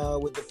right now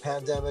with the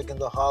pandemic and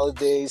the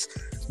holidays.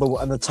 But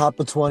on the top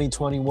of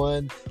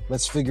 2021,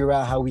 let's figure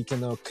out how we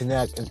can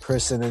connect in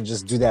person and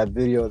just do that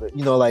video. That,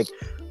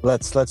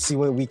 let's see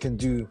what we can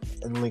do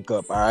and link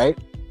up. All right.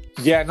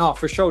 Yeah, no,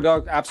 for sure,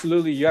 dog.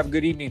 Absolutely. You have a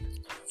good evening.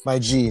 My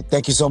G.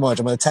 Thank you so much.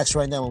 I'm going to text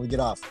right now when we get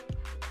off.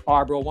 All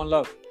right, bro. One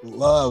love.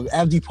 Love.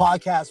 MD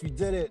Podcast. We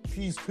did it.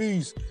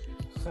 Peace.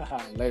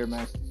 Later,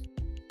 man.